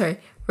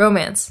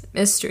 Romance,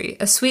 mystery.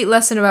 A sweet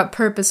lesson about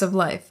purpose of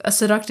life. A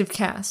seductive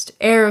cast.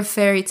 Air of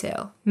fairy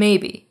tale.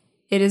 Maybe.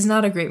 It is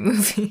not a great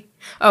movie.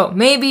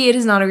 Maybe it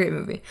is not a great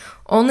movie.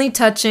 Only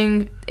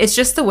touching... It's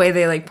just the way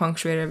they, like,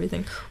 punctuate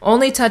everything.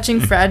 Only touching,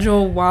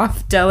 fragile,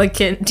 waft,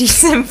 delicate,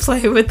 decent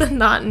play with a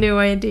not new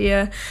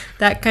idea.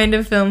 That kind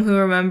of film who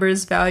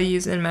remembers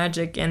values and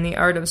magic and the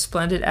art of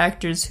splendid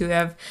actors who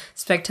have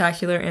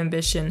spectacular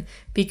ambition.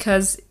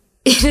 Because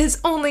it is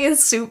only a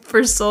soup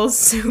for soul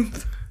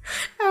soup.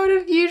 Out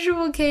of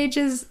usual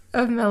cages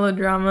of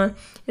melodrama.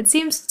 It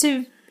seems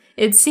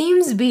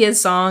be a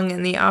song,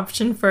 and the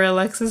option for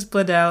Alexis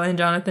Bledel and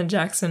Jonathan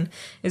Jackson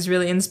is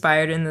really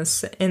inspired in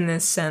this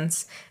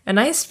sense. A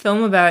nice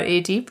film about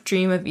a deep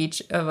dream of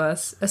each of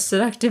us, a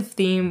seductive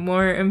theme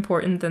more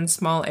important than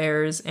small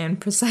errors, and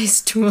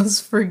precise tools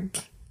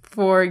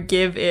for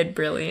give it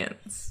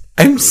brilliance.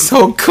 I'm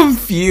so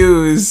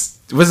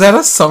confused. Was that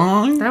a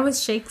song? That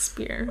was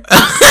Shakespeare.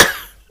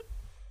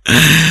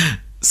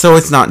 So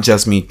it's not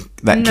just me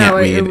that can't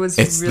read. It was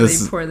really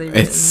poorly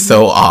written. It's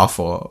so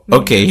awful.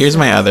 Okay, here's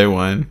my other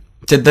one.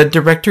 Did the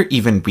director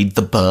even read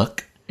the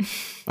book?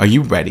 Are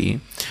you ready?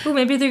 Oh,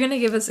 maybe they're going to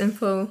give us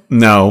info.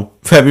 No.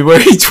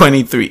 February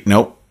 23.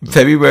 Nope.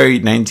 February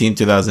 19,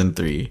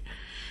 2003.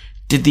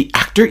 Did the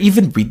actor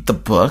even read the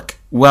book?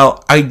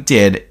 Well, I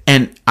did,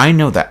 and I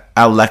know that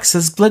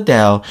Alexis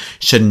Bledel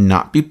should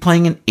not be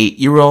playing an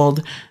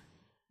 8-year-old.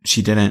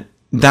 She didn't.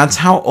 That's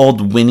how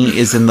old Winnie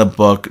is in the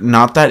book,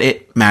 not that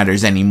it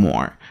matters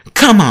anymore.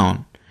 Come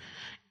on!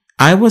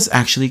 I was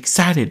actually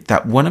excited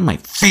that one of my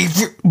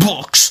favorite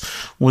books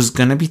was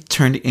gonna be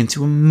turned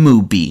into a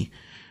movie.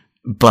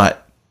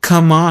 But,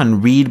 come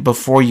on, read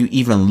before you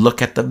even look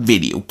at the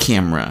video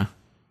camera.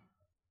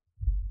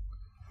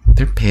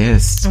 They're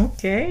pissed.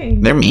 Okay.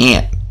 They're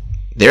mad.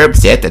 They're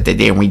upset that they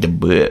didn't read the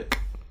book.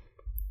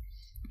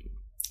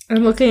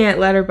 I'm looking at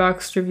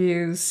Letterboxd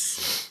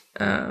reviews.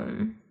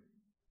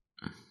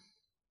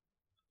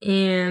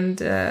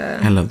 And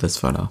I love this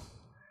photo.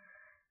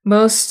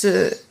 Most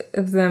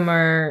of them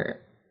are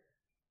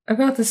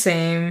about the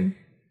same.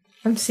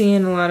 I'm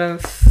seeing a lot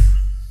of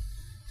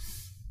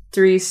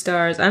 3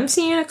 stars. I'm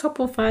seeing a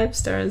couple 5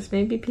 stars.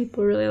 Maybe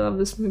people really love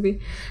this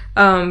movie.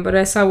 But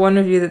I saw one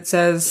review that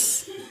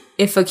says,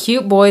 if a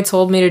cute boy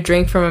told me to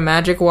drink from a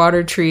magic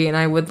water tree and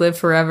I would live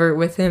forever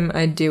with him,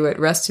 I'd do it.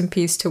 Rest in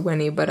peace to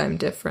Winnie, but I'm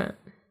different.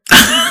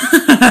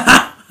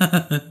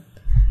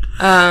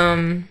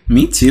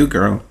 Me too,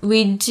 girl.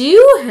 We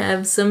do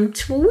have some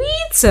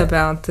tweets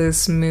about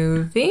this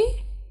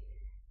movie.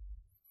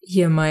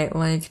 You might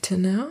like to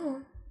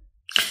know.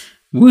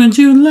 Would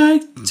you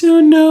like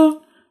to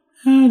know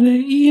how to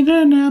eat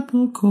an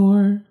apple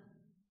core?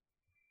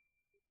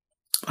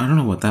 I don't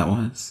know what that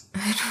was. I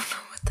don't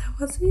know what that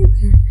was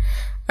either.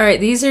 Alright,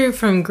 these are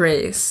from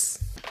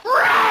Grace.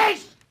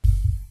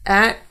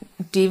 At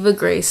Diva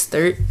Grace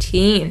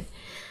 13.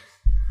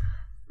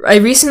 I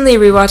recently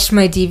rewatched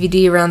my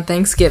DVD around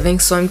Thanksgiving,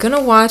 so I'm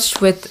gonna watch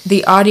with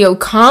the audio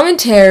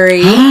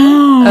commentary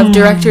of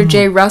director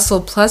Jay Russell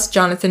plus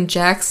Jonathan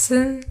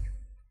Jackson,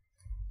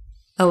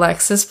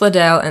 Alexis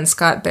Bledel, and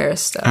Scott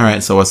Bairstow. All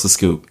right, so what's the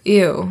scoop?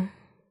 Ew.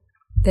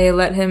 They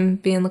let him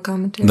be in the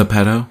commentary. The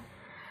pedo?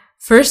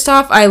 First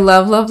off, I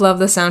love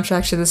the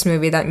soundtrack to this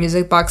movie. That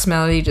music box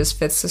melody just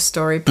fits the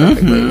story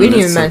perfectly. We didn't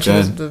even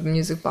mention the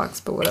music box,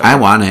 but whatever. I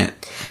want it.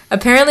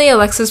 Apparently,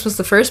 Alexis was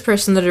the first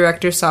person the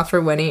director saw for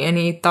Winnie, and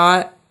he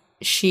thought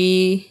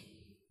she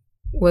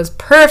was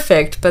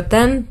perfect, but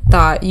then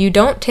thought, you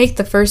don't take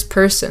the first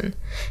person.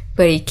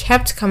 But he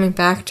kept coming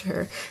back to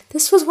her.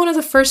 This was one of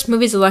the first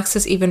movies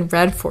Alexis even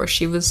read for.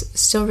 She was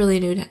still really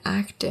new to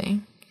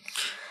acting.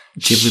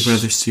 Ghibli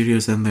Brothers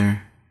Studios and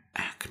their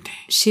acting.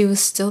 She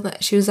was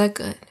that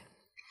good.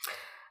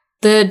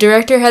 The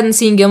director hadn't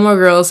seen Gilmore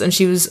Girls, and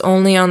she was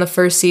only on the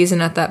first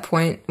season at that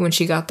point when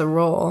she got the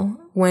role.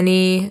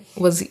 Winnie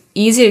was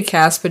easy to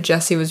cast, but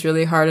Jessie was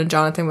really hard, and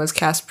Jonathan was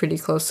cast pretty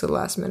close to the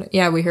last minute.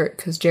 Yeah, we heard,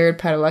 because Jared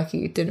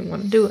Padalecki didn't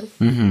want to do it.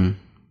 Mm-hmm.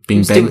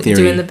 Big Bang Theory.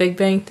 Doing the Big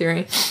Bang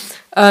Theory.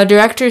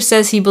 Director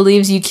says he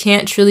believes you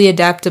can't truly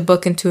adapt a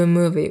book into a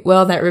movie.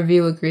 Well, that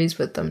review agrees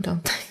with them,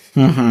 don't they?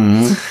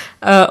 Mm-hmm.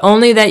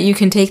 Only that you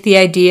can take the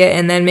idea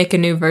and then make a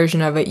new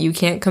version of it. You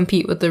can't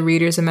compete with the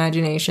reader's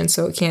imagination,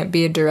 so it can't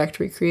be a direct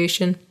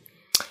recreation.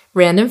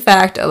 Random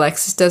fact,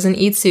 Alexis doesn't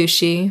eat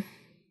sushi.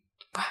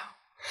 Wow.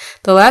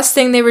 The last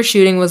thing they were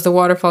shooting was the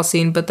waterfall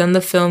scene, but then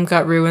the film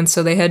got ruined,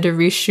 so they had to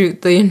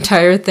reshoot the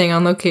entire thing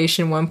on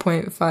location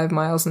 1.5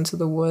 miles into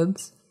the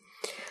woods.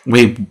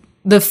 Wait.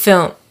 The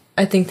film.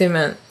 I think they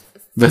meant...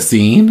 The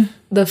scene?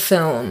 The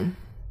film.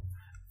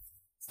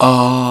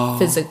 Oh.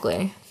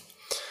 Physically.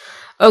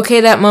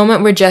 Okay, that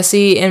moment where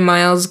Jessie and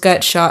Miles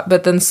got shot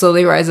but then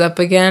slowly rise up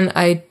again,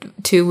 I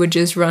too would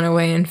just run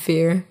away in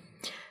fear.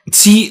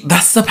 See,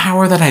 that's the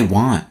power that I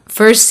want.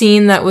 First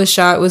scene that was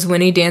shot was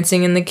Winnie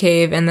dancing in the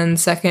cave, and then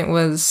second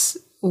was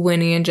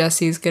Winnie and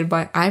Jessie's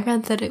goodbye. I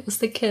read that it was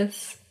the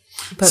kiss.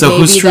 But so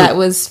maybe that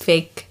was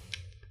fake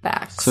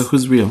facts. So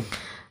who's real?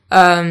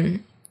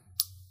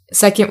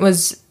 Second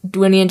was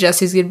Winnie and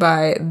Jessie's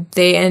goodbye.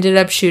 They ended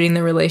up shooting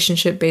the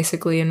relationship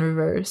basically in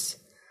reverse.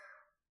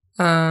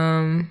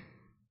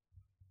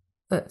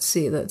 Let's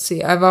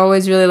see. I've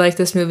always really liked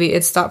this movie.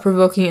 It's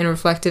thought-provoking and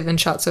reflective and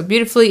shot so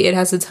beautifully. It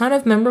has a ton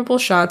of memorable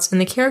shots,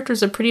 and the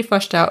characters are pretty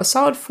fleshed out. A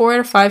solid 4 out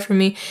of 5 for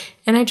me,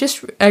 and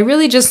I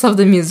really just love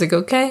the music,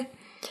 okay?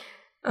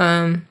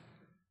 And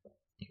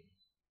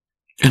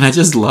I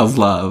just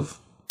love.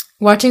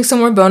 Watching some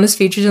more bonus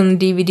features on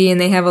the DVD, and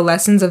they have a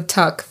Lessons of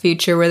Tuck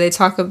feature where they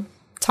talk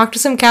to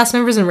some cast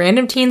members and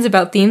random teens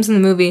about themes in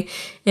the movie,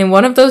 and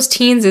one of those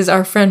teens is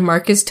our friend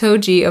Marcus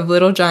Toji of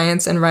Little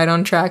Giants and Right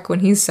on Track when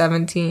he's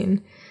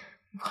 17.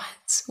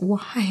 What?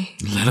 Why?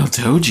 Little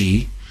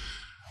Toji?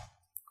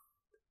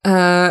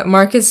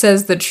 Marcus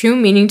says the true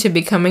meaning to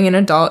becoming an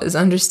adult is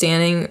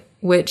understanding,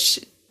 which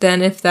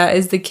then if that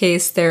is the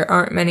case, there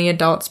aren't many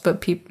adults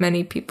but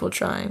many people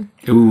trying.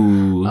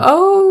 Ooh.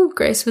 Oh,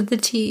 Grace with the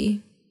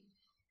T.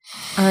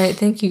 All right,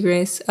 thank you,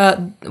 Grace.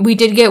 We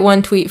did get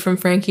one tweet from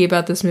Frankie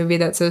about this movie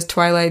that says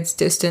Twilight's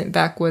distant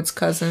backwoods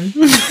cousin.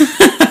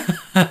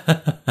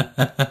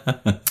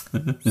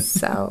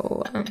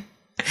 So,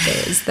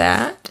 there's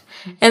that.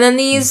 And then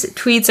these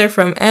tweets are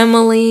from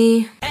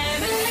Emily.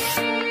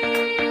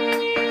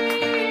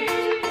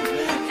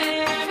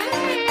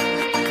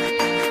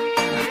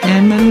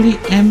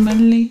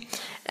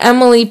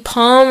 Emily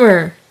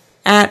Palmer,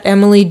 at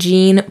Emily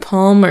Jean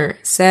Palmer,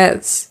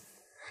 says...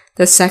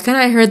 The second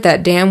I heard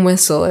that damn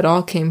whistle, it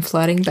all came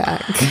flooding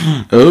back.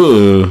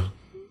 Ooh.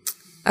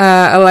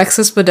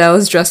 Alexis Bledel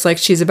is dressed like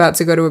she's about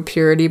to go to a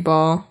purity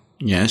ball.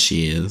 Yeah,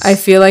 she is. I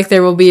feel like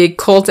there will be a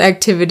cult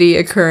activity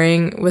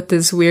occurring with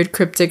this weird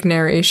cryptic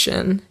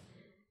narration.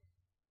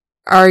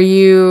 Are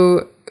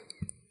you...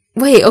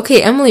 Wait,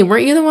 okay, Emily,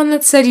 weren't you the one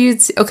that said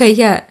you'd... Okay,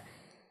 yeah.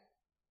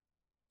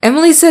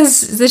 Emily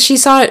says that she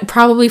saw it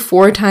probably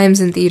 4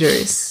 times in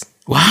theaters.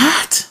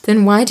 What?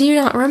 Then why do you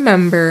not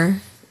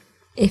remember...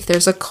 if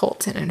there's a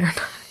cult in it or not?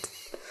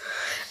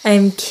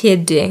 I'm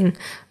kidding.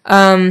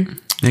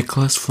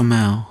 Nicholas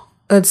Flamel.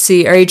 Let's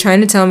see. Are you trying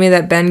to tell me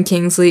that Ben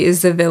Kingsley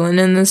is the villain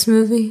in this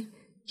movie?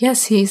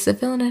 Yes, he's the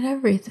villain in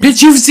everything.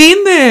 But you've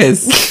seen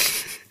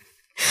this!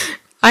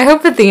 I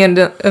hope at the end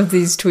of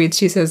these tweets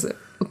she says,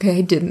 okay,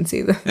 I didn't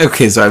see them.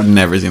 Okay, so I've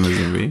never seen this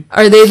movie.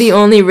 Are they the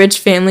only rich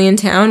family in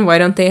town? Why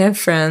don't they have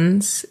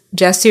friends?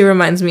 Jessie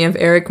reminds me of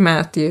Eric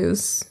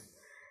Matthews.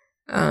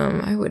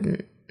 I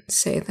wouldn't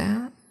say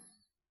that.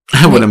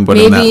 I wouldn't put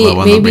him that low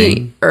on the ring.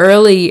 Maybe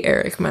early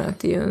Eric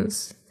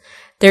Matthews.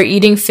 They're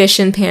eating fish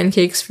and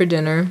pancakes for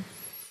dinner.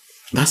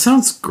 That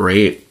sounds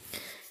great.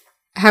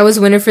 How is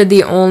Winifred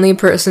the only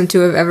person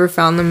to have ever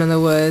found them in the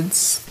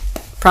woods?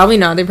 Probably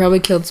not. They probably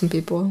killed some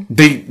people.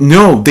 They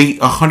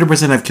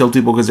 100% have killed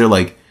people because they're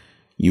like,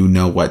 you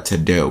know what to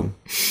do.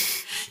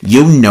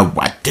 You know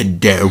what to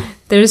do.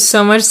 There's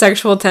so much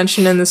sexual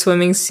tension in the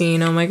swimming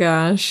scene. Oh my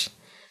gosh.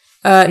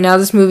 Now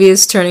this movie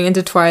is turning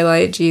into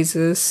Twilight.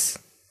 Jesus.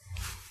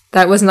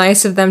 That was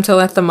nice of them to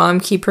let the mom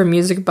keep her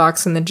music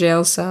box in the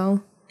jail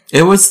cell.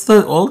 It was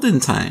the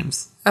olden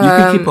times. You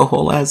could keep a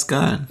whole ass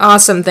gun.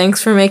 Awesome.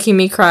 Thanks for making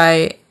me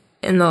cry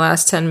in the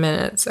last 10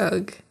 minutes,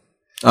 Ugh.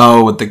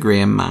 Oh, with the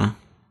grandma.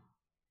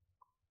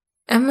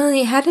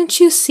 Emily, hadn't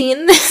you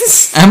seen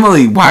this?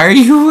 Emily, why are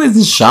you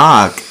in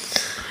shock?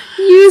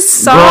 You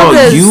saw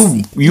this.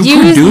 You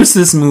produced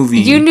this movie.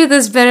 You knew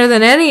this better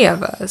than any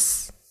of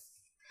us.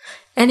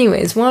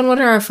 Anyways, Juan, what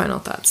are our final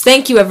thoughts?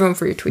 Thank you, everyone,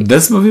 for your tweet.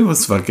 This movie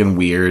was fucking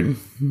weird.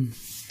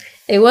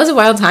 It was a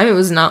wild time. It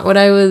was not what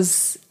I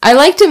was... I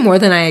liked it more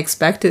than I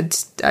expected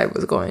I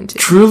was going to.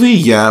 Truly,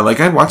 yeah. Like,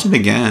 I'd watch it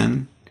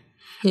again.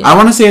 Yeah. I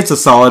want to say it's a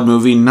solid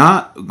movie.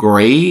 Not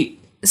great.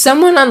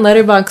 Someone on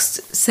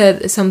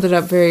Letterboxd summed it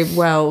up very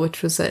well,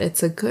 which was that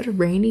it's a good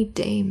rainy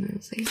day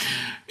movie.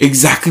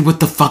 Exactly what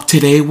the fuck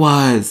today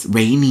was.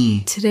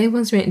 Rainy. Today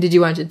was rainy. Did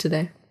you watch it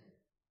today?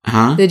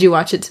 Huh? Did you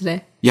watch it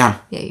today? Yeah.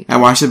 Yeah. I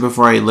watched it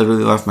before I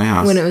literally left my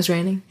house. When it was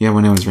raining? Yeah,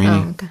 when it was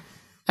raining. Oh, okay.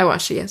 I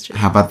watched it yesterday.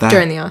 How about that?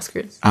 During the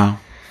Oscars. Oh.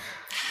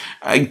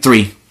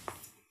 3.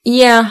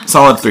 Yeah.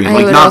 Solid 3.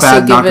 Like, not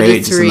bad, not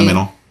great, just in the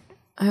middle.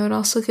 I would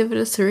also give it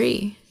a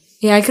 3.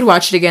 Yeah, I could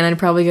watch it again. I'd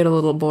probably get a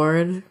little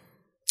bored.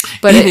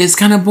 But it is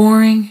kind of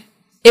boring.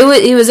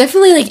 It was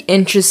definitely like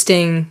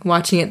interesting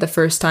watching it the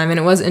first time, and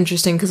it was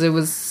interesting because it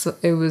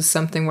was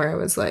something where I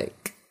was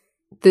like,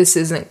 this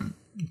isn't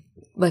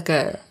like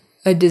a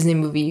Disney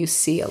movie you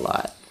see a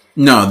lot.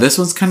 No, this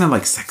one's kind of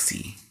like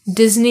sexy.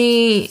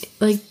 Disney,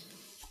 like,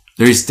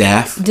 there's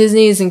death.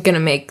 Disney isn't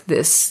gonna make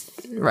this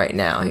right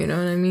now. You know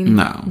what I mean?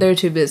 No, they're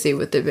too busy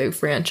with their big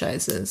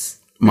franchises,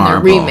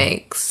 Marvel, their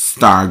remakes,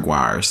 Star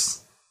Wars.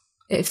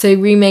 If they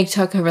remake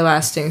Tuck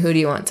Everlasting, who do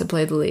you want to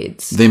play the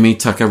leads? They made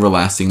Tuck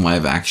Everlasting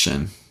live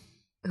action.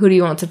 Who do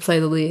you want to play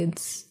the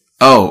leads?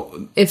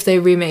 Oh. If they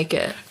remake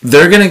it.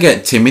 They're going to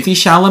get Timothée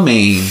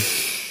Chalamet.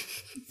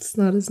 It's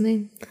not his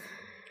name.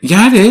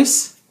 Yeah, it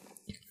is.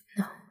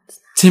 No,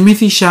 it's not.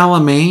 Timothée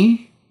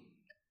Chalamet.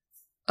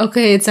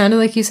 Okay, it sounded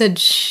like you said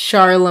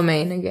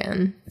Charlemagne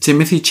again.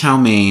 Timothée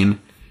Chalamet.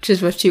 Which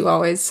is what you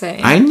always say.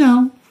 I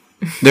know.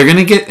 They're going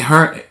to get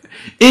her...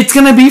 It's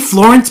going to be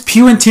Florence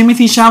Pugh and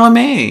Timothée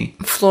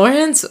Chalamet.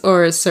 Florence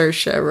or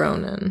Saoirse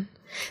Ronan?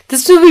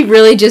 This movie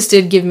really just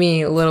did give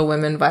me Little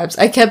Women vibes.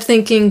 I kept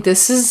thinking,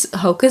 this is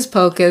Hocus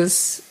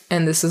Pocus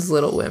and this is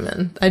Little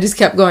Women. I just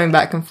kept going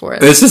back and forth.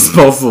 This is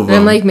both of them. And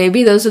I'm like,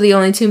 maybe those are the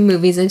only 2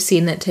 movies I've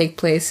seen that take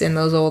place in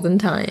those olden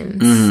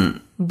times. Mm-hmm.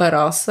 But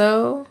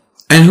also...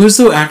 And who's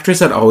the actress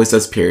that always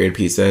does period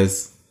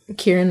pieces?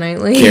 Keira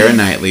Knightley. Keira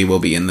Knightley will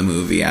be in the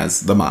movie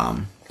as the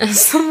mom.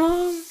 As the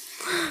mom?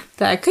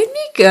 That could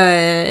be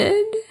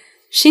good.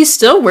 She's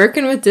still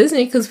working with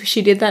Disney because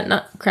she did that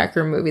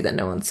Nutcracker movie that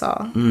no one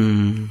saw.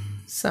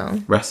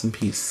 So. Rest in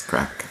peace,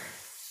 Crack.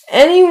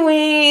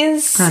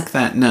 Anyways. Crack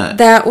that nut.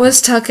 That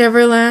was Tuck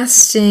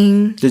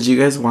Everlasting. Did you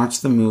guys watch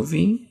the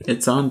movie?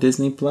 It's on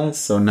Disney Plus,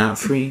 so not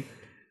free.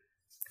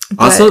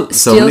 But also,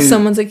 steal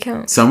someone's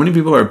account. So many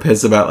people are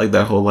pissed about like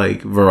that whole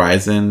like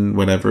Verizon,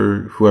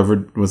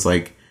 whoever was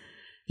like,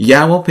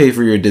 yeah, we'll pay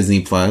for your Disney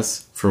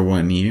Plus for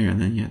 1 year,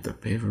 and then you have to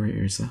pay for it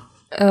yourself.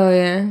 Oh,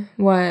 yeah.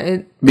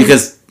 Why?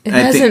 Because it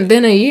hasn't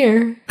been a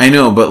year. I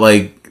know, but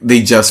like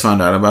they just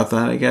found out about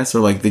that, I guess, or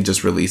like they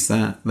just released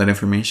that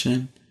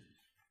information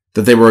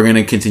that they were going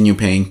to continue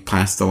paying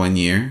past the 1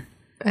 year.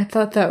 I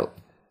thought that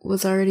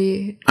was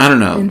already. I don't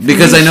know,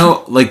 because I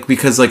know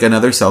because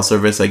another cell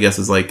service, I guess,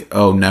 is like,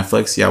 oh,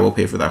 Netflix, yeah, we'll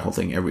pay for that whole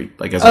thing as long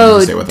as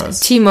you stay with us.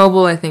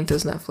 T-Mobile, I think,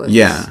 does Netflix.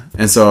 Yeah,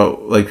 and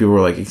so like people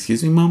were like,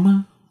 excuse me,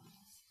 mama.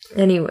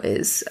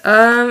 Anyways,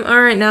 all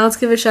right, now let's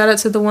give a shout out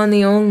to the one,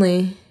 the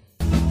only.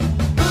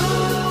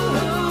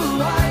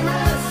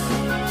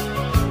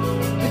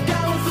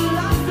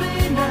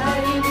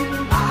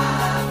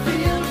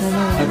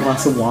 A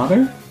glass of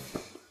water?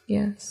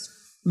 Yes.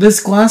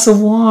 This glass of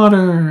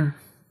water.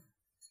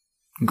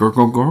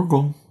 Gurgle,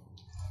 gurgle.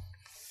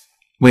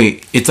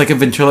 Wait, it's like a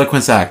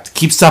ventriloquist act.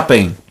 Keep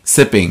sipping.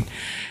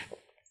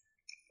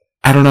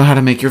 I don't know how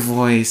to make your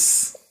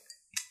voice.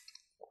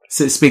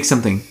 Speak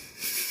something.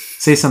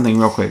 Say something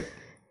real quick.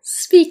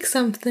 Speak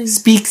something.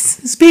 Speak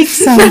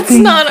something. That's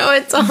not how I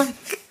talk.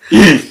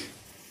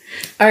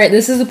 All right,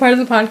 this is the part of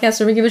the podcast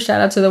where we give a shout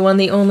out to the one,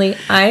 the only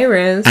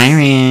Iris.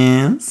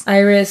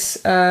 Iris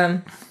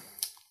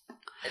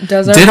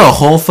did a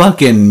whole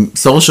fucking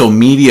social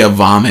media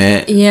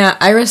vomit. Yeah,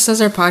 Iris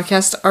does our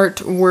podcast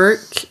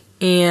artwork,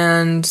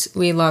 and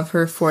we love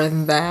her for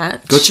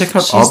that. Go check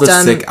out all the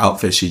sick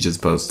outfits she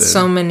just posted.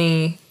 So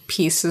many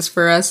pieces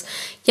for us.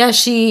 Yeah,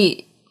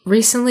 she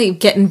recently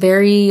getting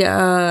very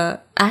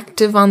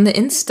active on the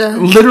Insta.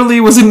 Literally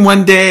was in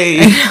 1 day.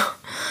 I know.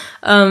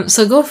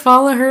 So go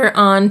follow her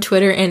on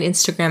Twitter and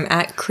Instagram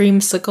at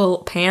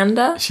Creamsicle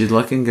Panda. She's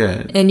looking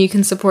good. And you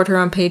can support her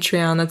on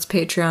Patreon. That's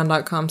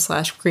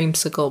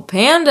patreon.com/Creamsicle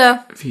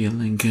Panda.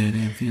 Feeling good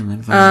and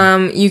feeling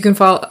fine. You can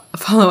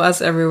follow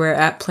us everywhere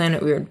at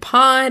Planet Weird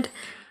Pod.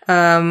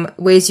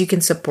 Ways you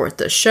can support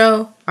the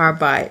show are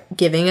by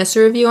giving us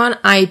a review on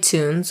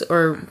iTunes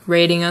or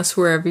rating us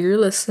wherever you're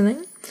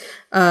listening.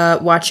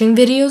 Watching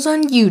videos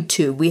on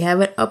YouTube. We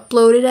haven't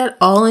uploaded at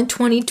all in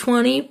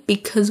 2020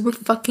 because we're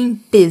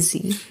fucking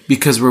busy.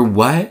 Because we're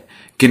what?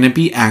 Gonna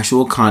be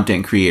actual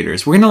content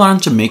creators. We're gonna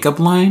launch a makeup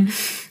line.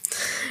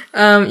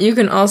 You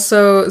can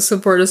also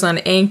support us on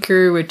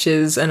Anchor, which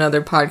is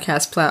another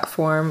podcast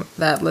platform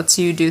that lets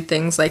you do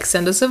things like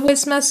send us a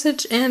voice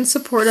message and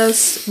support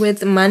us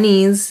with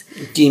monies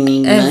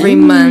every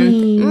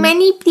month.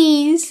 Money,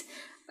 please.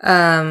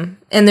 And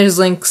there's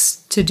links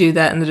to do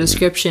that in the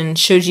description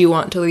should you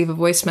want to leave a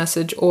voice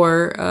message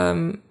or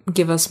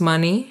give us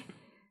money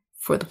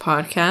for the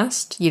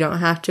podcast. You don't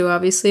have to,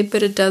 obviously,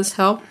 but it does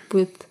help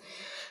with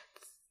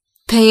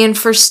paying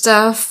for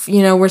stuff.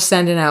 You know, we're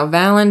sending out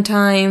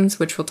Valentines,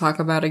 which we'll talk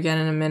about again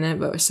in a minute,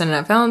 but we're sending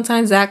out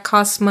Valentines. That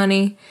costs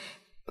money.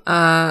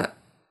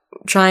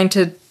 Trying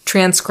to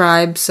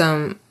transcribe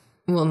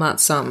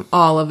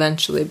all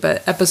eventually,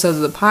 but episodes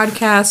of the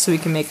podcast so we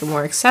can make it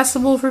more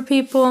accessible for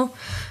people.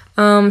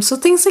 So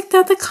things like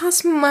that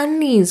cost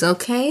monies,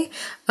 okay?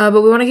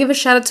 But we want to give a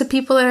shout out to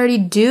people that already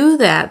do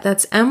that.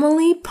 That's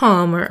Emily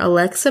Palmer,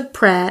 Alexa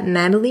Pratt,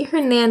 Natalie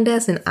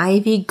Hernandez, and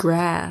Ivy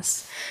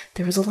Grass.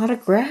 There was a lot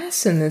of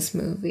grass in this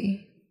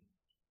movie.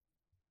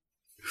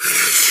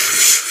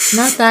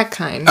 Not that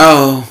kind.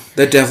 Oh,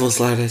 the devil's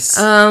lettuce.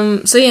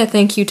 So yeah,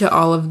 thank you to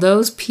all of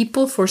those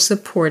people for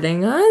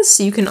supporting us.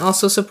 You can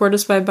also support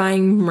us by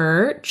buying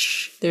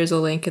merch. There's a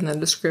link in the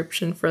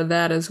description for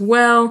that as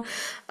well.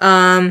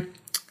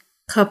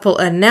 Couple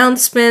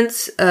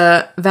announcements.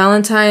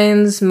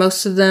 Valentine's,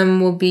 most if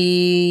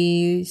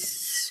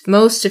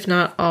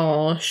not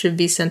all, should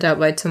be sent out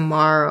by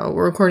tomorrow.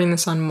 We're recording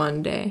this on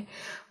Monday.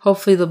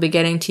 Hopefully they'll be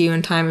getting to you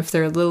in time. If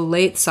they're a little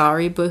late,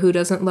 sorry, but who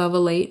doesn't love a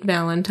late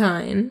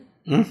Valentine?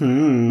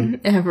 Mm-hmm.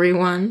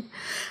 Everyone.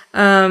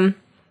 And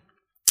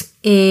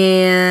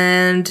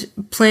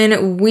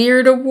Planet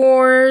Weird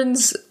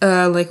Awards,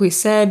 like we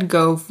said,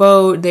 go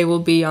vote. They will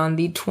be on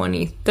the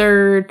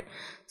 23rd.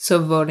 So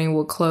voting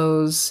will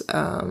close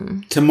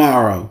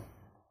tomorrow.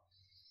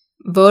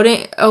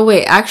 Voting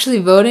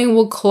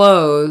will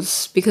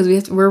close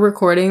because we're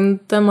recording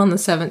them on the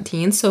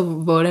 17th. So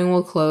voting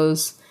will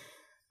close,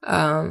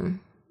 I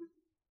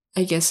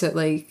guess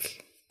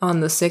on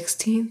the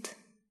 16th.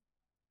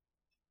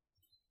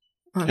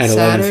 On at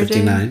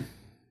Saturday. 11:59.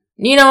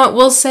 You know what?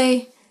 We'll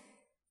say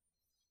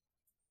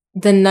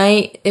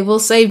we'll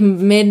say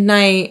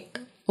midnight.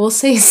 We'll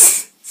say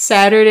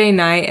Saturday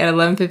night at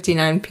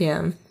 11:59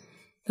 p.m.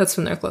 That's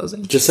when they're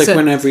closing. Just like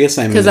when every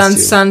assignment is because on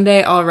due.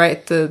 Sunday, I'll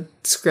write the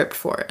script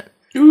for it.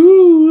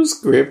 Ooh,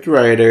 script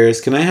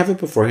writers. Can I have it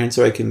beforehand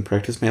so I can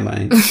practice my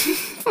lines?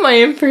 My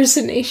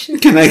impersonation.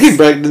 Can I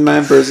practice my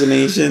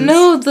impersonations?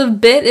 No, the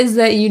bit is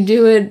that you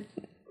do it.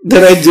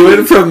 That I do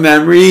it from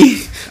memory?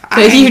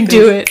 That you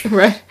do it,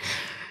 right?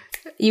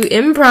 You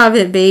improv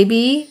it,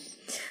 baby.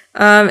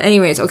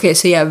 Anyways, okay,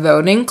 so yeah,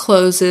 voting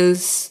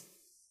closes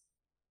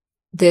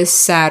this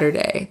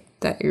Saturday.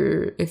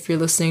 If you're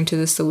listening to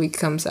this, the week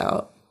comes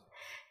out.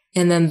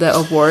 And then the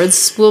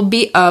awards will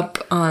be up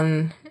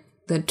on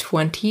the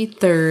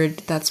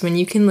 23rd. That's when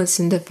you can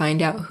listen to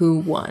find out who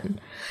won.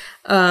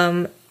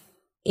 And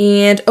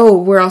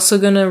we're also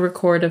going to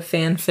record a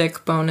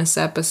fanfic bonus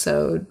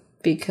episode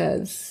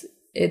because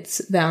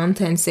it's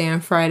Valentine's Day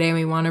on Friday and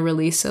we want to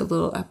release a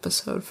little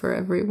episode for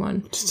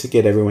everyone. Just to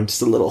get everyone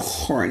just a little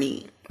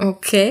horny.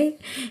 Okay.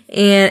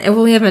 And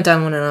we haven't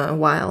done one in a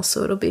while,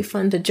 so it'll be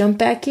fun to jump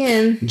back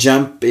in.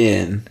 Jump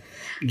in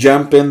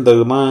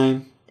the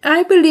line.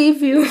 I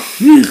believe you.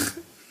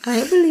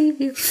 I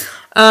believe you.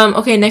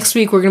 Okay, next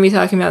week we're going to be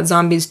talking about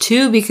Zombies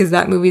 2 because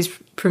that movie's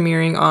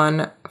premiering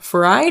on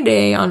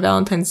Friday on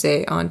Valentine's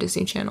Day on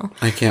Disney Channel.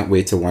 I can't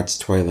wait to watch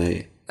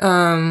Twilight.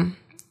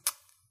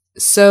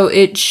 So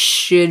it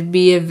should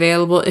be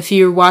available if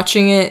you're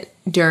watching it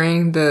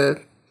during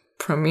the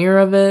premiere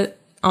of it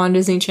on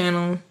Disney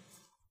Channel.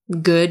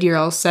 Good, you're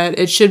all set.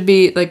 It should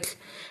be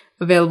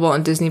available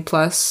on Disney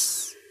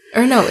Plus.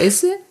 Or no,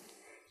 is it?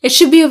 It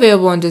should be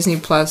available on Disney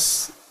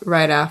Plus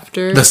right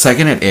after. The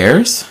second it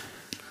airs?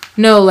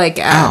 No,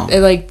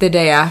 the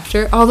day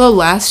after. Although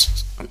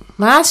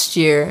last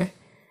year,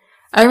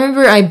 I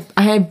remember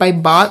I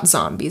bought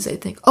Zombies, I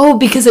think. Oh,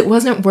 because it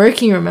wasn't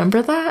working,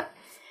 remember that?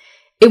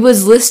 It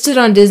was listed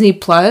on Disney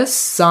Plus,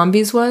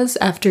 Zombies was,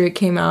 after it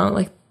came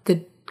out,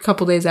 the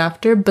couple days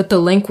after, but the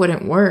link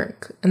wouldn't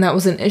work. And that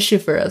was an issue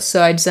for us,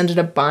 so I just ended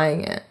up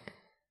buying it.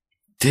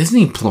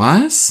 Disney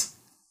Plus?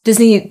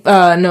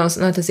 No, it's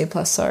not Disney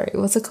Plus, sorry.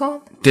 What's it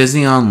called?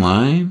 Disney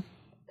Online?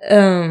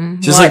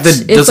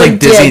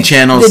 Disney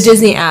Channel's... The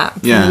Disney app.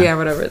 Yeah,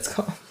 whatever it's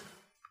called.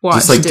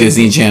 Just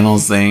Disney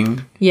Channel's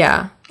thing?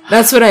 Yeah,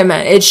 that's what I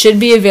meant. It should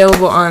be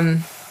available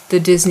on the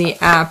Disney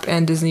app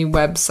and Disney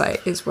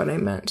website is what I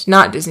meant.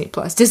 Not Disney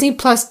Plus. Disney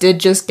Plus did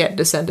just get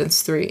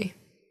Descendants 3.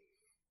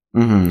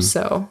 Mm-hmm.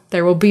 So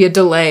there will be a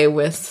delay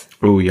with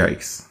Oh,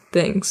 yikes.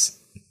 things.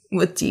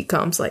 With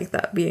DComs like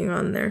that being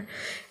on there.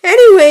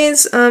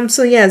 Anyways,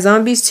 so yeah,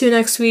 Zombies 2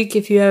 next week.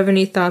 If you have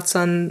any thoughts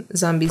on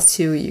Zombies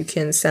 2, you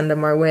can send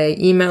them our way.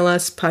 Email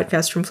us,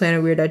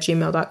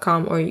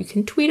 podcastfromplanetweird@gmail.com, or you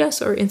can tweet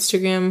us or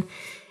Instagram,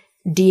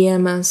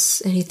 DM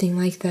us, anything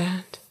like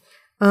that.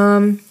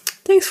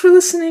 Thanks for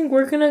listening.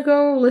 We're gonna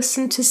go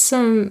listen to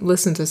some. We're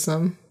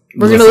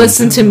gonna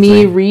listen to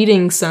me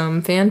reading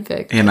some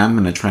fanfic. And I'm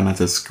gonna try not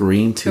to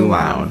scream too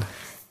loud.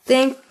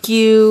 Thank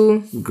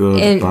you.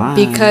 Goodbye. And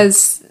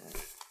because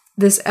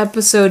this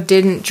episode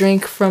didn't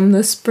drink from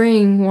the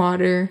spring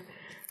water,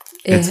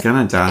 It's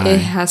gonna die.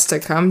 It has to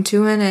come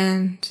to an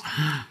end.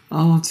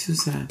 Oh, too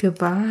sad.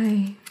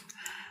 Goodbye.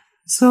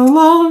 So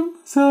long,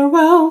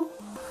 farewell.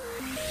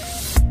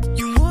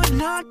 You would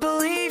not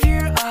believe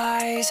your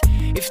eyes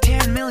if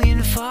 10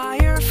 million fires